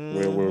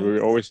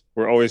 We're always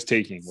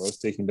taking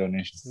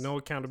donations. No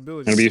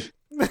accountability.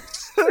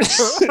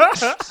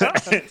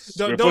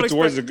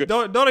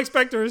 Don't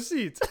expect a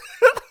receipt.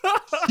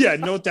 Yeah,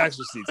 no tax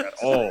receipts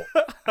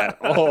at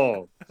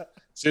all.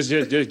 Just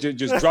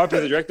drop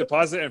in the direct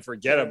deposit and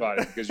forget about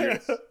it because you're.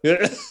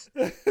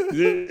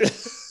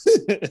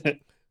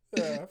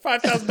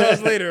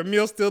 $5,000 later,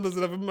 Emil still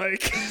doesn't have a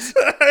mic.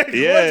 What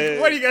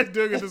are you guys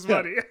doing with this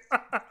money?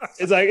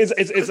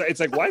 It's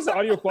like why is the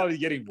audio quality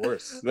getting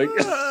worse? Like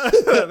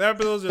the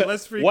episodes are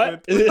less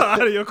frequent. The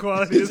audio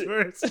quality is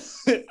worse.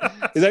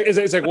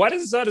 It's like why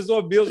does it sound as though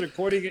Emil's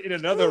recording in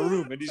another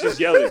room and he's just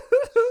yelling?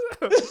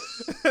 You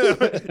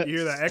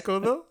hear that echo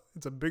though?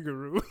 It's a bigger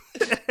room.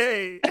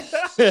 Hey.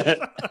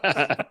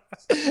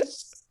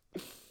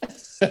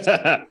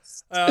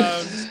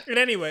 And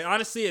anyway,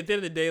 honestly, at the end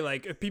of the day,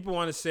 like, if people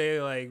want to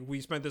say, like,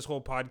 we spent this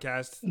whole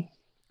podcast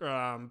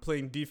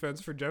playing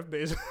defense for Jeff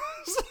Bezos,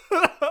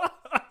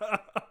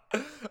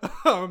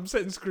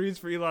 setting screens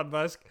for Elon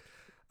Musk.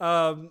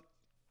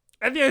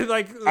 At the end,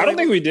 I don't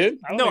think we did.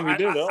 I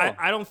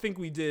don't think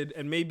we did,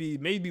 and maybe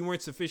we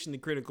weren't sufficiently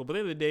critical. But at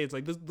the end of the day, it's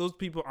like those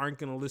people aren't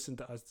going to listen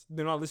to us.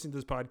 They're not listening to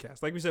this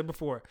podcast, like we said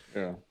before.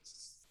 Yeah.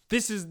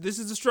 This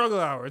is a struggle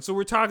hour, and so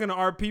we're talking to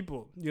our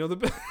people. You know,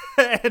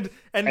 and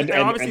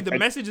obviously the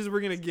messages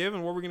we're going to give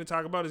and what we're going to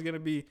talk about is going to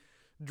be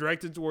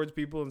directed towards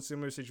people in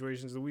similar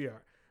situations that we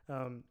are.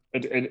 And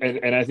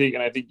I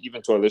think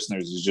even to our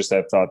listeners is just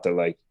that thought that,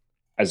 like,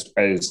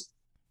 as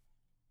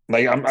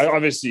like I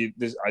obviously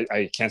this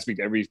I can't speak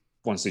to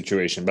everyone's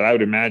situation, but I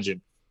would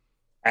imagine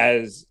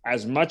as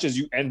much as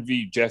you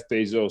envy Jeff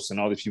Bezos and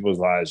all these people's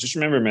lives, just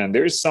remember, man,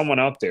 there is someone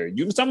out there,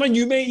 someone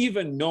you may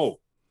even know,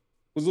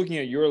 who's looking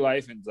at your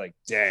life and like,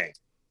 dang,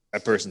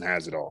 that person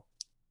has it all.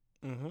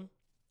 Mm-hmm.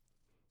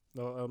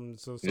 Well,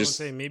 so someone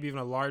say maybe even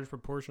a large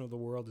proportion of the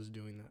world is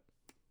doing that.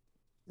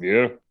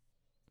 Yeah.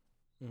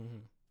 Mm-hmm.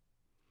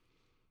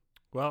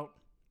 Well,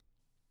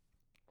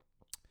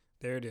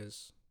 there it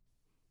is.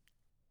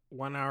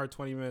 1 hour,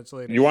 20 minutes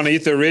later. You want to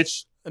eat the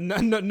rich?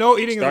 No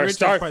eating the rich.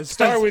 Start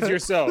with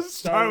yourself.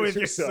 Start with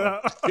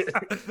yourself.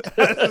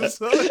 That's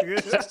so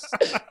good.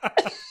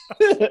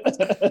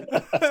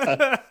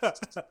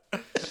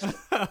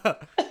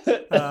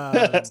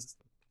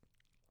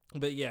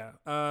 But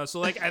yeah,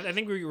 so like I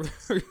think we're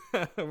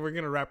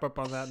gonna wrap up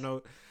on that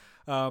note.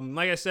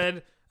 Like I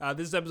said,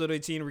 this is episode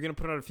 18. We're gonna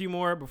put out a few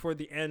more before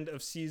the end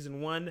of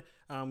season 1.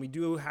 We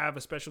do have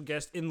a special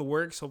guest in the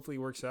works. Hopefully, it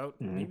works out.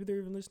 Mm-hmm. Maybe they're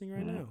even listening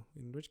right now.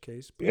 In which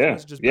case, If we're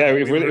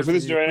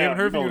listening right now, we haven't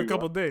heard from you in a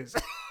couple of days.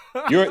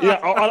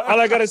 All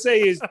I gotta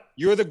say is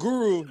you're the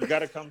guru. You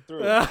gotta come through.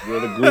 You're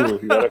the guru.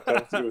 You gotta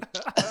come through.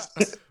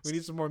 We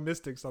need some more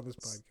mystics on this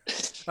podcast.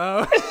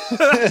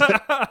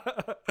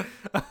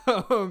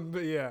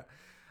 But yeah,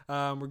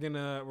 we're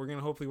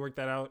gonna hopefully work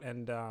that out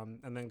and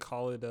then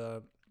call it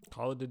a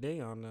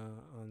day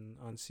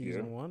on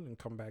season 1 and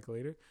come back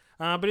later.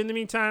 But in the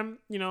meantime,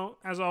 you know,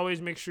 as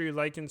always, make sure you're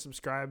liking,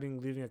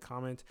 subscribing, leaving a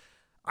comment.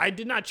 I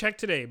did not check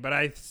today, but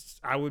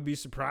I would be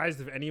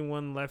surprised if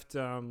anyone left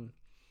a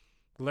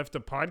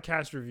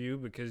podcast review,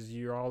 because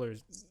you all are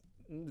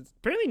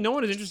apparently no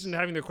one is interested in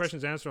having their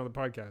questions answered on the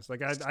podcast.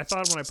 Like I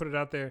thought when I put it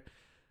out there,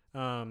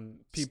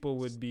 people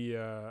would be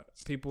a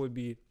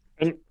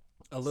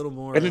little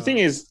more. And the thing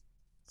is,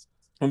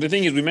 we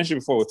mentioned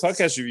before with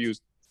podcast reviews,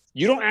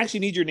 you don't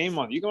actually need your name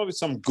on it. You can come up with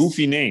some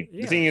goofy name.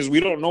 Yeah. The thing is,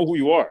 we don't know who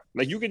you are.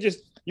 Like you can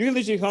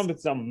literally come up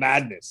with some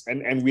madness,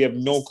 and we have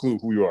no clue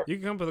who you are. You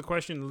can come up with a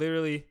question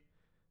literally.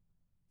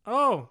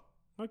 Oh,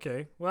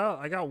 okay.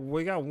 Well,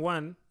 we got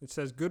one. It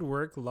says, "Good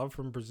work, love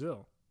from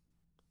Brazil."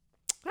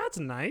 That's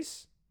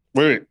nice.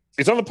 Wait.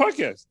 It's on the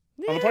podcast.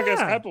 Yeah. On the podcast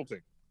Apple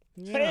thing.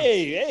 Yeah.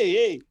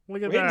 Hey.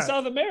 Look at we're that. in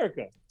South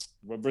America.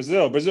 Well,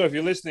 Brazil, if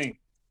you're listening,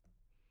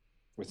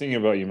 we're thinking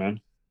about you,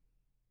 man.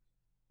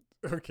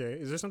 Okay.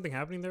 Is there something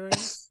happening there right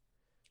now?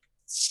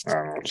 I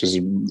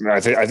don't know.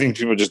 I think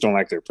people just don't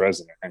like their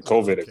president, and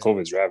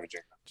COVID's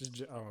ravaging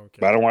them. Okay.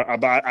 But I don't want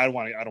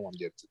to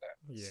get to that.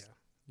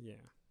 Yeah.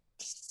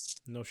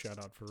 No shout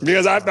out for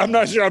because I'm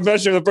not sure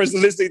the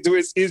person listening to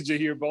it is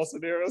Jair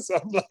Bolsonaro, so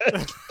I'm like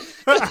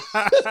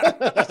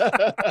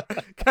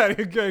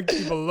gotta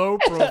keep a low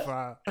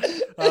profile.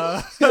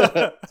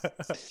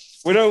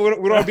 We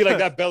don't want to be like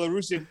that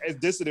Belarusian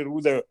dissident who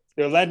they're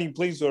landing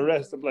planes to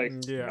arrest. I'm like,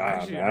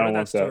 I read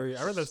that story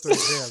today. I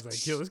was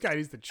like, yo, this guy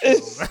needs to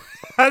chill.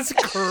 That's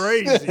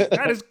crazy.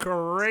 That is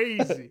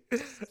crazy.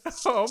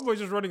 Oh, I'm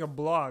just running a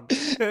blog.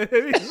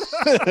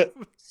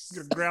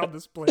 Gonna ground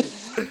this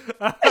place.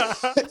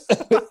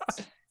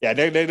 Yeah,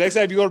 next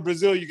time you go to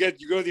Brazil, you go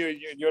there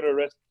and you're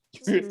arrested.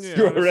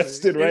 You're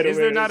arrested right away. Is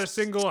there not a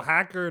single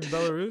hacker in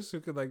Belarus who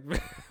could like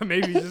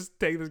maybe just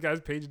take this guy's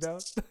page down?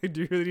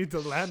 Do you really need to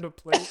land a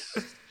plane?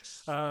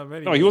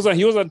 Anyway. No, he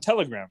was on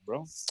Telegram,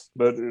 bro.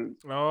 But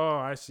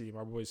I see.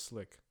 My boy's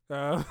slick.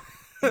 But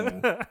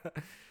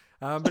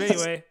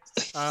anyway,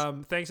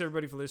 thanks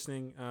everybody for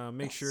listening.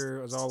 Make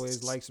sure, as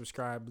always, like,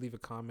 subscribe, leave a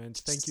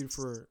comment. Thank you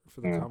for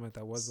the comment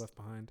that was left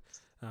behind.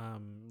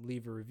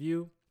 Leave a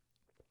review,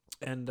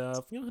 and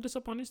hit us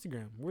up on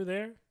Instagram. We're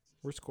there.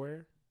 We're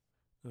square.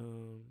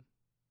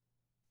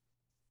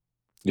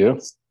 Yeah.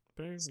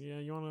 But yeah,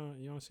 you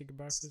wanna say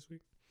goodbye for this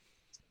week?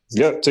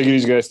 Yeah. Take it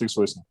easy, guys. Thanks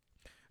for listening.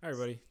 All right,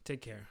 everybody.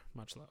 Take care.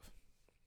 Much love.